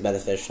think is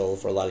beneficial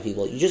for a lot of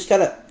people. You just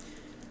gotta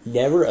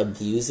never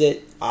abuse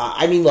it.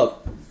 I mean,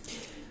 look,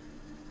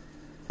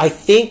 I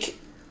think.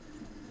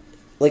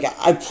 Like,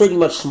 I pretty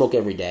much smoke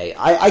every day.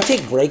 I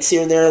take breaks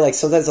here and there. Like,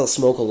 sometimes I'll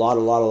smoke a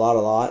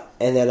lot.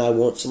 And then I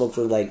won't smoke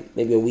for, like,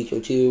 maybe a week or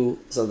two.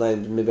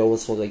 Sometimes maybe I won't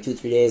smoke, like,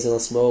 2-3 days and I'll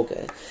smoke.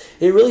 It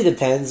really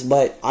depends.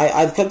 But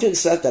I've come to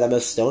accept that I'm a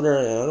stoner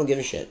and I don't give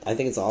a shit. I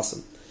think it's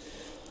awesome.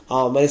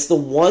 And it's the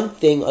one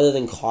thing other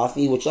than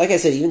coffee, which, like I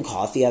said, even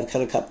coffee I've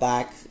kind of cut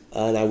back.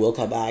 And I will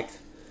cut back.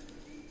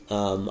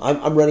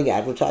 I'm running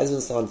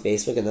advertisements on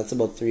Facebook, and that's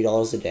about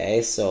 $3 a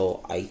day.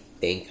 So I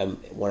think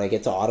when I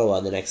get to Ottawa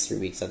in the next 3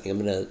 weeks, I think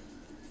I'm going to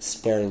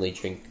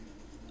sparingly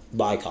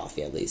buy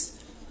coffee at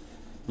least.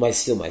 Might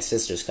steal my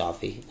sister's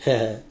coffee.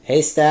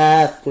 Hey,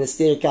 Steph, I'm going to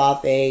steal your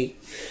coffee.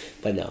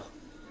 But no.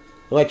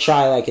 I might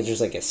try, like, if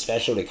there's, like, a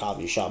specialty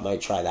coffee shop, I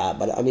might try that.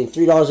 But, I mean,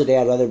 $3 a day,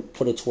 I'd rather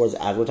put it towards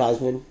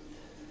advertisement.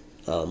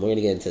 We're going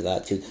to get into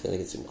that, too, because I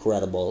think it's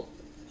incredible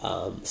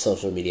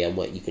social media and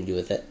what you can do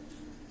with it.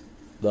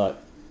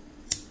 But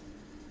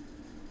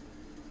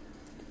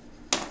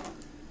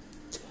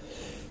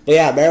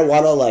yeah,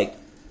 marijuana, like,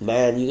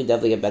 man, you can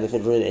definitely get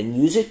benefit from it, and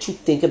use it to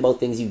think about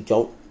things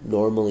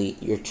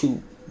you're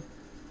too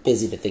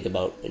busy to think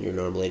about in your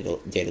normal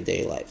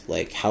day-to-day life.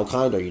 Like, how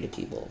kind are you to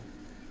people?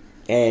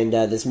 And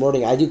this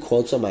morning, I do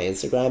quotes on my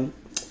Instagram,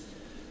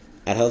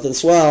 at Health and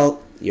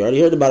Swell. You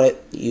already heard about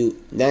it.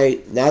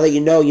 Now that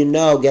you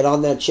know, get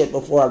on that shit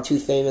before I'm too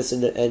famous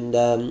and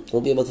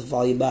won't be able to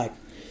follow you back.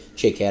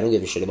 JK, I don't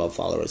give a shit about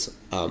followers.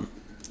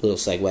 Little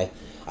segue.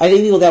 I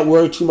think people that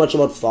worry too much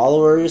about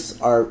followers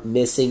are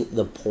missing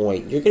the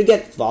point. You're going to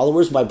get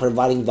followers by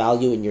providing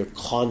value in your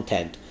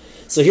content.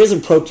 So here's a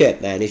pro tip,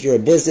 man. If you're a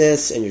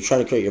business and you're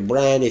trying to create your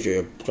brand, if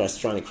you're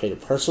just trying to create a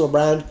personal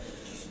brand,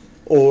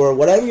 or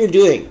whatever you're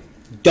doing,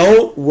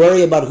 don't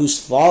worry about who's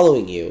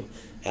following you,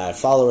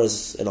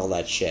 followers and all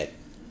that shit.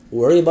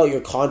 Worry about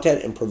your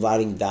content and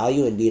providing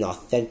value and being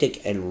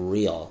authentic and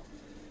real.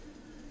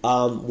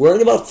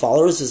 Worrying about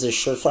followers is a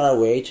surefire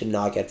way to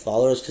not get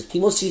followers, because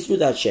people see through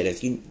that shit.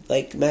 If you,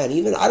 like, man,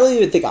 I don't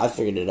even think I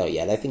figured it out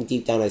yet. I think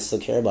deep down I still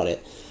care about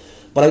it.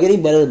 But I'm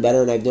getting better and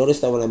better, and I've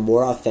noticed that when I'm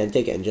more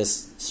authentic and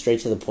just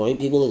straight to the point,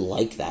 people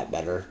like that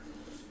better.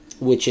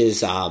 Which is,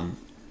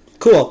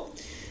 cool.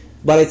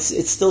 But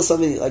it's still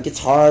something, like, it's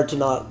hard to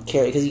not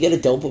care, because you get a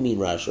dopamine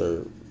rush,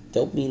 or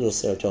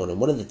serotonin,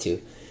 one of the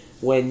two,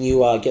 when you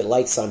get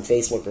likes on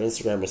Facebook or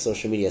Instagram or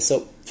social media.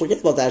 So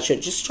forget about that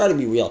shit. Just try to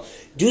be real.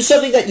 Do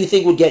something that you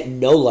think would get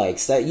no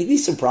likes. That you'd be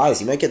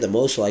surprised. You might get the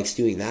most likes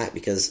doing that,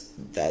 because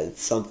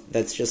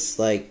that's just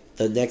like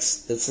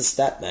that's the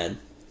step, man.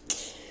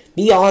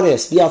 Be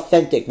honest. Be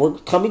authentic. We're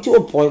coming to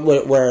a point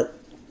where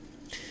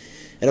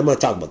and I'm going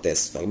to talk about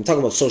this. Like, I'm talking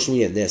about social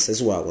media and this. This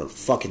is what I want to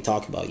fucking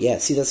talk about. Yeah,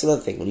 see, that's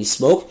another thing. When you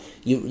smoke,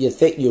 you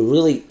think you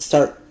really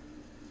start.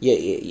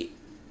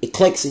 It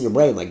clicks in your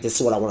brain, like, this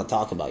is what I want to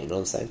talk about, you know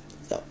what I'm saying?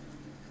 So,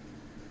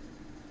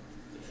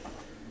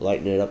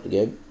 lighten it up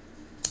again.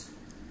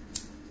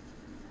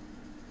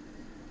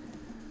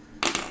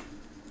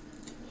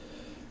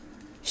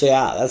 So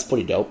yeah, that's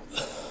pretty dope.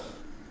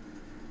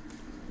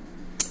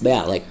 But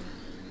yeah, like,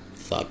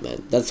 fuck,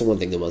 man. That's the one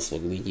thing that must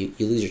you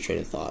lose your train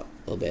of thought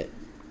a little bit.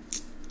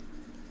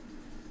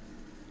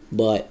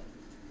 But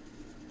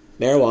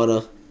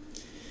marijuana,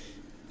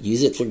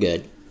 use it for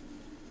good,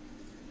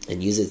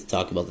 and use it to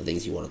talk about the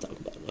things you want to talk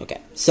about.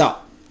 Okay, so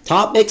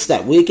topics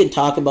that we can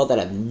talk about that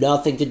have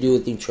nothing to do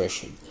with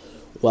nutrition.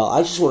 Well,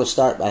 I just want to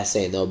start by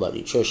saying, though, about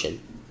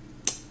nutrition.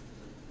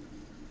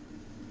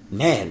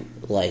 Man,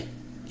 like,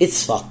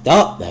 it's fucked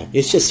up, man.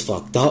 It's just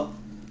fucked up.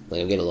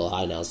 Like, I'm getting a little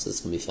high now, so this is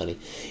going to be funny.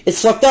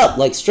 It's fucked up,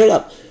 like, straight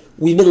up.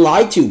 We've been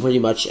lied to, pretty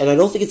much, and I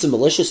don't think it's a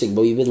malicious thing,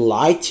 but we've been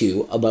lied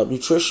to about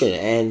nutrition,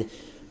 and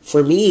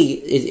for me,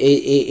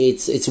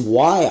 it's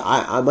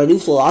why my new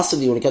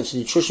philosophy when it comes to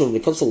nutrition, when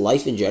it comes to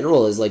life in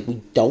general, is, like, we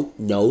don't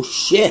know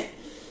shit.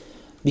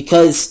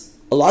 Because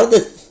a lot of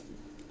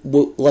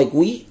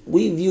we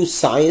view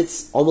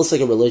science almost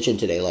like a religion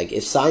today. Like,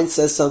 if science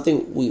says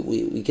something,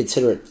 we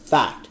consider it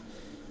fact.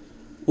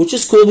 Which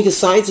is cool, because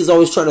science is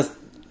always trying to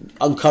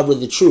uncover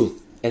the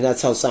truth. And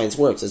that's how science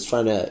works. It's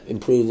trying to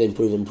improve,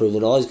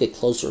 and always get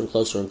closer and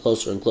closer and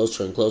closer and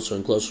closer and closer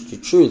and closer to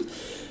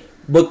truth.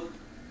 But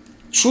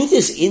truth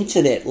is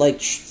infinite.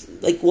 Like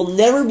we'll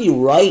never be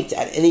right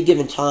at any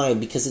given time,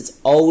 because it's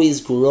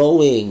always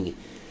growing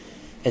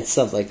and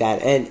stuff like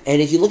that. And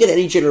if you look at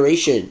any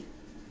generation,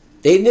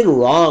 they've been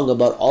wrong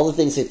about all the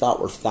things they thought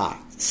were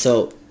fact.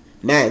 So,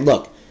 man,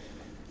 look,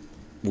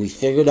 we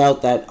figured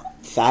out that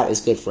fat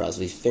is good for us.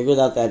 We figured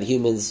out that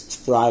humans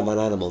thrive on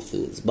animal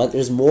foods. But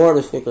there's more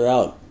to figure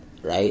out,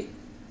 right?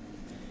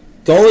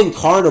 Going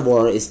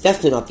carnivore is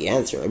definitely not the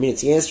answer. I mean,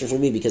 it's the answer for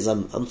me because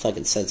I'm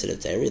fucking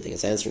sensitive to everything.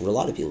 It's the answer for a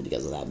lot of people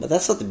because of that. But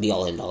that's not the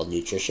be-all, end-all of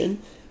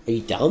nutrition. Are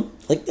you dumb?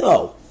 Like,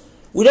 no.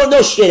 We don't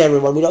know shit,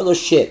 everyone. We don't know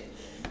shit.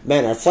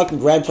 Man, our fucking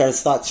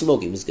grandparents thought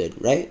smoking was good,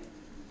 right?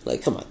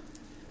 Like, come on.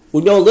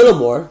 We know a little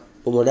more,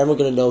 but we're never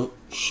going to know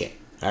shit,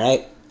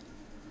 alright?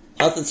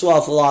 Health and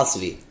swell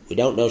philosophy. We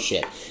don't know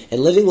shit.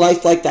 And living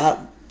life like that,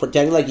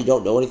 pretending like you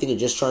don't know anything and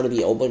just trying to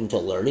be open to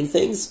learning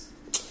things,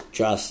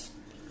 trust.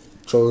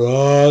 You're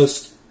going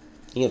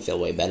to feel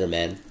way better,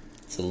 man.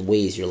 It's a way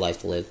easier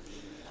life to live.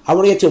 I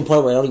want to get to a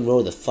point where I don't even know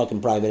where the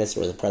fucking prime minister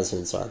or the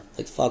presidents are.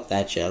 Like, fuck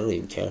that shit. I don't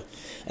even care.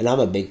 And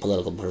I'm a big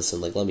political person,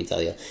 like, let me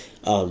tell you.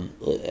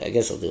 I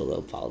guess I'll do a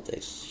little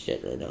politics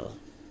shit right now.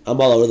 I'm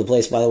all over the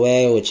place, by the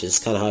way, which is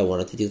kind of how I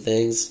wanted to do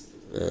things.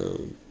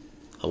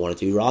 I want it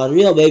to be raw and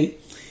real, baby.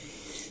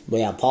 But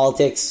yeah,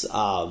 politics,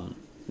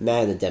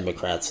 man, the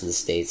Democrats in the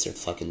States are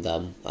fucking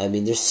dumb. I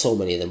mean, there's so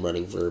many of them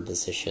running for a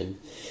position.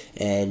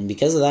 And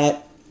because of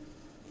that,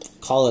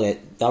 calling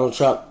it, Donald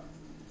Trump,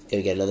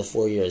 gonna get another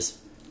 4 years.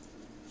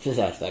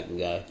 That fucking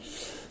guy.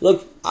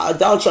 Look,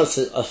 Donald Trump's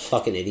a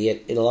fucking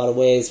idiot in a lot of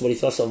ways, but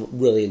he's also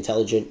really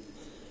intelligent.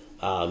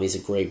 He's a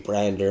great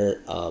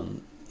brander.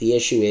 The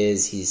issue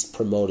is he's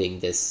promoting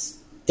this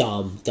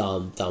dumb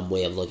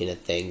way of looking at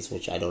things,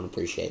 which I don't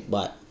appreciate,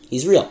 but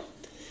he's real.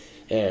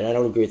 And I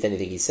don't agree with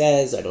anything he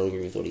says. I don't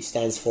agree with what he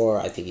stands for.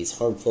 I think he's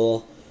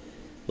harmful.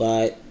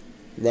 But,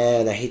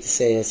 man, I hate to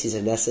say this, he's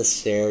a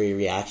necessary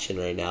reaction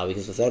right now,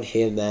 because without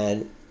him,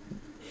 man,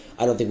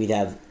 I don't think we'd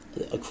have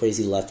a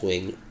crazy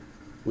left-wing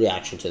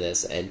reaction to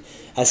this. And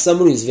as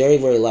someone who's very,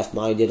 very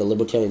left-minded, a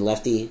libertarian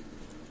lefty,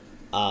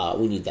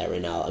 we need that right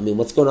now. I mean,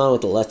 what's going on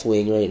with the left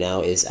wing right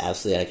now is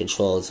absolutely out of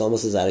control. It's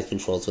almost as out of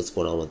control as what's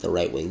going on with the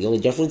right wing. The only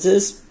difference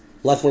is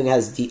left wing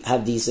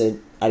have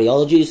decent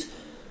ideologies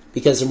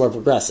because they're more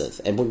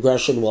progressive, and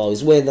progression will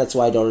always win. That's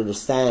why I don't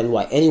understand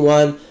why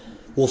anyone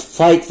will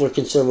fight for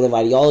conservative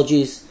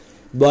ideologies.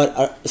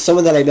 But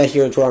someone that I met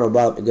here in Toronto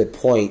brought up a good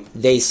point.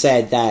 They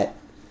said that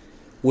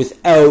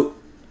without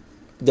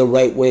the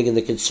right wing and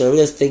the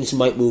conservatives, things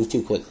might move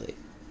too quickly.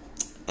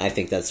 I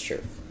think that's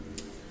true.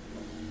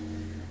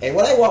 And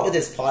what I want with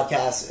this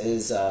podcast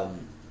is I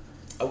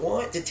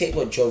want to take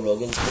what Joe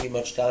Rogan's pretty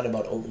much done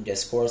about open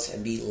discourse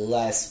and be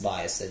less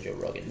biased than Joe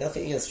Rogan.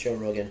 Nothing against Joe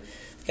Rogan.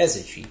 The guy's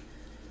a G.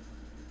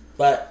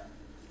 But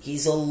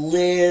he's a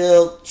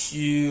little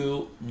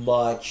too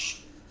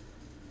much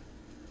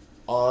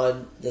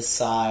on the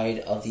side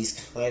of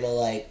these kind of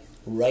like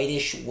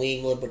rightish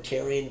wing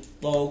libertarian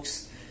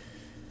folks.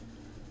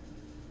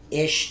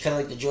 Ish, kind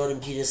of like the Jordan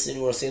Peterson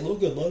who are saying,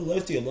 look, I'm not a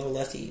lefty.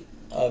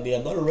 I mean,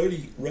 I'm not a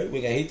right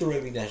wing. I hate the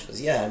right wing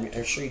nationalists. Yeah,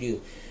 I'm sure you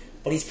do.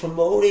 But he's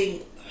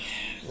promoting,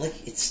 like,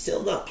 it's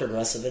still not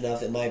progressive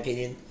enough, in my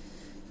opinion.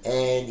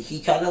 And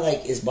he kind of,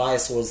 like, is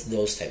biased towards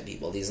those type of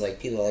people. These, like,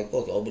 people like,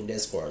 look, open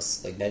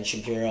discourse. Like Ben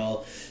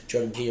Shapiro,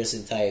 Jordan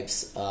Peterson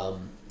types.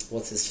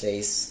 What's his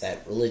face?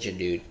 That religion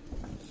dude.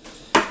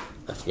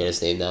 I forget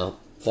his name now.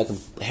 Fucking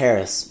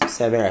Harris.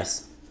 Sam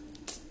Harris.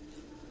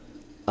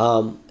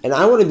 And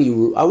I want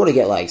to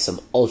get like some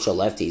ultra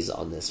lefties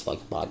on this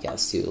fucking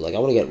podcast too. Like I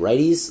want to get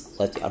righties,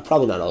 lefty. I'm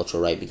probably not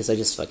ultra right because I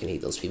just fucking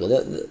hate those people. I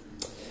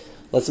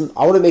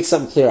want to make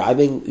something clear. I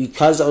mean,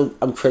 because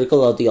I'm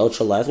critical of the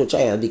ultra left, which I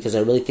am, because I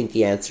really think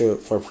the answer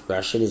for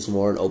progression is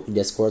more an open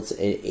discourse,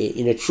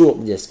 in a true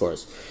open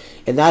discourse,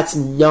 and that's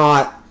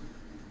not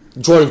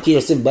Jordan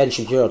Peterson, Ben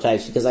Shapiro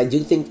types, because I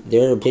do think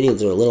their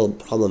opinions are a little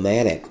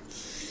problematic.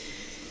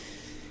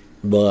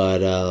 But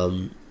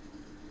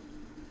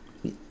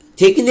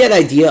taking that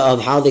idea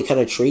of how they kind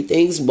of treat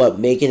things, but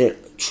making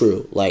it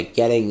true, like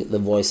getting the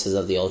voices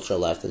of the ultra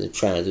left and the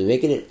trans, and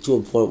making it to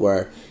a point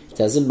where it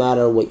doesn't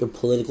matter what your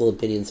political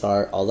opinions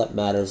are. All that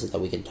matters is that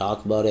we can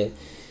talk about it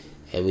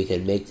and we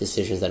can make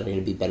decisions that are going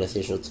to be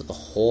beneficial to the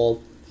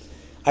whole.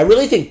 I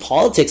really think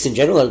politics in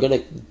general are going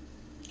to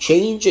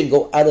change and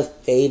go out of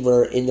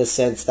favor in the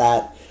sense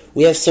that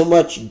we have so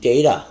much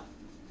data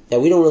that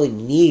we don't really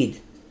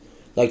need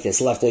like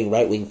this left-wing,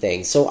 right-wing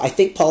thing. So I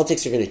think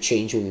politics are going to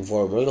change moving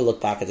forward. We're going to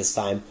look back at this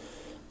time.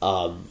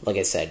 Like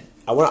I said,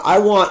 I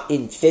want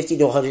in 50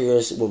 to 100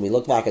 years, when we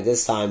look back at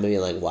this time, to be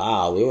like,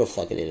 wow, we were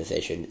fucking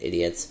inefficient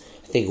idiots.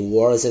 I think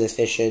war is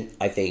inefficient.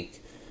 I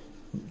think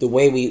the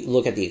way we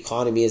look at the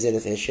economy is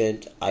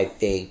inefficient. I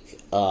think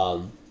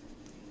how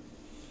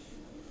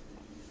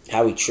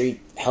we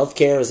treat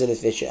healthcare is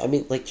inefficient. I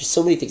mean, like, just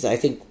so many things. I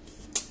think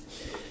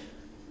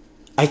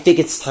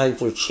it's time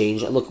for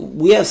change. Look,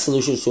 we have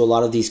solutions to a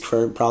lot of these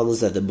current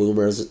problems that the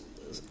boomers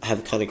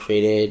have kind of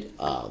created.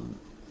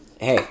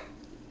 Hey,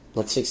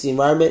 let's fix the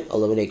environment,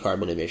 eliminate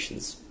carbon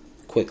emissions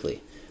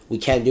quickly. We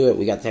can do it.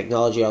 We got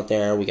technology out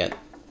there. We got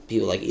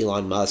people like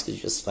Elon Musk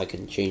who's just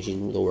fucking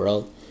changing the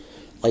world.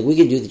 Like, we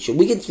can do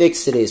we can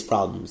fix today's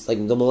problems.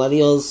 Like, the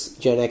millennials,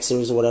 Gen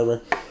Xers, or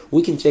whatever,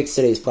 we can fix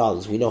today's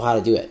problems. We know how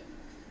to do it.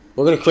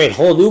 We're going to create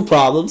whole new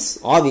problems,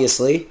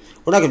 obviously.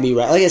 We're not going to be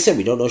right. Like I said,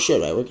 we don't know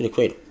shit, right? We're going to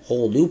create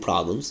whole new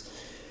problems.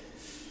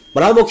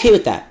 But I'm okay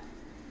with that.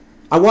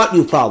 I want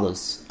new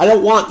problems. I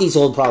don't want these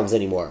old problems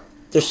anymore.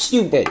 They're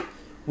stupid.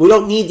 We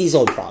don't need these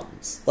old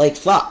problems. Like,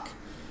 fuck.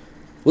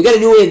 We got a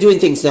new way of doing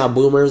things now,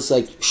 boomers.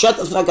 Like, shut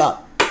the fuck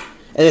up.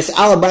 And this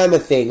Alabama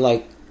thing,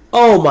 like,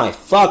 oh my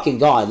fucking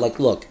god. Like,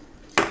 look.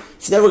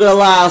 It's never going to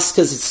last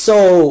because it's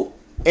so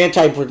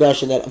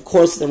anti-progression that, of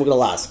course, it's never going to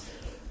last.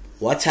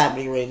 What's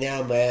happening right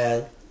now,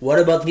 man? What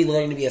about the people that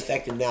are going to be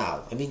affected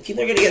now? I mean,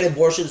 people are going to get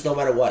abortions no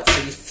matter what.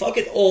 So these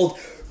fucking old,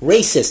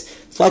 racist,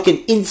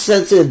 fucking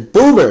insensitive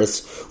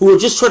boomers who are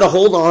just trying to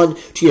hold on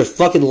to your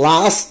fucking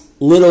last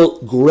little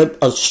grip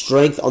of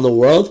strength on the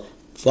world,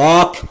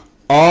 fuck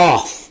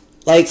off.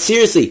 Like,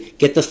 seriously,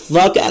 get the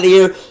fuck out of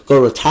here.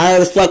 Go retire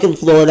to fucking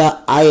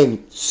Florida. I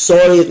am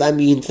sorry if I'm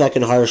being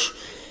fucking harsh.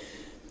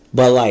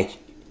 But, like,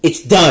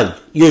 it's done.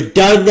 You're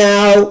done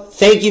now.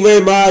 Thank you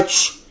very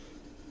much.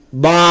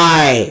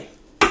 Bye.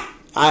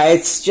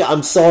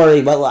 I'm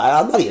sorry, but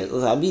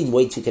I'm being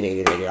way too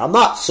Canadian right here. I'm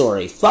not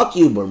sorry. Fuck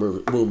you,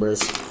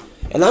 boomers.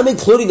 And I'm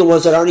including the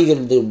ones that aren't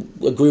even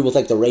agree with,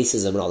 like, the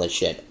racism and all that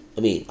shit.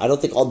 I mean, I don't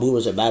think all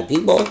boomers are bad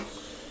people.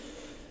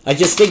 I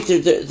just think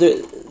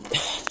they're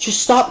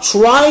just stop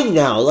trying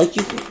now. Like,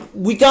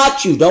 we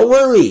got you. Don't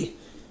worry.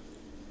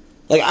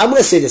 Like, I'm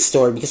gonna say this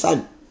story because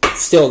I'm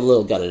still a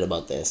little gutted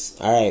about this.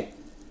 Alright.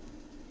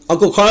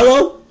 Uncle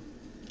Carlo,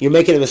 you're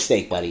making a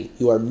mistake, buddy.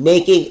 You are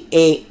making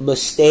a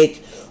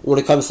mistake when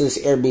it comes to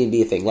this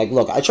Airbnb thing. Like,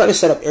 look, I try to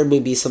set up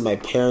Airbnb so my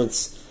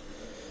parents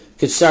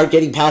could start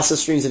getting passive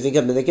streams of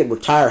income and they could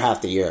retire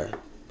half the year.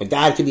 My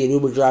dad could be an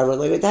Uber driver.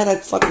 Like, my dad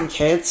had fucking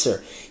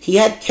cancer. He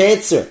had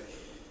cancer.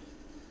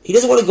 He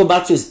doesn't want to go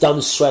back to his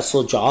dumb,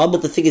 stressful job,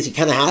 but the thing is, he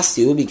kind of has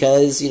to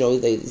because, you know,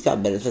 he's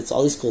got benefits,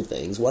 all these cool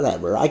things,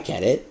 whatever. I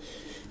get it.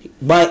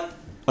 But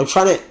I'm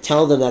trying to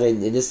tell them that in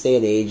this day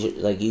and age,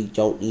 like, you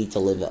don't need to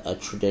live a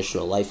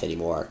traditional life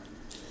anymore.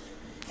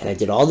 And I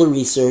did all the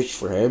research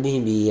for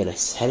Airbnb, and I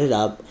set it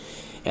up,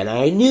 and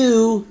I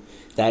knew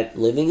that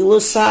living in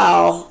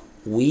LaSalle,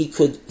 we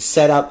could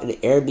set up an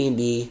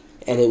Airbnb,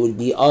 and it would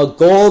be a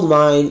gold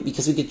mine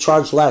because we could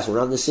charge less. We're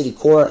not in the city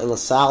core, and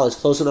LaSalle is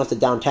close enough to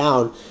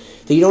downtown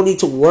that you don't need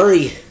to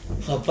worry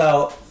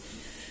about,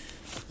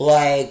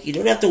 like, you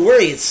don't have to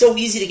worry. It's so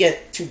easy to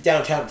get to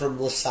downtown from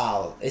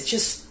LaSalle. It's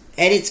just,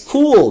 and it's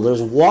cool.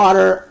 There's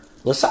water.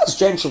 LaSalle's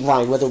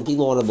gentrifying, whether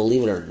people want to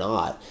believe it or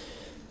not.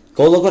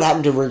 Go look what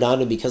happened to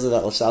Redondo because of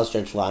that LaSalle's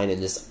gentrifying in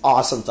this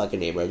awesome fucking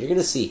neighborhood. You're going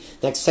to see,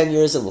 next 10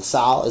 years in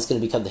LaSalle is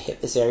going to become the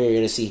hippest area. You're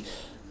going to see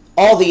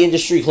all the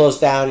industry close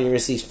down, and you're going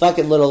to see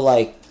fucking little,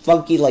 like,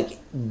 funky, like,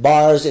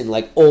 bars and,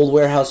 like, old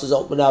warehouses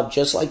open up,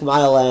 just like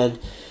Mile End.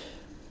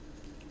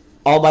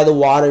 All by the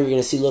water, you're going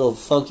to see little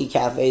funky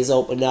cafes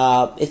open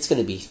up. It's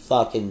going to be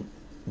fucking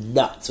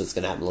nuts what's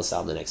going to happen in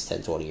LaSalle in the next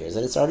 10, 20 years.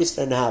 And it's already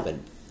starting to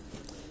happen.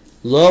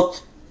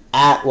 Look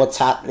at what's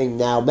happening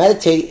now.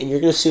 Meditate, and you're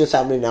going to see what's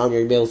happening now, and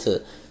you're going to be able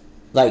to,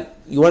 like,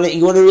 you want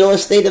a real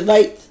estate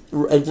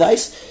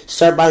advice?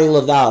 Start buying in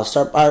Laval.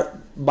 Start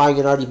buying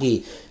in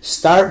RDP.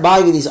 Start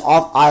buying in these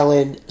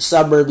off-island,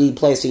 suburby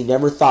places you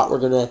never thought were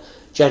going to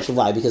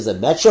gentrify, because the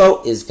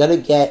metro is going to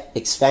get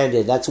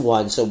expanded. That's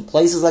one. So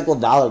places like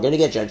Laval are going to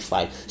get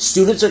gentrified.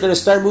 Students are going to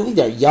start moving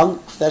there. Young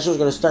professionals are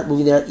going to start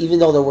moving there, even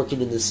though they're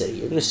working in the city.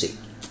 You're going to see.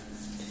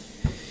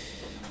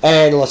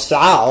 And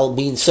LaSalle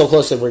being so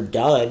close to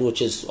Verdun,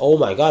 which is, oh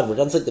my god,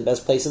 Verdun's like the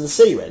best place in the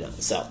city right now.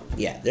 So,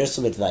 yeah, there's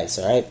some advice,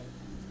 alright?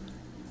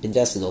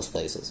 Invest in those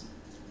places.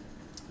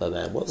 But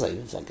man, what was I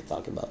even fucking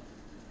talking about?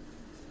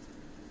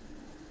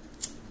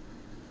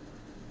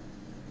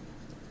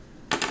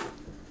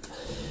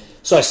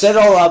 So I set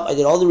it all up. I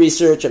did all the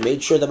research. I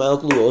made sure that my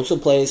uncle who owns the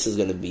place is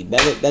going to be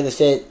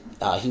benefit.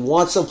 He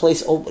wants the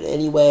place open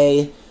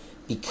anyway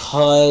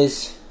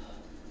because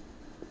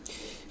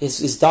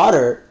his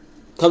daughter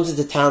comes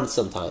into town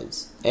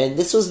sometimes. And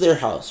this was their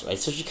house, right?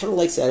 So she kind of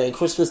likes that. And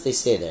Christmas, they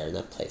stay there in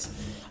that place.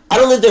 I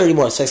don't live there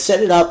anymore, so I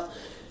set it up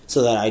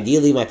so that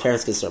ideally my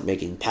parents can start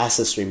making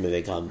passive stream of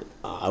income.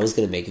 I was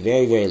going to make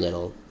very, very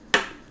little.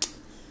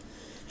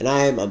 And I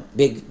am a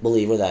big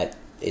believer that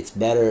it's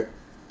better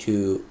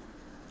to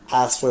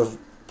ask for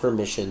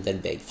permission than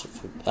beg for.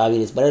 I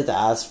mean, it's better to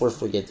ask for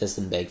forgiveness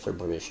than beg for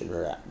permission,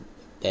 or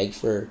beg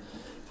for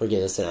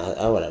forgiveness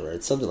and whatever.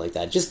 It's something like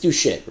that. Just do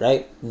shit,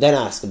 right? Then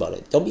ask about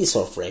it. Don't be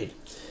so afraid.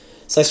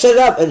 So I set it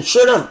up, and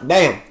sure enough,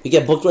 bam, we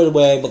get booked right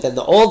away. But then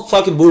the old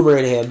fucking boomer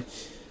in him,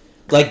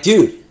 like,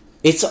 dude,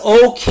 it's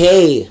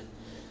okay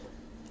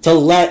to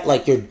let,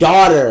 like, your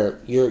daughter,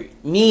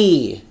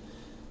 me,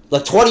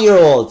 like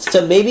 20-year-olds,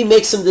 to maybe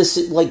make some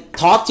like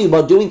talk to you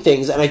about doing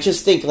things. And I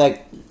just think,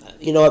 like,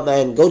 you know what,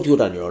 man, go do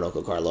it on your own,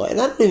 Uncle Carlo.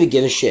 And I don't even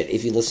give a shit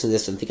if you listen to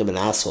this and think I'm an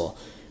asshole.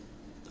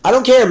 I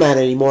don't care, man,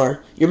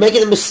 anymore. You're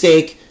making a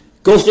mistake.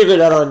 Go figure it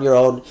out on your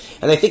own.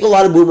 And I think a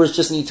lot of boomers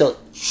just need to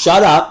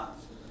shut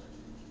up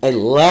and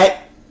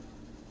let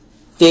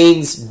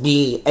things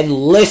be and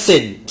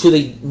listen to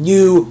the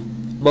new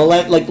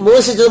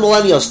listen to the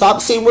millennials.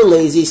 Stop saying we're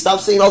lazy. Stop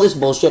saying all this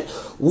bullshit.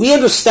 We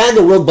understand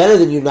the world better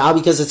than you now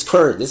because it's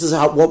current. This is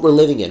what we're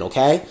living in,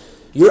 okay?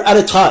 You're out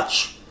of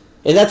touch.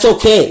 And that's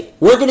okay.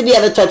 We're going to be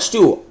out of touch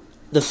too.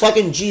 The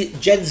fucking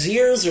Gen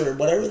Zers or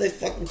whatever they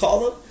fucking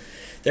call them,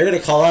 they're going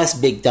to call us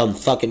big dumb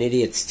fucking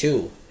idiots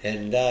too.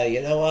 And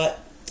you know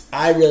what?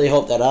 I really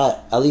hope that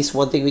at least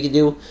one thing we can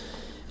do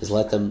is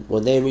let them,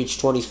 when they reach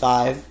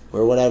 25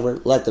 or whatever,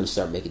 let them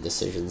start making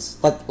decisions.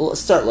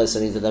 Start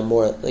listening to them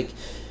more. Like,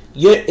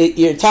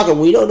 you're talking,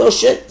 we don't know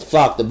shit?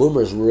 Fuck, the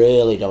boomers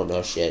really don't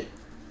know shit.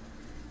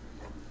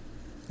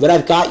 But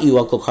I've got you,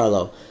 Uncle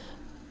Carlo.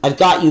 I've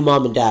got you,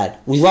 Mom and Dad.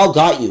 We've all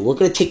got you. We're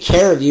going to take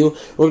care of you.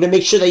 We're going to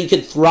make sure that you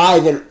can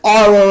thrive in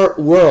our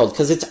world,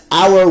 because it's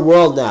our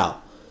world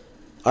now.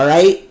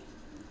 Alright?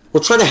 We're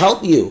trying to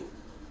help you.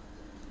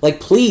 Like,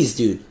 please,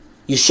 dude.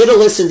 You should have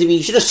listened to me.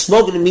 You should have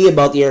spoken to me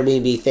about the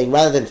Airbnb thing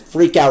rather than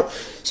freak out.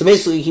 So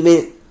basically, he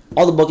made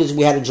all the bookings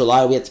we had in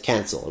July, we had to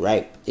cancel,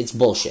 right? It's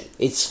bullshit.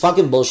 It's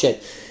fucking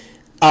bullshit.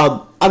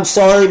 I'm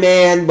sorry,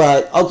 man,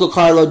 but Uncle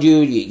Carlo,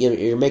 dude,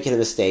 you're making a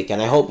mistake,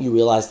 and I hope you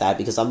realize that,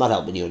 because I'm not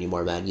helping you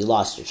anymore, man. You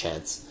lost your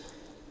chance.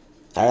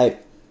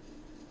 Alright?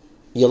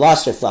 You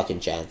lost your fucking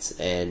chance,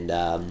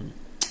 and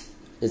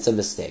it's a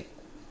mistake.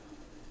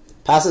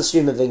 Passive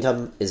stream of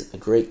income is a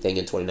great thing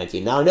in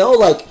 2019. Now, I know,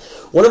 like,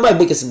 one of my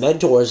biggest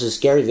mentors is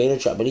Gary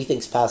Vaynerchuk, but he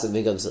thinks passive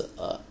income's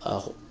a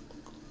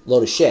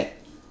load of shit.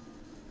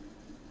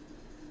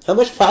 How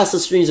much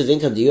passive streams of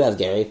income do you have,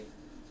 Gary?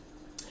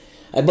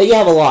 I bet you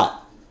have a lot.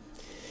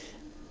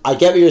 I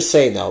get what you're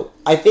saying, though.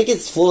 I think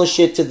it's full of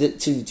shit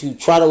to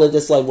try to live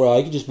this life where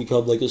I can just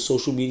become like a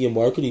social media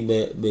marketing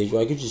major.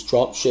 I can just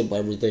drop shit by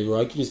everything, or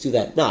I can just do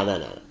that. No.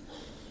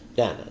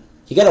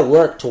 You got to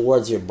work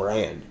towards your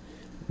brand.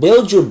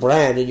 Build your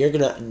brand, and you're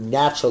going to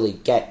naturally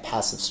get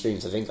passive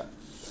streams of income.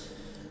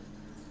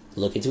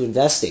 Look into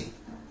investing.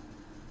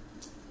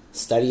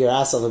 Study your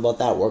ass off about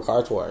that. Work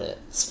hard toward it.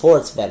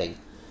 Sports betting.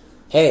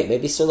 Hey,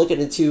 maybe start looking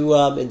into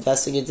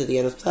investing into the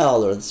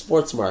NFL or the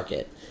sports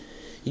market.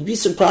 You'd be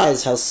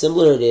surprised how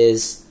similar it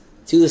is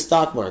to the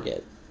stock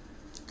market.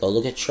 Go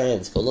look at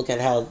trends. Go look at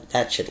how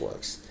that shit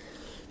works.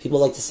 People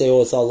like to say,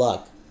 oh, it's all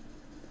luck.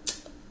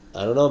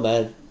 I don't know,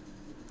 man.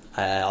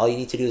 All you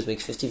need to do is make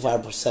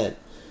 55%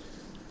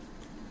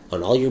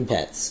 on all your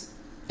bets,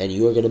 and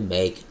you are going to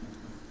make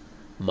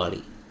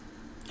money.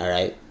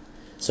 Alright?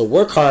 So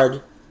work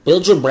hard,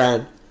 build your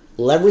brand,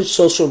 leverage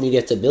social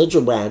media to build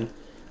your brand.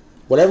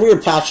 Whatever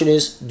your passion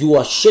is, do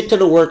a shit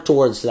ton of work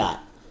towards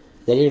that.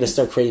 Then you're going to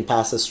start creating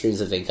passive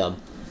streams of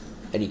income,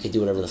 and you can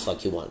do whatever the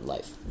fuck you want in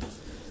life.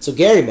 So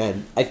Gary,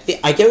 man, I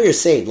get what you're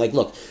saying. Like,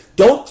 look,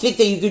 don't think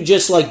that you could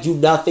just, like, do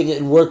nothing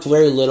and work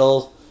very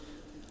little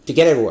to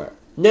get everywhere.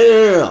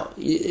 No.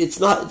 It's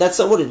not, that's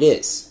not what it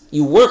is.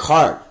 You work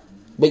hard,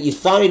 but you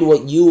find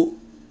what you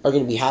are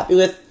going to be happy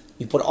with.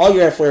 You put all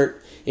your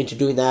effort into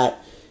doing that.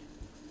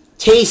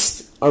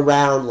 Taste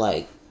around,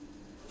 like,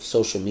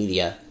 social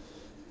media,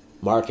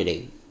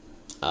 marketing,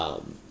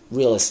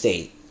 real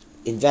estate,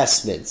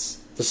 investments,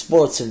 the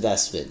sports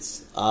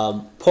investments,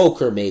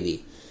 poker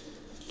maybe,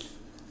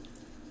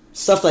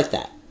 stuff like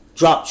that,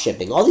 drop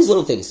shipping, all these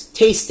little things.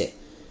 Taste it,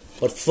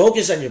 but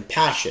focus on your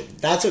passion.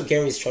 That's what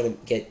Gary's trying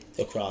to get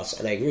across,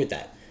 and I agree with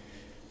that.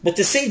 But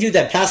to say, dude,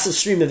 that passive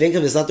stream of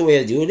income is not the way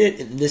of doing it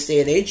in this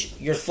day and age,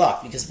 you're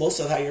fucked, because most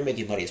of how you're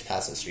making money is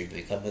passive stream of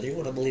income, whether you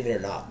want to believe it or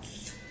not.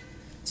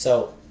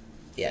 So,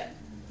 yeah,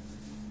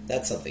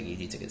 that's something you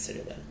need to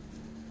consider, man.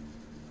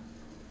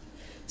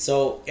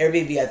 So,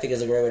 Airbnb, I think,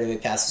 is a great way to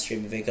make passive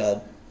stream of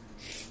income.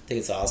 I think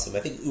it's awesome. I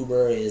think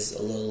Uber is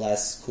a little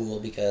less cool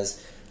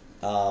because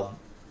I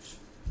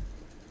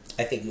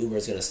think Uber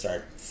is going to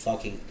start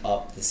fucking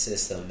up the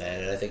system,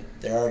 man. And I think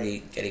they're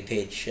already getting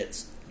paid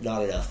shit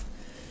not enough.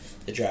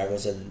 the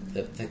drivers,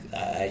 and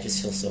I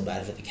just feel so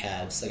bad for the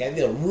cabs. Like, I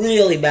feel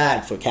really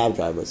bad for cab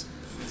drivers.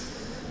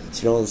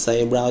 So you know what I'm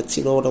saying, Alex?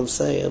 You know what I'm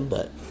saying?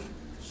 But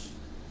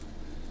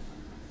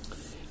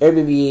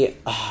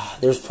Airbnb,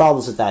 there's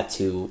problems with that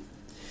too.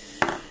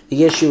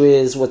 The issue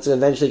is what's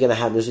eventually going to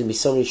happen. There's going to be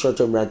so many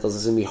short-term rentals.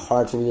 It's going to be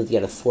hard for people to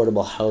get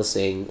affordable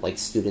housing, like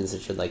students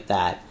and shit like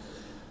that.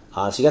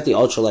 So you got the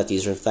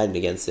ultra-lefties who are fighting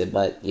against it,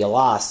 but you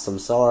lost. I'm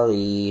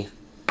sorry.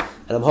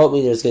 And I'm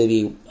hoping there's going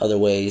to be other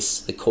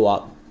ways, like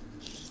co-op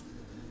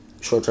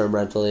short-term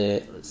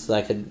rental, so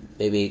I could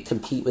maybe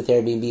compete with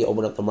Airbnb,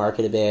 open up the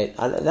market a bit.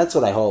 That's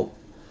what I hope.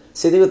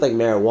 Same thing with like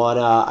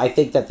marijuana. I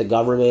think that the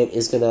government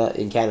is going to,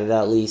 in Canada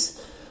at least,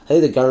 I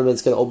think the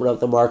government's going to open up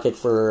the market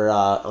for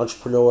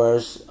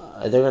entrepreneurs.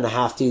 They're going to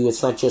have to.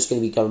 It's not just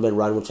going to be government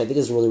run, which I think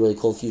is a really, really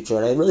cool future.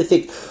 And I really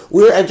think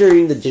we're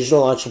entering the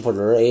digital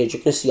entrepreneur age.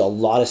 You're going to see a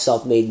lot of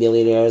self-made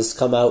millionaires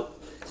come out,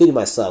 including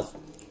myself.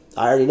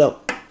 I already know.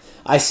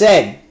 I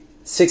said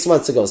 6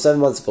 months ago,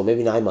 7 months ago,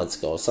 maybe 9 months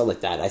ago, something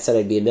like that. I said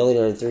I'd be a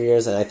millionaire in 3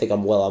 years, and I think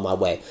I'm well on my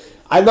way.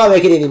 I'm not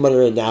making any money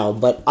right now,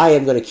 but I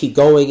am going to keep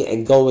going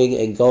and going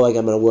and going.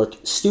 I'm going to work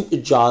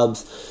stupid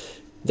jobs.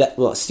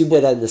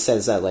 Stupid in the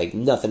sense that, like,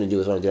 nothing to do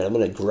with what I'm doing. I'm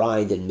going to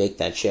grind and make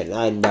that shit.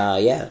 And,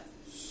 yeah.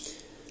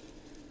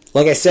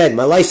 Like I said,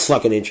 my life's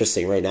fucking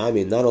interesting right now. I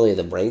mean, not only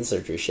the brain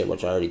surgery shit,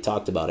 which I already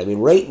talked about. I mean,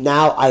 right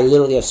now, I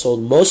literally have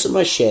sold most of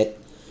my shit,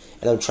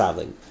 and I'm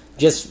traveling.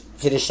 Just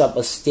finished up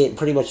a stint,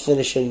 pretty much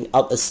finishing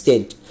up a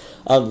stint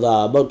of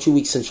about 2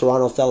 weeks in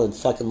Toronto. Fell in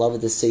fucking love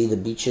with the city. The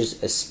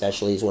beaches,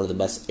 especially, is one of the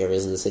best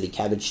areas in the city.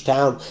 Cabbage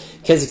Town,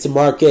 Kensington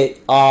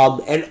Market.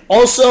 And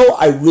also,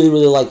 I really,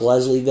 really like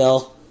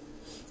Leslieville,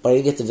 but I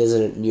didn't get to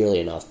visit it nearly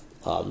enough.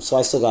 So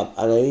I still got,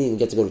 I didn't even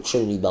get to go to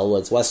Trinity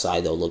Bellwoods. West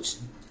Side, though, looks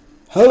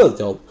hella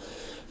dope.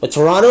 But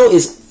Toronto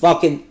is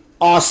fucking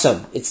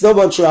awesome. It's no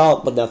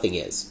Montreal, but nothing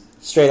is.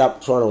 Straight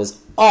up, Toronto is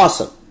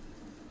awesome.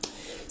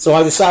 So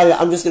I decided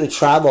I'm just going to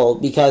travel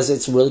because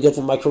it's really good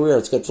for my career.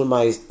 It's good for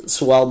my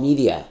swell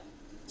media.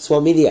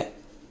 Swell media.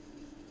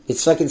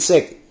 It's fucking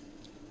sick.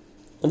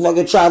 I'm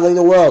fucking traveling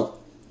the world.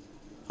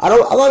 I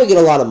want to get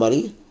a lot of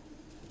money.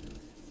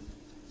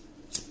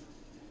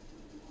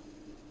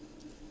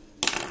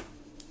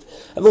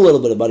 I have a little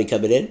bit of money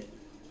coming in.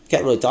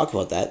 Can't really talk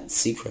about that. It's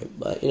secret.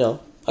 But, you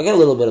know, I got a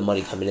little bit of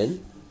money coming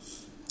in.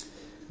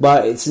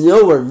 But it's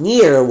nowhere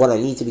near what I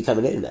need to be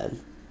coming in, man.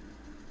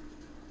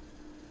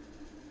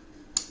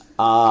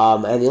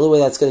 And the only way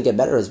that's going to get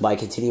better is by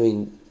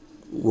continuing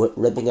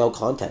ripping out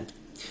content.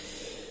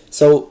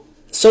 So,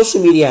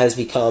 social media has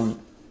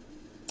become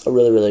a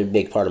really, really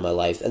big part of my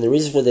life. And the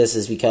reason for this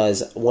is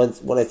because when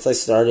I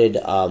started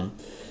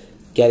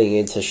getting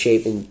into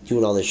shape and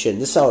doing all this shit,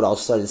 and this is how it all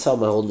started. This is how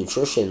my whole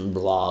nutrition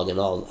blog and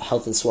all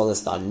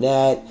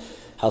healthandswellness.net,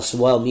 how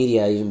Swell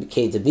Media even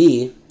came to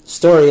be.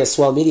 Story of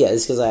Swell Media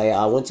is because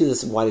I went to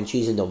this wine and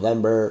cheese in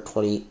November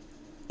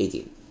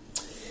 2018.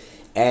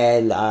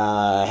 And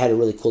I had a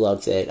really cool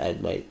outfit. I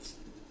had my,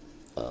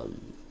 I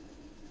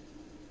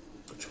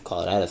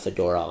had a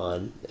fedora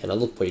on, and I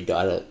looked pretty dope.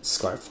 I had a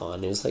scarf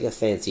on. It was like a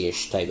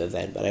fancy-ish type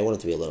event, but I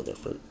wanted to be a little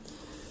different.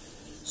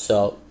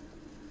 So,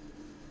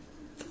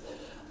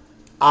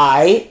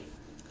 I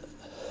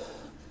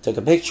took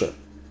a picture,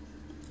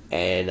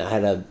 and I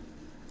had a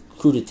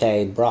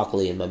crudité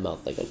broccoli in my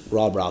mouth, like a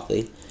raw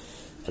broccoli,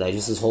 and I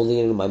just was holding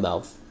it in my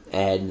mouth,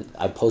 and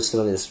I posted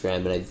on Instagram,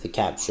 and I did the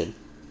caption,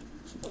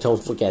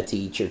 "Don't forget to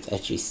eat your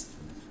veggies."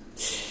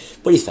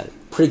 Pretty funny.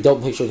 Pretty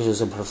dope picture because it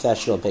was a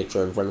professional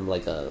picture in front of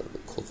like a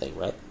cool thing,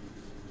 right?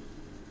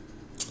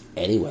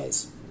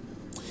 Anyways.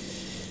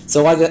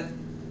 So I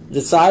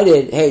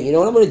decided, hey, you know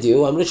what I'm going to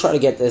do? I'm going to try to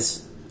get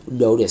this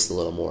noticed a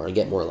little more and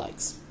get more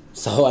likes.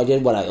 So I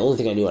did the only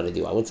thing I knew how to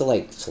do. I went to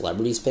like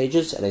celebrities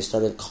pages and I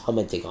started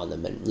commenting on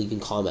them and leaving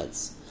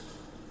comments.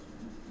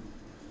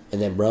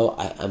 And then, bro,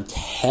 I'm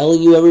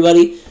telling you,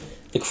 everybody,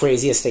 the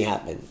craziest thing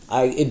happened.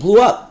 It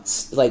blew up,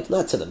 like,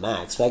 not to the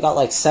max, but I got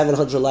like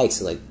 700 likes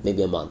in like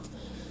maybe a month.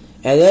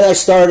 And then I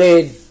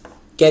started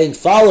getting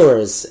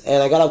followers,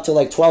 and I got up to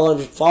like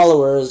 1,200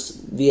 followers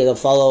via the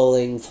follow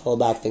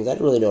back things. I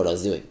didn't really know what I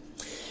was doing.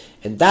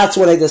 And that's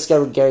when I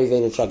discovered Gary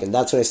Vaynerchuk, and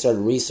that's when I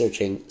started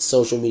researching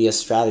social media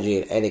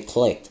strategy, and it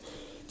clicked.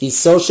 These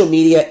social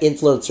media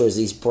influencers,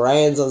 these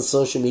brands on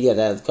social media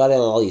that have gotten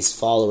all these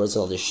followers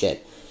and all this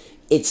shit,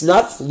 it's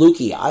not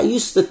fluky. I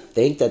used to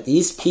think that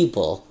these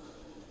people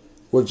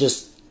were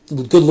just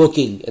good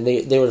looking and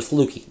they were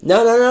fluky.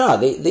 No.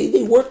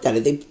 They worked at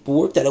it. They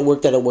worked at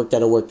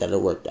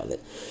it.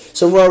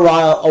 So for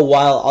a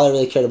while, all I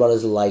really cared about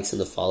was the likes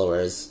and the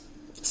followers.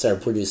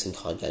 Started producing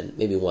content,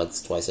 maybe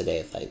once, twice a day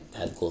if I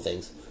had cool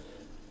things.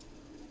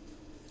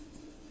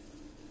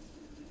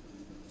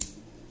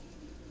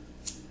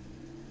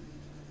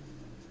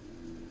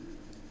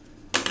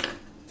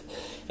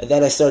 And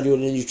then I started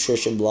doing a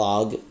nutrition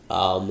blog,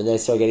 and then I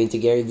started getting to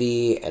Gary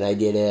Vee, and I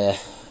did a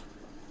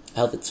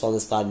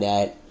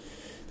healthandswellness.net.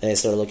 Then I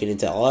started looking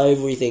into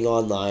everything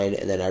online,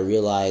 and then I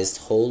realized,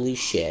 holy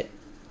shit,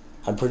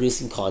 I'm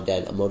producing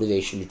content, a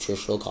motivation,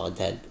 nutritional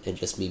content, and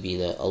just me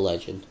being a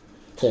legend.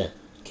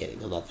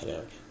 kidding, I'm not that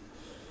arrogant.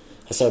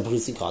 I started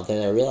producing content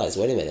and I realized,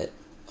 wait a minute,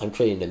 I'm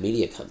creating a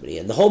media company.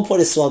 And the whole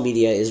point of Swell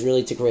Media is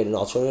really to create an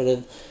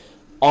alternative,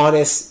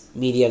 honest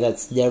media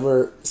that's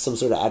never some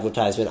sort of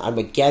advertisement. I'm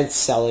against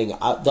selling.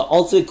 The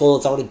ultimate goal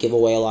is I want to give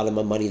away a lot of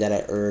my money that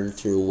I earn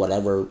through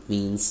whatever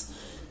means.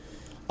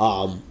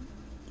 And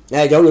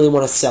I don't really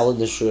want to sell in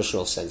the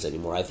traditional sense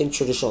anymore. I think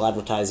traditional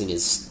advertising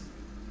is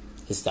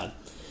done.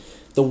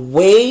 The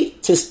way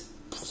to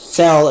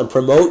sell and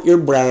promote your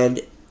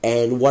brand,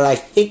 and what I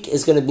think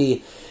is going to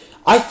be,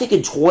 I think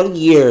in 20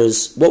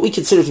 years, what we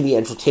consider to be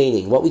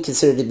entertaining, what we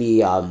consider to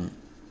be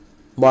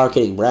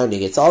marketing,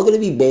 branding, it's all going to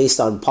be based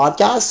on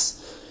podcasts.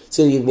 It's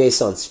going to be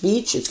based on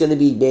speech. It's going to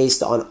be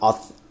based on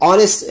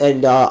honest,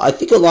 and I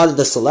think a lot of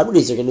the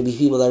celebrities are going to be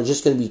people that are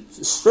just going to be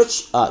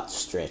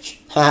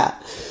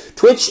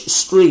Twitch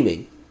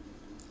streaming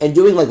and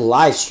doing like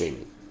live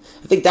streaming.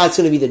 I think that's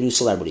going to be the new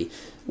celebrity.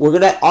 We're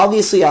going to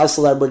obviously have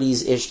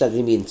celebrities-ish that are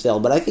going to be in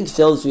film, but I think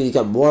film's going to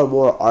become more and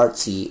more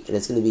artsy, and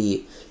it's going to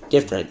be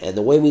different. And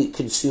the way we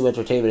consume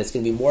entertainment, it's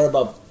going to be more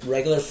about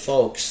regular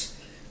folks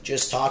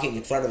just talking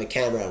in front of a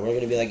camera. We're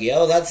going to be like,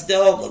 yo, that's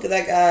dope, look at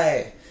that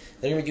guy.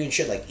 They're going to be doing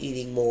shit like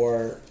eating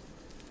more,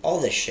 all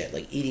this shit,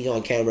 like eating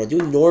on camera,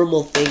 doing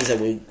normal things that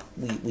we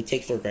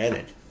take for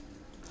granted.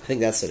 I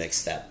think that's the next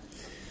step.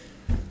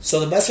 So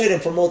the best way to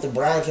promote the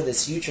brand for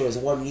this future is,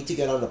 one, we need to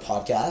get on the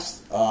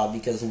podcast,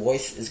 because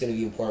voice is going to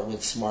be important when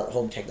smart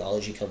home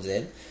technology comes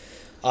in.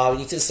 We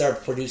need to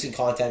start producing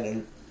content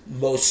on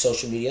most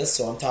social medias,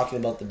 so I'm talking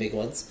about the big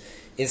ones.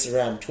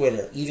 Instagram,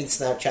 Twitter, even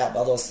Snapchat,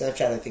 although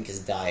Snapchat I think is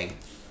dying.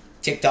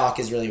 TikTok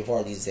is really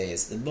important these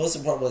days. The most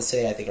important ones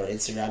today I think are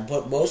Instagram.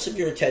 Put most of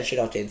your attention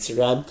out to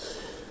Instagram.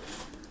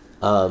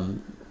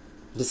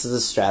 This is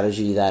a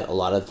strategy that a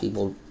lot of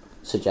people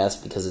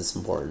suggest because it's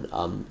important.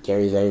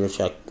 Gary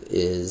Vaynerchuk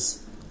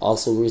is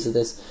also agrees with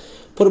this.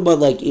 Put about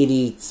like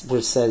 80%,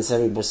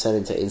 70%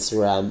 into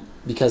Instagram,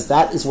 because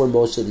that is where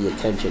most of the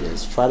attention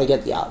is. Try to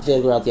get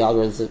figure out the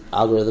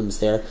algorithms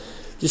there.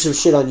 Do some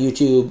shit on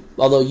YouTube,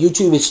 although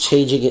YouTube is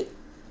changing it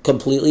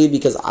completely,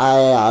 because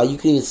you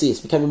can even see it's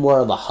becoming more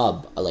of a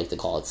hub, I like to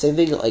call it. Same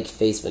thing like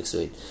Facebook's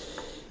doing.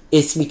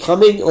 It's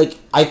becoming like,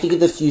 I think in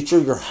the future,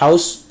 your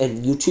house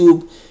and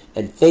YouTube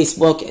and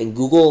Facebook and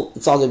Google,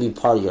 it's all going to be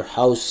part of your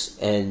house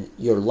and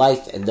your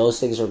life, and those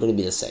things are going to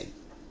be the same,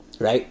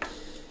 right?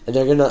 And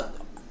they're going to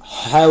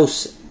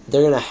house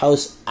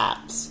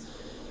apps.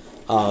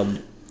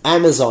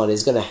 Amazon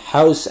is going to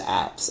house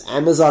apps.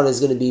 Amazon is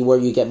going to be where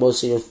you get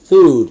most of your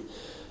food,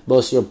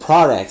 most of your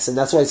products, and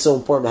that's why it's so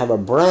important to have a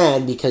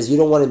brand, because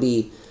you want to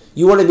be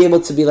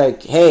able to be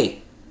like,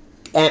 hey,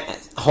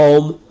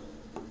 home,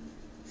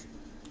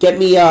 get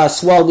me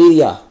Swell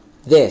Media,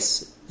 the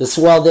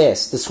Swell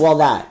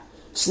that,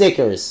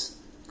 Snickers,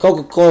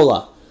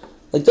 Coca-Cola.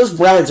 Like, those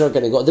brands aren't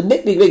going to go, the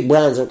big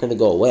brands aren't going to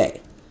go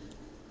away.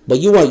 But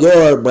you want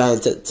your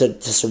brand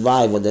to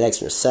survive when the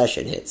next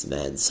recession hits,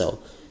 man. So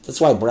that's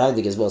why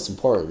branding is most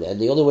important. And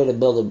the only way to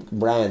build a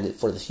brand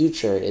for the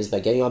future is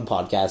by getting on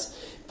podcasts,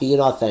 being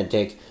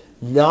authentic,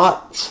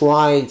 not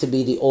trying to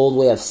be the old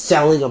way of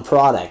selling a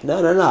product.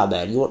 No,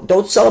 man.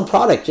 Don't sell a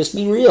product. Just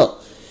be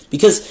real.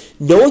 Because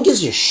no one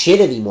gives you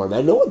shit anymore,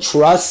 man. No one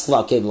trusts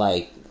fucking,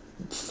 like,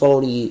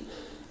 phony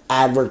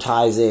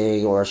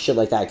advertising or shit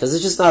like that. Because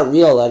it's just not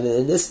real. And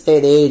in this day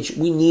and age,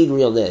 we need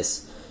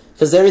realness.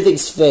 Because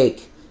everything's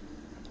fake.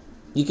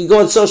 You can go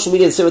on social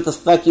media and say what the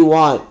fuck you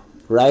want,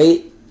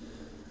 right?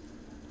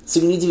 So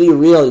you need to be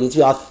real. You need to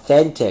be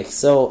authentic.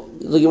 So,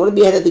 look, you want to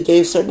be ahead of the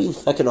game? Start being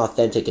fucking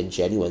authentic and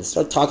genuine.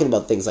 Start talking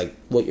about things like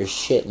what your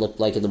shit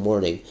looked like in the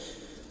morning.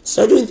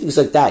 Start doing things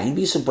like that. You'd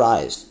be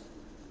surprised.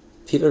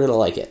 People are going to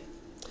like it.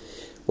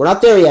 We're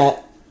not there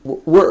yet.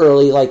 We're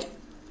early. Like,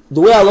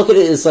 the way I look at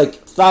it is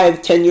like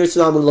 5-10 years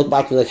from now, I'm going to look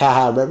back and be like,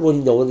 haha, remember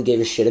when no one gave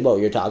a shit about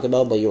what you're talking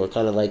about, but you were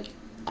kind of like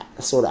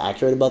sort of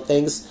accurate about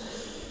things?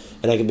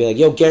 And I can be like,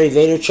 yo, Gary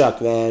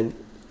Vaynerchuk, man,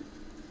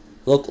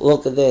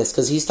 look at this.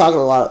 Because he's talking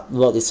a lot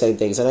about these same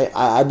things, and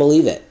I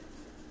believe it.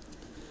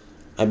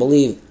 I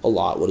believe a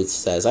lot what he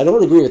says. I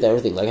don't agree with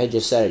everything. Like I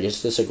just said, I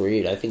just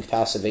disagreed. I think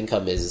passive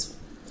income is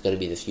going to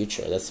be the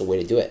future. That's the way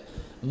to do it.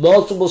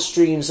 Multiple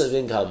streams of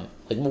income.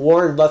 Like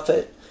Warren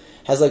Buffett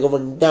has like over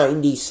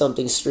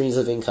 90-something streams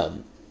of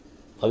income.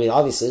 I mean,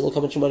 obviously, look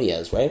how much money he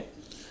has, right?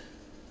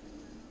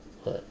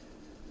 But,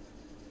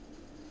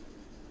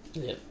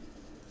 yeah.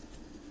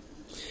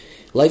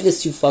 Life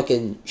is too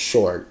fucking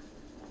short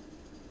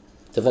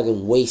to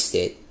fucking waste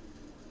it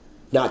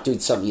not doing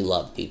something you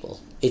love, people.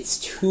 It's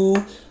too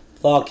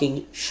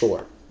fucking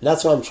short. And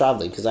that's why I'm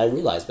traveling, because I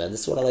realize, man,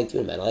 this is what I like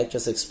doing, man. I like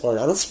just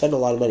exploring. I don't spend a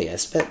lot of money. I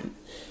spent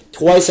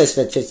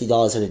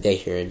 $50 in a day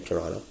here in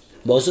Toronto.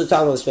 Most of the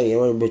time I'm spending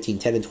anywhere between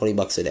 $10 and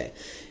 $20 a day.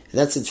 And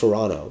that's in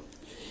Toronto.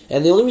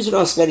 And the only reason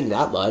I'm spending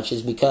that much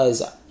is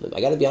because,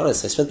 I gotta be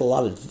honest, I spent a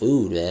lot on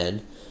food,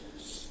 man.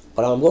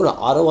 But I'm going to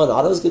Ottawa, and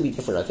Ottawa's going to be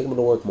different. I think I'm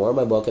going to work more on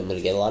my book. I'm going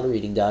to get a lot of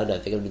reading done. I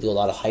think I'm going to do a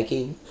lot of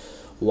hiking,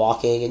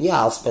 walking, and yeah,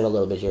 I'll spend a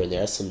little bit here and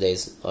there some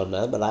days on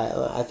that. But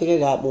I think I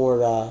got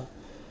more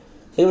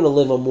think I'm going to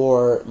live a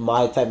more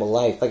my type of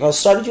life. Like, I was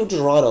starting to in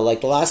Toronto.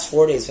 Like, the last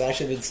 4 days have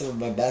actually been some of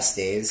my best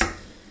days.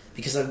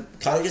 Because I've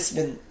kind of just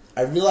been...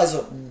 I realized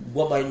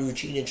what my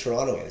routine in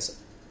Toronto is.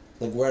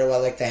 Like, where do I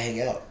like to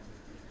hang out?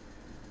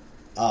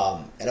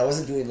 And I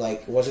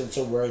wasn't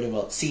so worried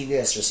about seeing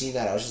this or seeing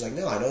that. I was just like,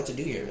 no, I know what to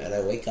do here, man.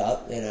 I wake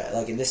up, and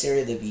like, in this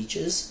area of the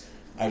beaches,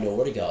 I know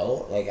where to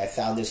go. Like, I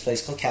found this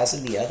place called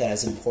Casamia that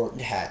has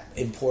imported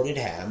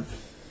ham.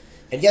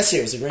 And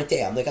yesterday was a great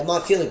day. I'm like, I'm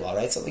not feeling well,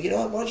 right? So I'm like, you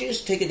know what? Why don't you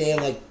just take a day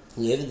and, like,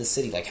 live in the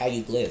city, like how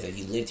you'd live if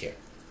you lived here?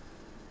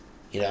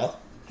 You know?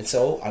 And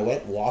so I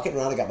went walking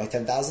around. I got my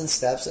 10,000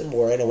 steps and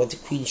more. And I went to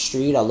Queen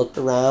Street. I looked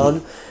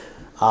around.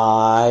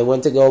 I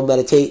went to go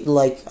meditate,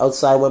 like,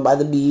 outside. Went by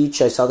the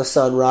beach. I saw the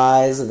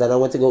sunrise. And then I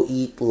went to go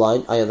eat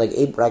lunch. I, like,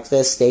 ate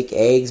breakfast, steak,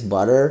 eggs,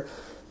 butter.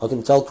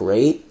 Fucking felt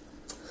great.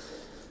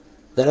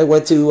 Then I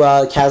went to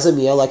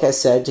Casamia, like I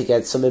said, to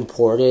get some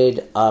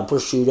imported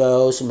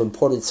prosciutto, some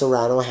imported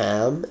Serrano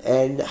ham,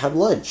 and have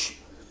lunch.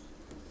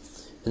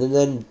 And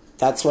then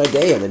that's my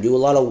day. I'm going to do a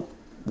lot of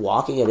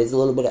walking. I did a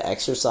little bit of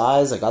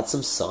exercise. I got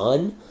some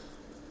sun.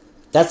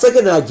 That's like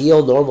an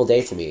ideal, normal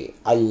day for me.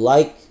 I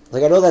know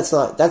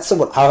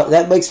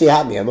that makes me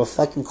happy. I'm a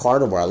fucking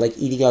carnivore. I like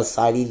eating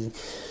outside,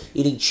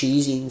 eating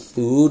cheese, eating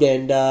food,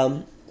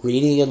 and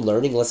reading and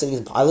learning,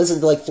 listening. I listened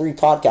to like 3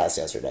 podcasts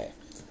yesterday.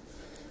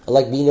 I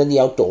like being in the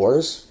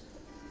outdoors,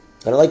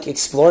 and I like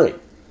exploring.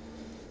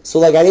 So,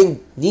 like, I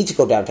didn't need to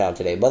go downtown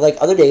today, but, like,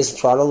 other days in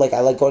Toronto, like, I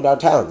like going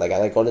downtown. Like, I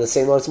like going to the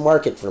St. Lawrence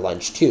Market for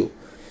lunch, too,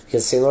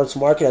 because St. Lawrence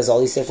Market has all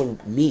these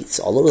different meats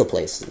all over the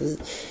place.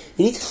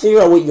 You need to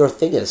figure out what your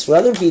thing is. For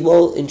other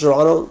people in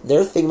Toronto,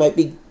 their thing might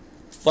be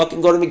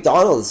fucking go to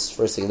McDonald's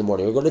first thing in the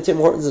morning, or go to Tim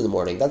Hortons in the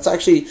morning.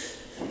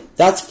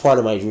 That's part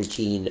of my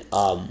routine.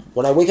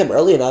 When I wake up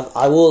early enough,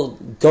 I will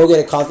go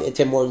get a coffee at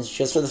Tim Hortons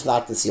just for the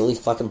fact that it's the only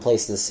fucking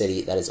place in the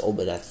city that is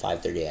open at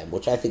 5:30 a.m.,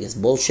 which I think is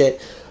bullshit.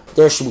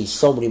 There should be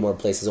so many more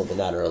places open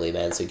that early,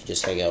 man, so you can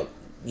just hang out,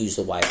 use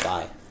the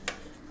Wi-Fi.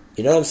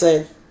 You know what I'm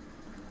saying?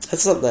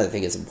 That's something that I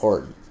think is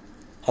important.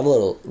 Have a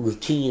little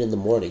routine in the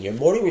morning. Your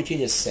morning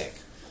routine is sick.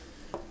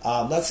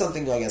 That's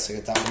something I guess I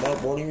could talk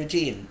about, morning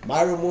routine.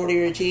 My morning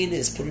routine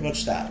is pretty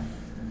much that.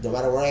 No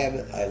matter where I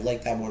am, I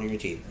like that morning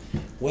routine.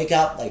 Wake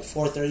up like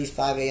 4:30,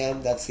 5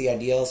 a.m. That's the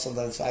ideal.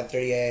 Sometimes 5:30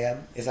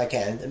 a.m. if I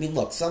can. I mean,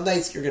 look, some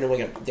nights you're going to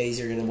wake up, days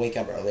you're going to wake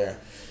up earlier.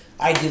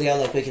 Ideally, I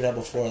like waking up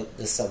before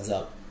the sun's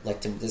up.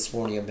 Like this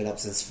morning, I've been up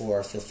since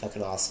 4. I feel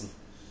fucking awesome.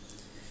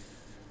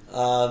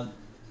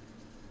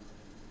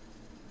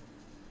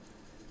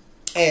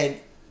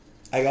 And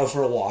I go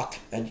for a walk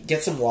and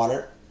get some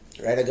water.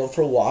 Right, I go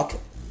for a walk.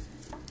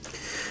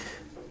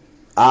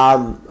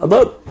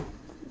 About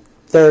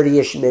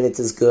 30-ish minutes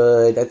is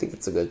good. I think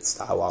it's a good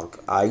style walk.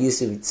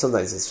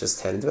 Sometimes it's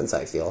just 10, it depends how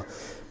I feel.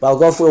 But I'll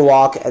go for a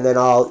walk, and then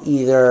I'll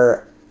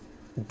either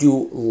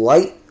do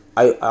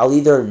I'll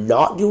either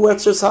not do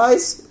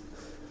exercise.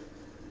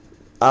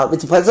 It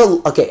depends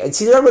on,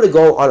 it's either I'm going to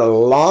go on a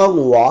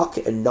long walk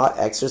and not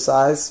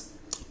exercise,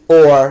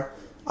 or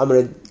I'm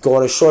going to go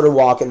on a shorter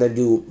walk and then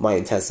do my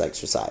intense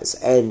exercise.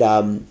 And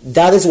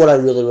that is what I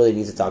really, really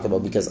need to talk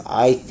about, because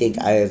I think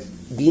I have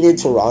been in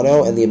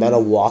Toronto, and the amount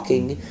of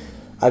walking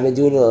I've been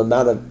doing, an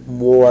amount of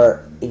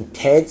more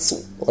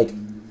intense, like,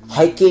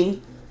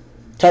 hiking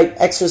type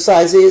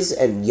exercises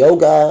and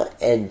yoga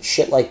and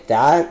shit like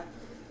that.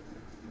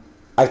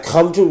 I've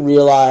come to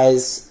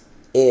realize,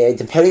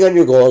 depending on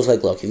your goals,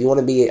 like, look, if you want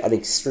to be an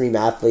extreme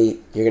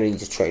athlete, you're going to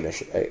need to train an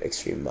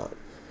extreme amount.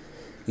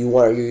 You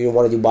want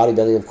to do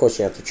bodybuilding, of course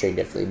you have to train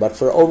differently. But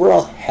for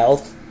overall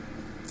health,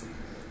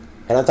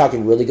 and I'm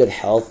talking really good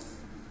health,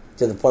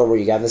 to the point where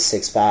you have a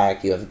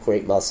six-pack, you have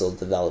great muscle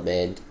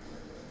development,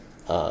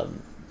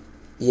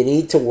 you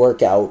need to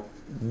work out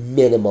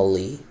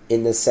minimally,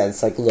 in the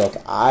sense, like, look,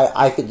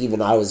 I think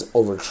even I was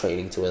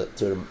overtraining to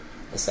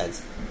a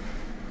sense.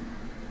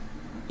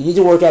 You need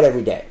to work out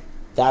every day.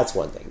 That's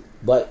one thing.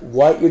 But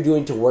what you're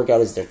doing to work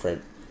out is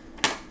different.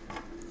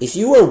 If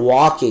you were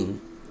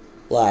walking,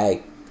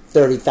 like,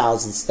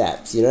 30,000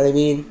 steps, you know what I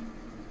mean?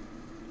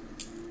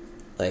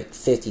 Like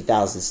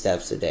 50,000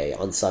 steps a day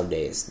on some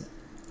days,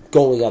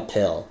 going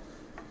uphill,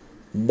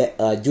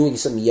 doing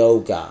some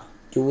yoga,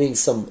 doing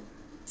some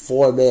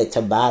 4-minute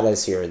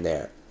Tabatas here and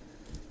there.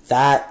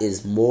 That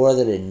is more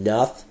than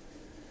enough.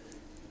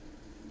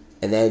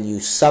 And then you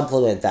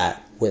supplement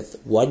that with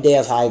 1 day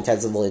of high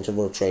intensive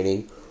interval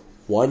training,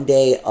 1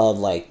 day of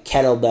like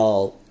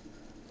kettlebell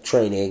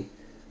training,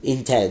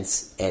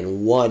 intense,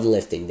 and 1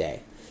 lifting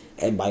day.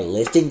 And by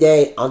lifting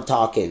day, I'm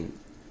talking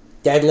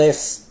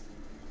deadlifts,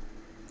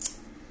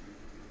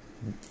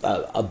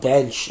 a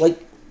bench,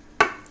 like,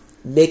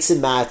 mix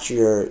and match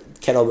your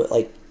kettlebell.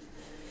 Like,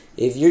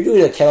 if you're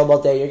doing a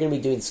kettlebell day, you're going to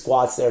be doing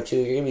squats there too.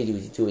 You're going to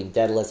be doing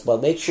deadlifts.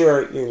 But make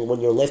sure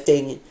when you're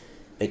lifting,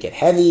 make it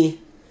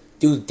heavy.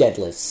 Do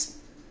deadlifts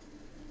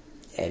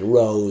and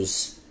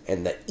rows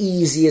and the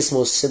easiest,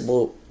 most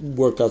simple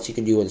workouts you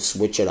can do, and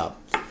switch it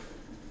up.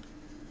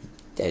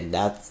 And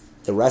that's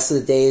the rest of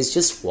the day is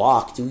just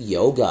walk, do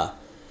yoga.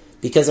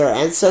 Because our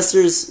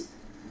ancestors,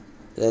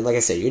 And then, like I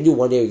said, you can do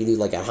one day, you can do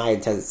like a high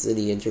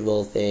intensity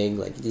interval thing,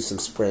 like you do some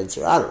sprints,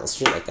 or I don't know,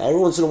 shit like that. Every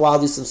once in a while,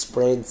 do some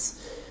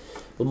sprints.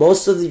 But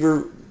most of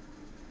your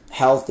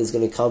health is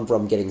going to come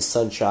from getting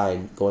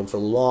sunshine, going for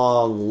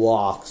long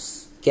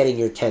walks, getting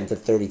your 10 to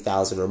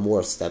 30,000 or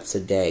more steps a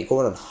day,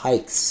 going on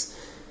hikes,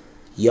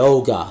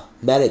 yoga,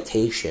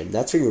 meditation.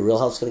 That's where your real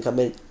health's going to come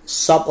in.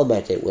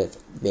 Supplement it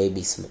with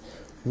maybe some,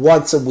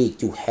 once a week,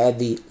 do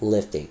heavy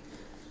lifting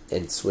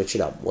and switch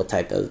it up. What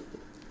type of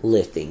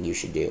lifting you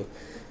should do.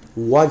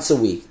 Once a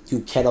week, do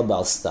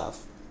kettlebell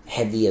stuff.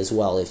 Heavy as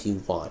well if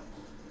you want.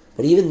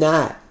 But even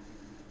that,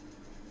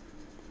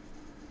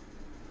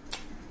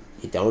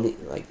 you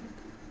don't, like,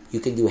 you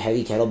can do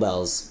heavy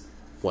kettlebells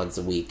once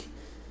a week.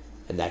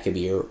 And that could be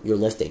your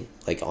lifting.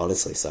 Like,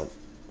 honestly, so.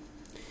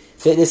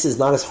 Fitness is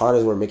not as hard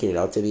as we're making it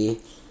out to be.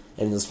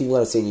 And those people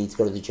that are saying you need to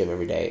go to the gym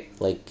every day,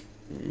 like,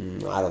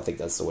 I don't think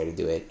that's the way to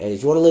do it. And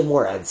if you want to live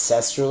more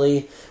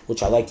ancestrally,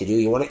 which I like to do,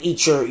 you want to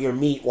eat your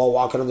meat while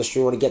walking on the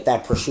street, you want to get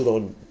that prosciutto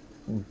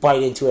and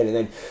bite into it and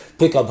then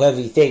pick up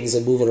heavy things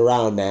and move it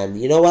around, man.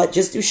 You know what?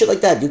 Just do shit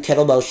like that. Do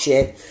kettlebell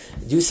shit.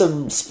 Do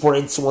some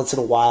sprints once in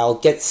a while.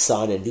 Get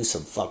sun and do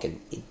some fucking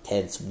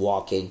intense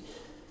walking.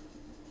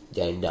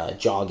 And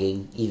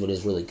jogging even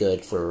is really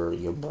good for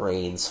your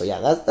brain. So yeah,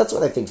 that's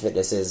what I think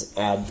fitness is.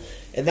 And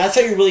that's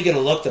how you're really going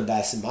to look the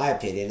best, in my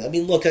opinion. I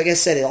mean, look, like I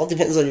said, it all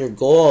depends on your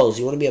goals.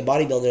 You want to be a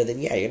bodybuilder, then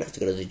yeah, you're going to have to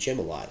go to the gym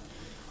a lot.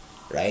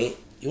 Right?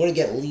 You want to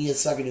get lean and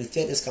suck and do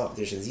fitness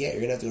competitions, yeah, you're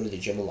going to have to go to the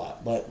gym a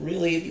lot. But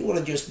really, if you want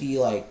to just be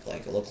like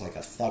look like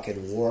a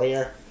fucking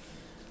warrior,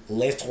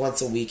 lift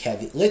once a week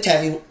heavy. Lift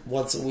heavy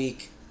once a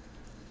week.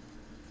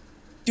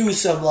 Do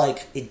some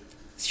like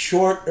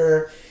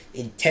shorter,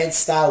 intense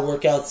style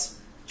workouts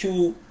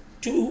two,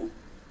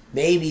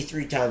 maybe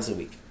 3 times a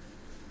week.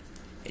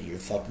 And you're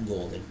fucking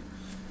golden.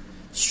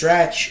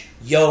 Stretch,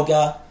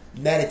 yoga,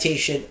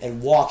 meditation,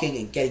 and walking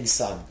and getting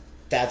sun.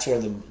 That's where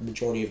the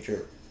majority of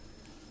your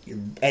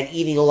and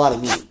eating a lot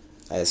of meat.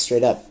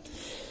 Straight up.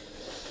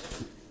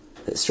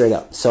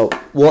 So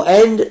we'll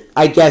end,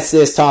 I guess,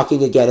 this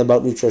talking again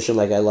about nutrition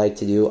like I like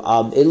to do.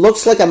 It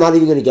looks like I'm not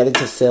even going to get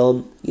into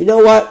film. You know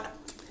what?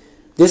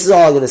 This is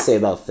all I'm going to say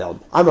about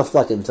film. I'm a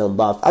fucking film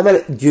buff. I'm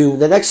going to do,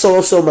 the next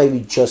solo show might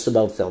be just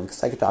about film,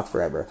 because I could talk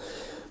forever.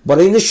 But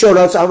in the show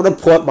notes, I'm going to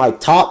put my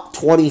top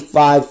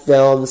 25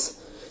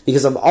 films,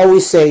 because I'm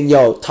always saying,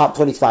 yo, top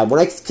 25. When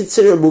I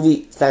consider a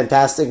movie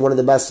fantastic, one of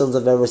the best films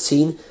I've ever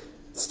seen,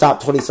 it's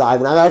top 25.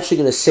 And I'm actually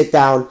going to sit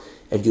down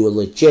and do a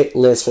legit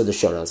list for the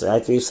show notes.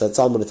 Alright, so that's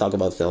all I'm going to talk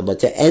about film. But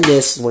to end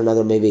this, for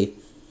another maybe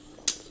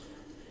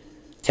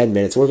 10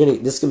 minutes, this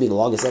is going to be the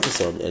longest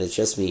episode, and it's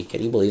just me.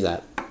 Can you believe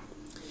that?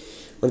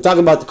 I'm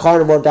talking about the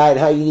carnivore diet and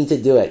how you need to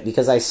do it.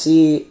 Because I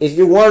see, if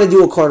you want to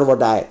do a carnivore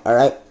diet,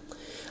 alright?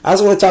 I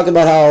also want to talk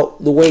about how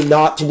the way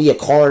not to be a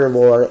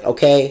carnivore,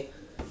 okay?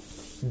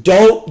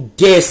 Don't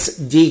diss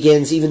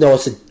vegans, even though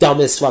it's the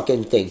dumbest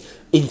fucking thing.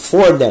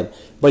 Inform them.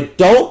 But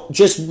don't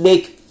just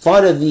make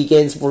fun of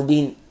vegans for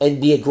being,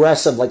 and be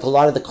aggressive like a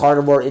lot of the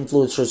carnivore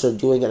influencers are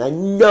doing. And I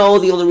know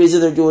the only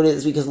reason they're doing it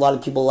is because a lot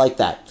of people like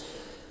that.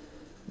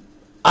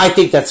 I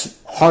think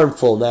that's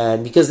harmful,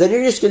 man. Because then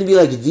you're just going to be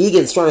like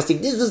vegans trying to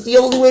think, this is the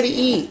only way to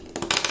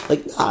eat.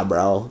 Like, nah,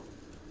 bro.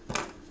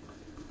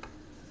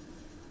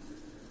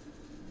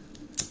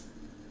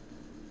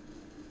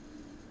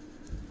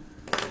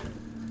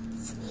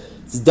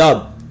 It's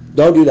dumb.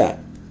 Don't do that.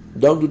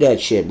 Don't do that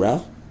shit,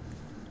 bro.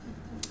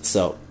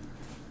 So,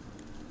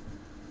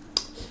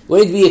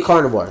 way to be a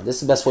carnivore. This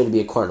is the best way to be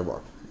a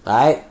carnivore.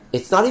 Alright?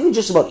 It's not even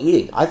just about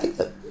eating. I think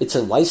that it's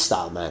a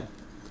lifestyle, man.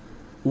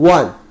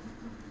 1.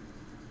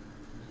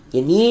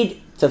 You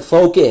need to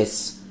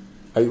focus.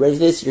 Are you ready for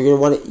this? You're gonna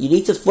want to. You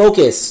need to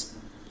focus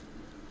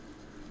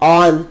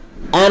on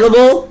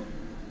animal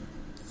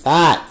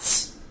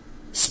fats.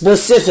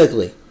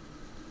 Specifically.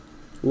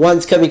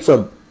 One's coming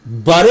from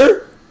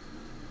butter,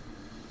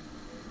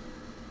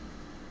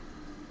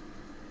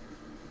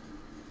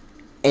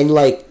 and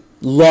like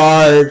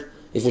lard,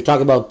 if you're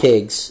talking about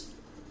pigs,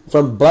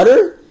 from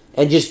butter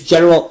and just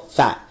general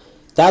fat.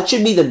 That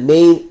should be the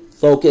main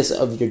focus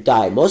of your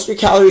diet. Most of your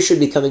calories should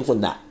be coming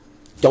from that.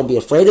 Don't be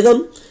afraid of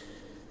them.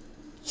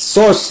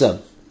 Source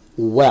them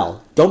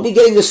well. Don't be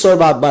getting the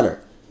store-bought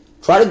butter.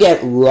 Try to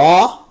get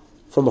raw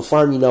from a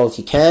farm, you know, if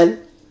you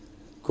can.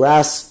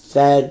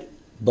 Grass-fed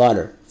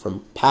butter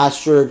from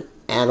pastured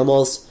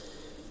animals.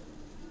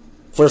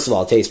 First of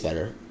all, it tastes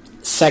better.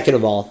 Second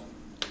of all,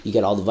 you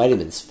get all the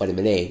vitamins,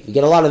 vitamin A. You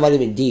get a lot of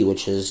vitamin D,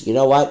 which is, you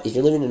know what? If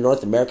you're living in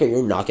North America,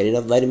 you're not getting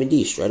enough vitamin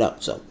D, straight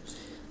up. So,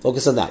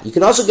 focus on that. You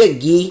can also get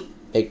ghee.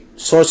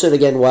 Source it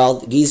again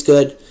well. Ghee's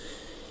good.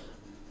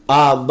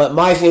 But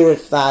my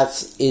favorite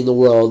fats in the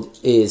world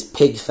is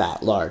pig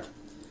fat, lard.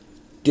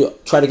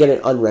 Try to get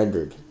it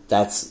unrendered.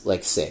 That's,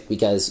 like, sick.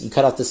 Because you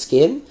cut off the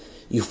skin,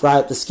 you fry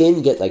up the skin,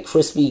 you get, like,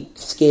 crispy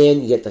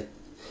skin, you get the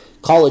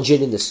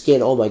collagen in the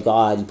skin. Oh, my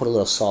God. You put a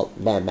little salt.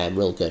 Bam, bam,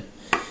 real good.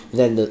 And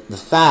then the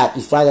fat,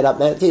 you fry that up,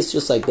 man, it tastes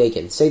just like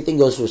bacon. Same thing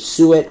goes for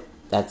suet.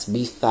 That's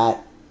beef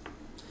fat.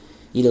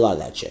 Eat a lot of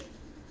that shit.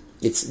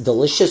 It's a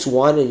delicious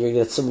one, and you're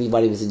going to get so many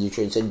vitamins and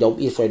nutrients, and don't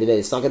be afraid of it.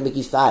 It's not going to make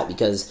you fat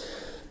because,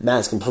 man,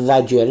 it's going to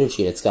provide you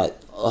energy. It's got,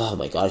 oh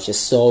my god, it's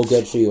just so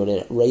good for you, and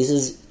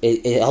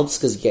it helps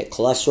because you get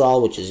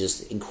cholesterol, which is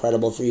just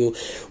incredible for you.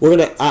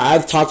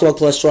 I've talked about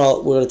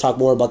cholesterol. We're going to talk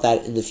more about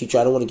that in the future.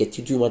 I don't want to get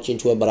too much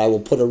into it, but I will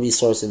put a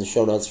resource in the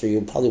show notes for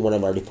you, probably one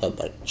I've already put,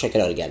 but check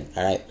it out again,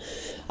 alright?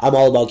 I'm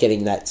all about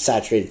getting that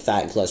saturated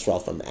fat and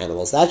cholesterol from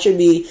animals. That should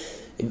be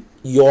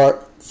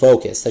your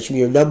focus. That should be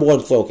your number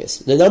one focus.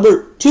 The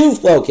number two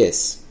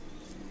focus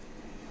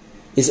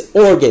is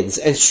organs,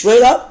 and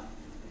straight up,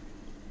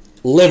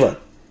 liver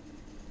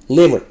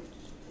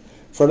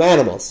from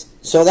animals.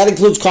 So that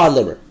includes cod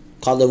liver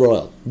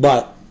oil.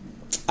 But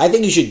I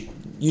think you should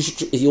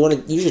if you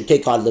want to, you should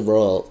take cod liver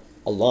oil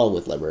along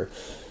with liver.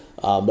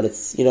 But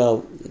it's,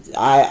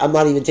 I'm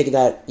not even taking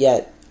that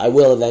yet. I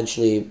will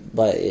eventually,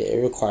 but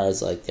it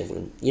requires like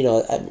different,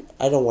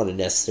 I don't want to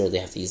necessarily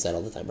have to use that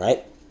all the time,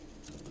 right?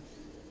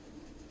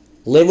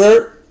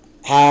 Liver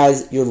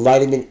has your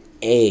vitamin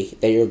A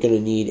that you're going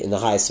to need in the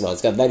highest amount.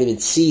 It's got vitamin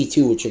C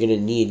too, which you're going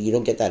to need. You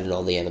don't get that in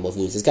all the animal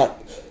foods. It's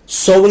got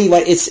so many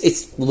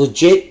it's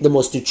legit the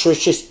most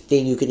nutritious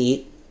thing you can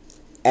eat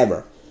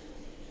ever.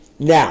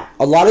 Now,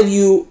 a lot of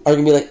you are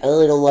going to be like,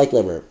 oh, I don't like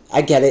liver.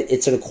 I get it.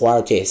 It's an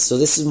acquired taste. So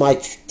this is my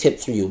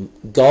tip for you.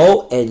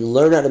 Go and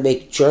learn how to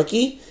make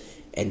jerky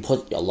and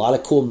put a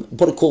cool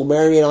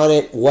marinade on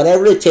it.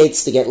 Whatever it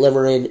takes to get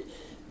liver in,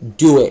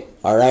 do it.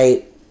 All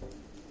right?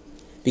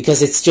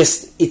 Because it's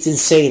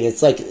insane.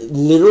 It's like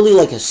literally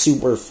like a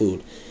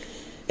superfood.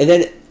 And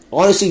then,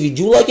 honestly, if you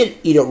do like it,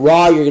 eat it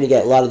raw. You're going to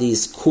get a lot of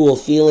these cool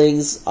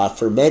feelings.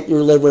 Ferment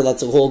your liver.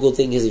 That's a whole good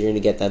thing because you're going to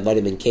get that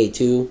vitamin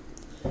K2.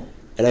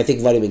 And I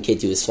think vitamin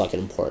K2 is fucking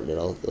important. And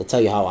I'll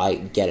tell you how I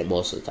get it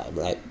most of the time,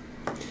 right?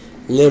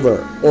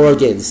 Liver,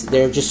 organs,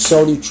 they're just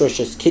so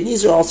nutritious.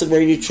 Kidneys are also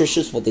very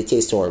nutritious, but they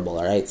taste horrible,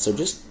 alright? So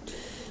just,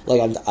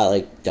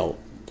 don't.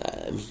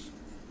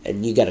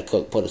 And you gotta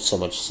put so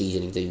much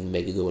seasoning to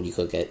make it good when you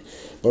cook it.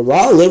 But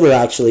raw liver,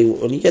 actually,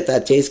 when you get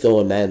that taste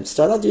going, man,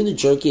 start out doing the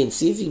jerky and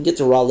see if you can get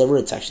to raw liver.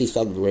 It's actually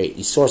fucking great.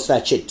 You source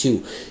that shit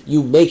too.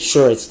 You make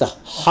sure it's the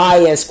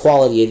highest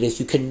quality. And if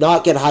you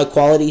cannot get high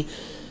quality,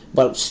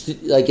 but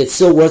it's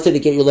still worth it to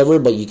get your liver,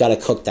 but you gotta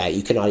cook that.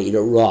 You cannot eat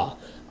it raw.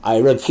 I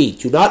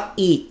repeat, do not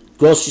eat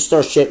grocery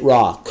store shit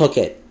raw. Cook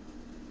it.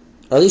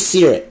 Or at least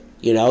sear it.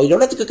 You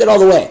don't have to cook it all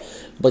the way.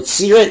 But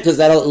sear it because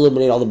that'll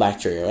eliminate all the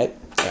bacteria, right?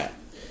 Alright.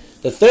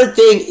 The third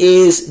thing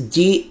is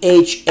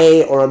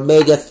DHA or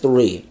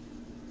omega-3.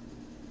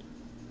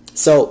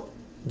 So,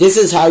 this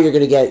is how you're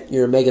going to get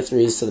your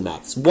omega-3s to the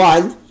max.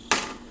 1,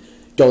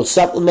 don't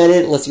supplement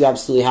it unless you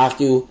absolutely have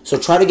to. So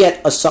try to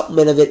get a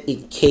supplement of it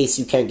in case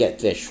you can't get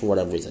fish for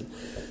whatever reason.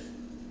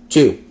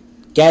 2,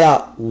 get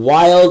a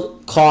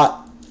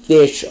wild-caught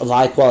fish of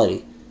high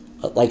quality.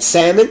 Like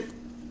salmon,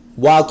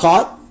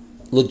 wild-caught,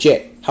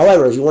 legit.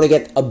 However, if you want to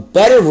get a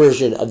better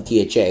version of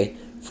DHA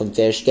from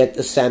fish, get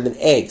the salmon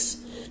eggs.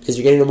 Because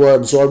you're getting a more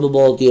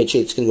absorbable DHA.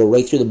 It's going to go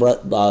right through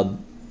the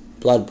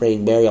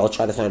blood-brain barrier. I'll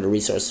try to find a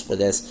resource for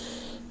this.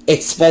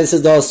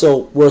 Expensive though,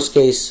 so worst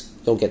case,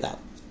 don't get that.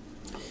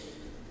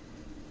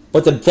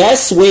 But the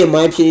best way, in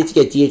my opinion, to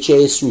get DHA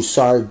is through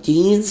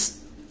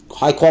sardines,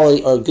 high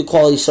quality or good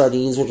quality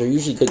sardines, which are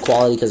usually good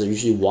quality because they're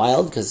usually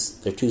wild because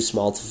they're too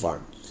small to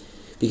farm.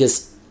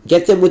 Because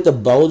get them with the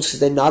bones,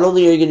 because then not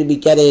only are you going to be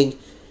getting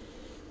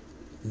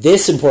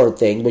this important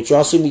thing, but you're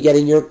also going to be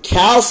getting your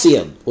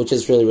calcium, which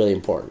is really, really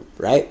important,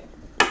 right?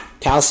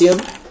 Calcium.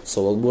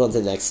 So we'll move on to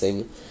the next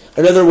thing.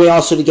 Another way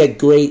also to get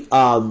great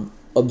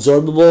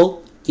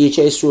absorbable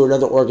DHA is through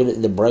another organ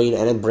in the brain,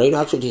 and the brain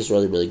actually tastes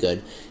really, really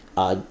good.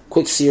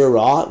 Quick sear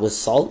raw with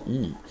salt.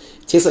 It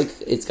tastes like,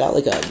 it's got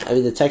like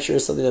the texture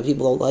is something that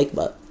people don't like,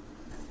 but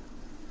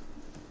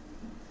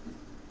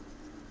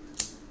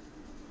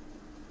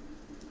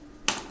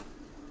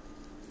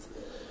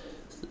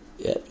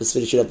yeah, just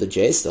finishing up the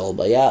J still,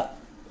 but yeah.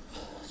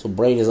 So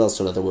brain is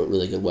also another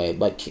really good way.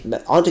 But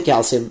onto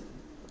calcium.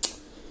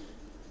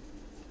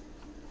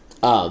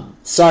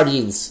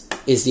 Sardines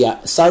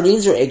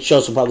or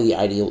eggshells are probably the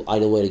ideal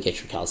way to get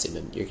your calcium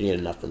in. You're gonna get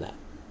enough from that.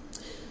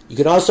 You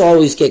can also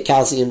always get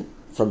calcium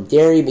from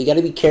dairy, but you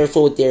gotta be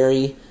careful with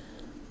dairy.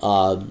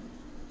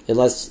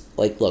 Unless,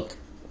 look,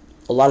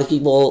 a lot of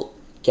people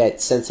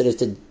get sensitive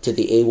to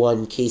the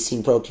A1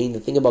 casein protein. The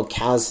thing about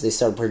cows is they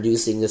start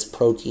producing this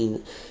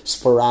protein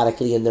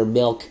sporadically in their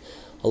milk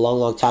a long,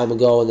 long time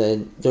ago, and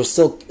then there's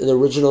still the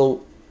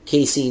original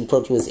casein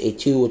protein was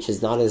A2, which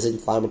is not as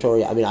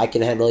inflammatory. I mean, I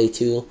can handle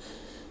A2,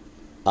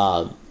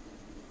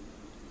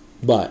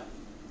 but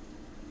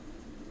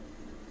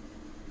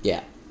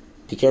yeah,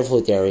 be careful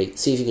with dairy.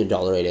 See if you can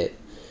tolerate it.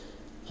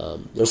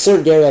 There's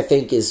certain dairy I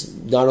think is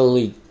not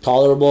only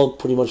tolerable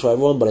pretty much for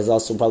everyone, but it's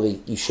also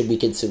probably, you should be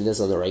consuming this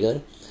on the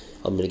regular.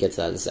 I'm going to get to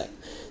that in a sec.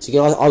 So you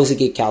can obviously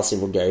get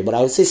calcium from dairy, but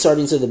I would say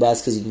sardines are the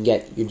best because you can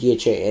get your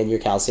DHA and your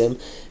calcium,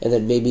 and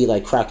then maybe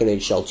crack an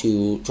eggshell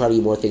too. Try to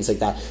eat more things like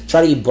that.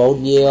 Try to eat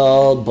bone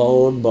meal,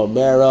 bone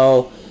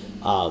marrow,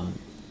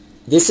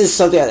 This is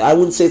something I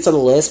wouldn't say it's on the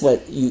list,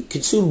 but you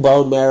consume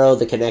bone marrow,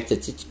 the connective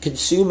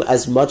consume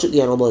as much of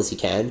the animal as you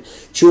can.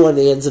 Chew on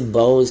the ends of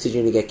bones because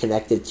you're going to get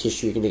connective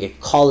tissue. You're going to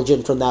get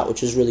collagen from that,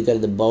 which is really good.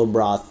 And the bone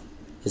broth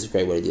is a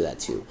great way to do that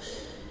too.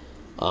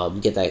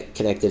 Get that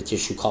connective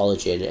tissue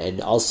collagen,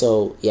 and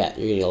also, yeah,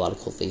 you're going to get a lot of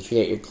cool things. You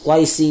get your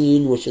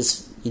glycine, which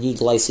is, you need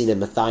glycine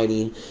and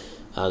methionine,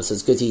 so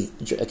it's good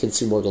to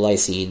consume more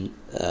glycine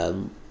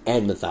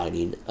and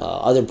methionine.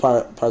 Other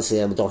parts of the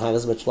animal don't have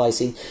as much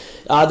glycine.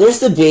 There's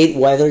debate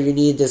whether you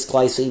need this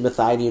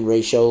glycine-methionine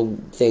ratio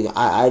thing.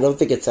 I don't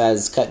think it's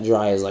as cut and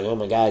dry as like, oh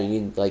my god, you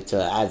need like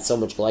to add so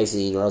much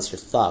glycine or else you're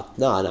fucked.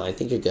 No, I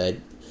think you're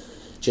good.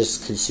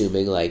 Just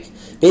consuming, like,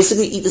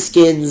 basically eat the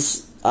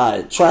skins.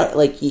 Try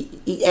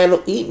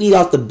eat meat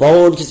off the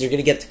bone because you're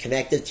gonna get the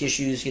connective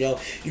tissues. You know,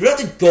 you don't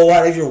have to go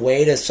out of your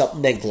way to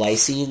supplement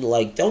glycine.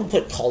 Like, don't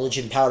put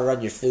collagen powder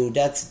on your food.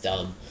 That's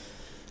dumb.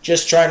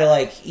 Just try to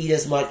like eat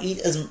as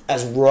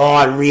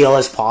raw and real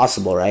as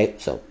possible, right?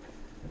 So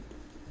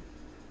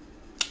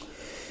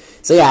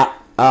yeah,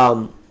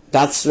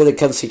 that's when it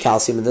comes to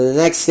calcium. And then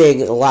the next thing,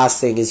 the last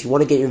thing, is you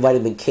want to get your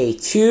vitamin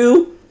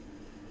K2.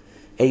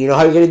 And you know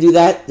how you're going to do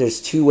that?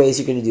 There's two ways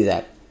you're going to do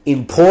that.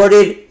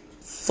 Imported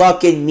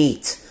fucking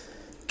meat.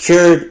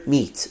 Cured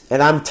meat.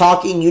 And I'm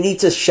talking, you need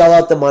to shell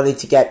out the money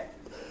to get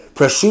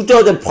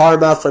prosciutto di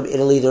Parma from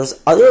Italy. There's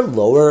other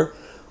lower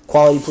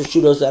quality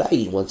prosciuttos that I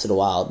eat once in a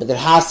while. But it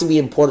has to be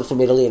imported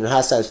from Italy, and it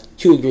has to have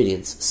two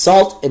ingredients.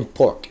 Salt and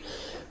pork.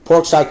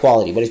 Pork's high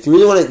quality. But if you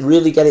really want to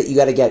really get it, you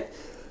got to get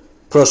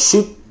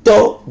prosciutto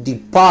di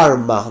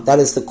Parma. That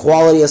is the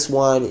qualitiest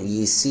one.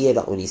 You see it,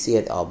 when you see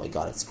it, oh my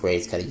god, it's great.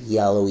 It's kind of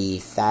yellowy,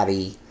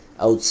 fatty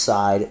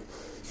outside. You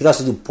can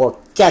also do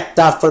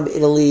porchetta from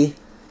Italy. It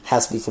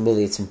has to be from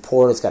Italy. It's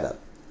imported. It's got a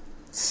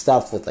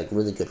stuff with like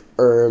really good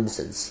herbs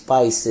and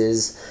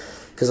spices.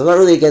 Because I'm not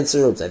really against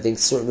herbs. I think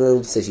certain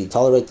herbs, if you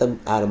tolerate them,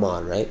 add them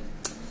on, right?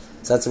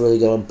 So that's a really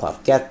good one,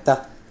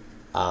 porchetta.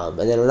 And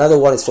then another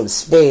one is from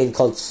Spain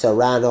called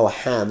Serrano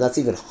ham. That's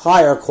even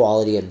higher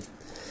quality, and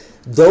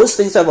those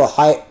things have a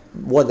high,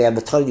 they have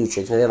a ton of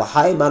nutrients, and they have a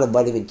high amount of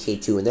vitamin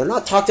K2, and they're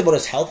not talked about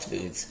as health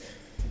foods.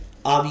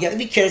 You got to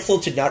be careful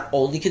to not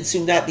only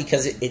consume that,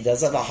 because it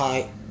does have a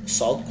high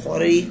salt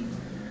quantity,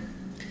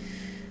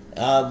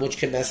 which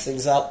can mess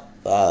things up,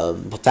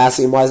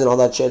 potassium-wise and all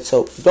that shit.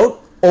 So don't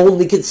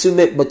only consume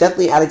it, but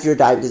definitely add it to your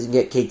diet because you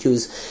can get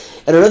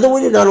K2s. And another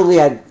way to not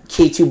only add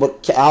K2,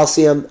 but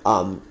calcium,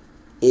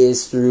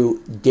 is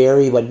through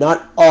dairy, but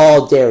not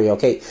all dairy,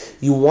 okay?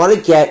 You want to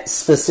get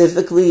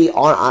specifically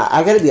on,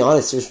 I gotta be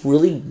honest, there's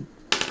really,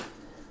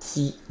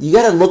 you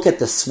gotta look at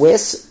the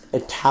Swiss,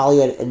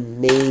 Italian, and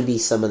maybe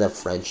some of the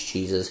French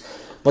cheeses.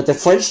 But the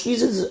French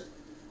cheeses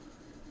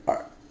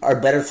are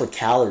better for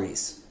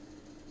calories.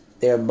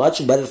 They're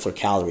much better for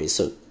calories.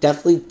 So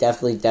definitely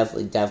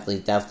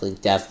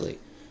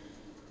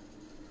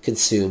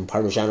consume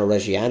Parmigiano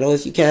Reggiano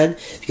if you can,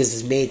 because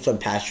it's made from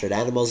pastured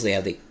animals. They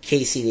have the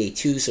casein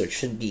A2, so it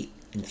shouldn't be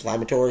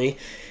inflammatory,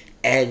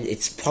 and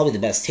it's probably the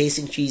best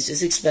tasting cheese.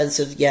 It's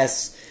expensive,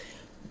 yes,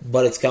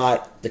 but it's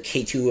got the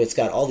K2, it's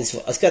got all these,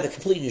 it's got the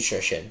complete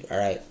nutrition,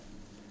 alright,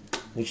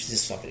 which is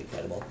just fucking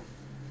incredible.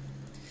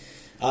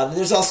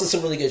 There's also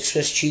some really good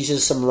Swiss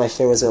cheeses. Some of my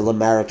favorites are Le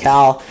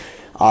Marechal.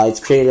 It's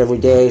created every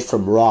day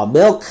from raw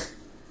milk.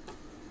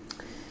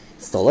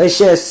 It's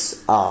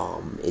delicious.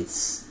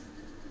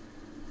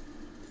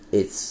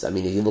 It's, I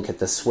mean, if you look at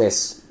the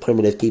Swiss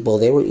primitive people,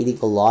 they were eating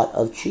a lot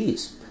of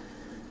cheese.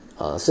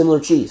 Similar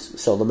cheese.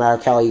 So, Le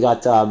Marechal, you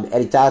got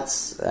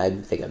Editats. I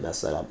think I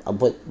messed that up. I'll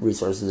put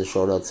resources in the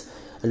show notes.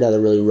 Another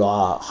really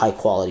raw,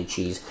 high-quality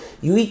cheese.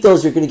 You eat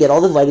those, you're going to get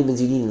all the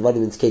vitamins you need, and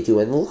vitamins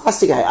K2. And the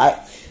last thing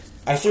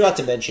I forgot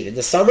to mention, in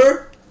the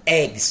summer,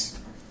 eggs.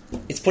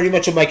 It's pretty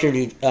much a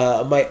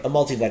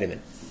multivitamin.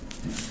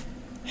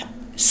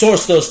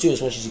 Source those too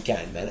as much as you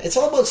can, man. It's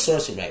all about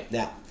sourcing right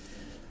now.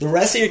 The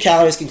rest of your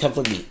calories can come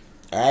from meat,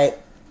 alright?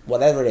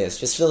 Whatever it is,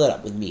 just fill it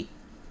up with meat.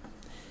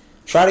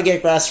 Try to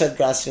get grass-fed,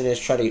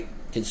 grass-finished, try to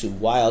consume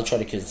wild, try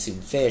to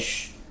consume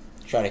fish,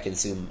 try to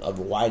consume a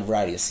wide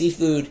variety of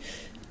seafood,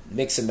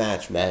 mix and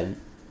match, man.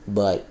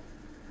 But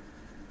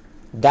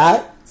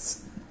that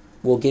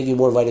will give you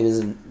more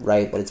vitamins,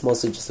 right? But it's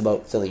mostly just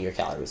about filling your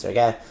calories,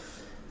 okay?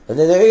 And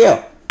then there you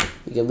go.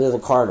 You can live a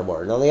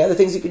carnivore. Now the other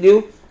things you can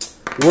do,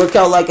 work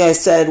out, like I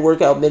said,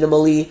 work out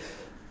minimally,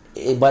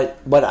 but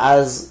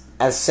as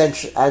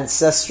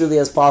ancestrally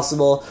as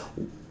possible.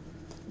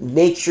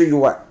 Make sure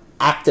you are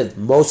active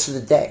most of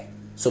the day.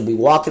 So be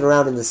walking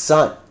around in the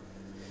sun.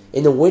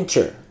 In the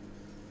winter,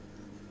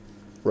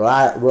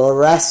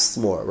 rest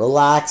more,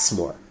 relax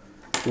more,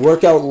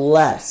 work out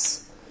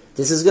less.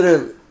 This is going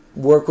to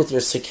work with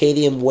your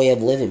circadian way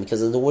of living,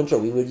 because in the winter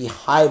we would be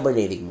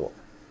hibernating more.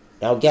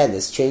 Now again,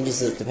 this changes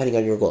depending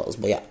on your goals,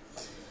 but yeah,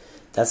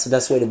 that's the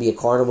best way to be a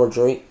carnivore.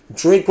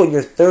 Drink when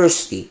you're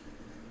thirsty.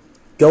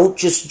 Don't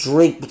just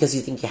drink because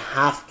you think you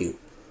have to.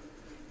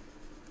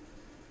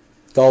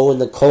 Go in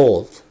the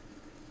cold.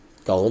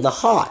 Go in the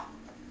hot.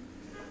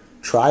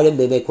 Try to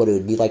mimic what it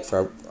would be like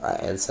for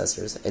our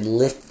ancestors and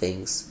lift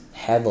things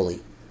heavily.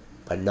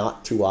 but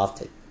not too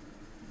often.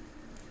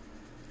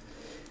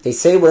 They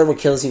say whatever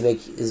kills you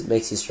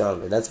makes you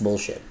stronger. That's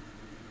bullshit.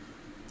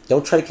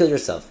 Don't try to kill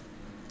yourself.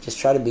 Just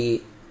try to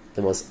be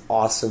the most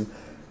awesome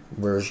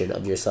version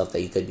of yourself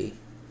that you could be.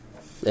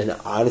 And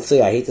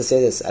honestly, I hate to say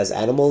this, as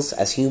animals,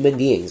 as human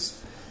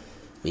beings,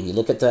 when you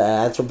look at the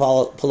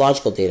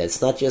anthropological data,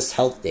 it's not just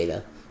health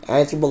data.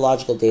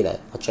 Anthropological data.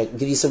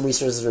 Give you some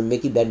resources from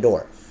Mickey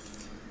Bendor.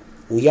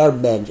 We are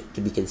meant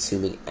to be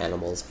consuming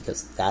animals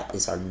because that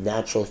is our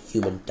natural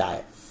human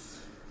diet.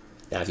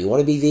 Now, if you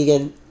want to be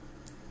vegan,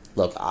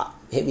 look,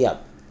 hit me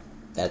up.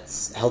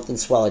 That's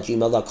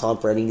healthandswell@gmail.com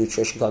for any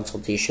nutrition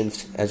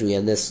consultations. As we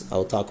end this, I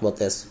will talk about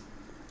this.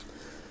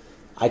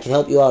 I can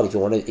help you out if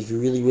you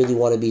really, really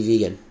want to be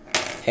vegan.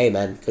 Hey,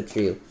 man, good for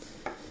you.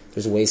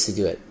 There's ways to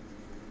do it.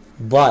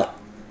 But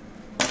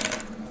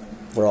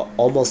for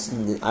almost,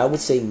 I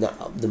would say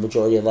the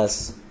majority of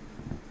us,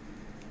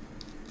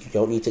 you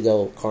don't need to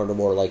go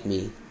carnivore like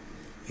me.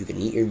 You can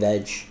eat your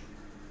veg.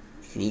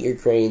 You can eat your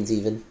grains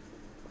even.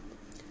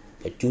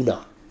 But do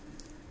not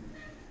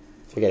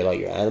forget about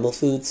your animal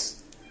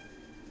foods,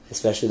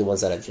 especially the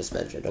ones that I've just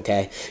mentioned,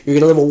 okay? You're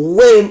going to live a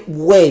way,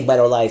 way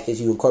better life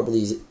if you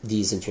incorporate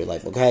these into your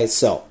life, okay?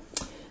 So,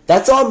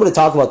 that's all I'm going to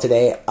talk about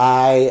today.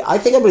 I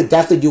think I'm going to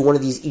definitely do one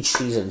of these each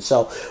season.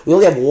 So, we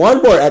only have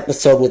one more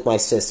episode with my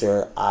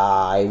sister.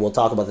 I will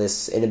talk about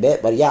this in a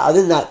bit. But yeah,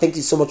 other than that, thank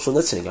you so much for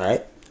listening,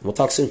 alright? We'll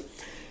talk soon.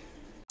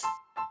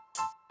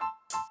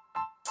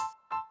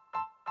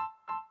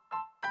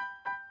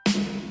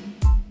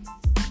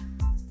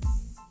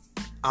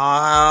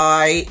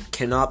 I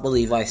cannot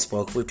believe I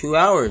spoke for 2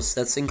 hours.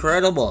 That's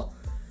incredible.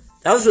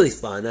 That was really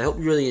fun. I hope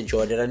you really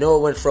enjoyed it. I know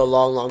it went for a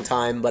long, long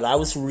time, but I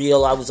was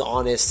real, I was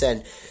honest,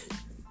 and,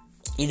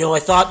 I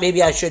thought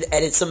maybe I should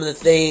edit some of the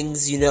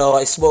things.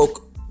 I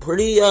spoke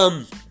pretty,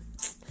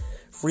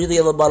 freely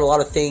about a lot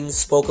of things,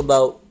 spoke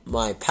about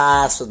my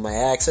past with my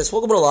ex. I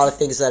spoke about a lot of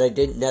things that I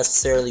didn't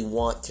necessarily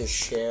want to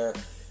share,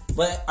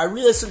 but I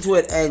re-listened to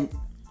it, and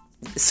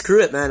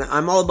screw it, man.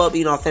 I'm all about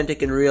being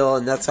authentic and real,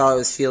 and that's how I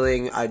was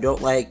feeling. I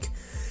don't like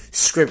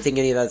scripting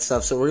any of that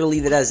stuff, so we're going to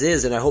leave it as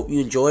is, and I hope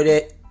you enjoyed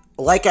it.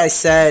 Like I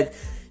said,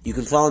 you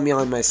can follow me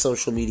on my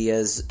social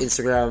medias,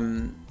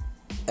 Instagram,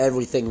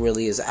 everything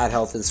really is at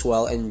Health and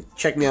Swell, and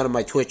check me out on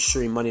my Twitch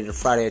stream Monday to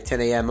Friday at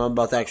 10 a.m. I'm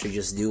about to actually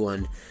just do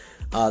one.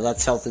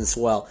 That's Health and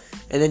Swell.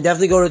 And then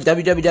definitely go to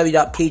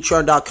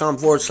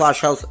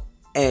www.patreon.com/Health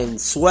and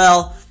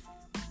Swell.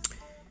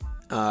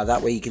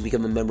 That way you can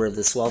become a member of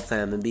the Swell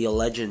fam and be a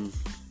legend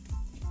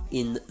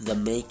in the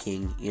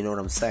making. You know what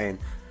I'm saying?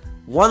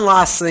 One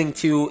last thing,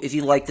 too. If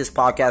you like this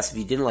podcast, if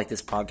you didn't like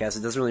this podcast,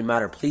 it doesn't really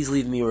matter. Please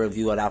leave me a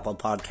review at Apple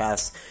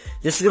Podcasts.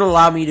 This is going to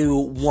allow me to,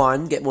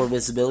 1, get more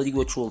visibility,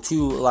 which will,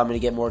 2, allow me to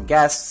get more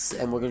guests,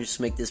 and we're going to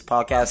just make this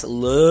podcast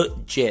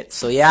legit.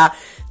 So, yeah,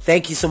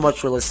 thank you so much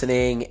for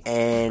listening,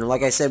 and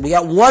like I said, we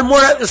got one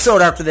more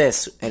episode after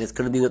this, and it's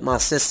going to be with my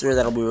sister.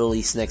 That'll be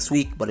released next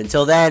week. But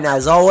until then,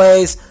 as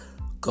always,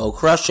 go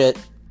crush it.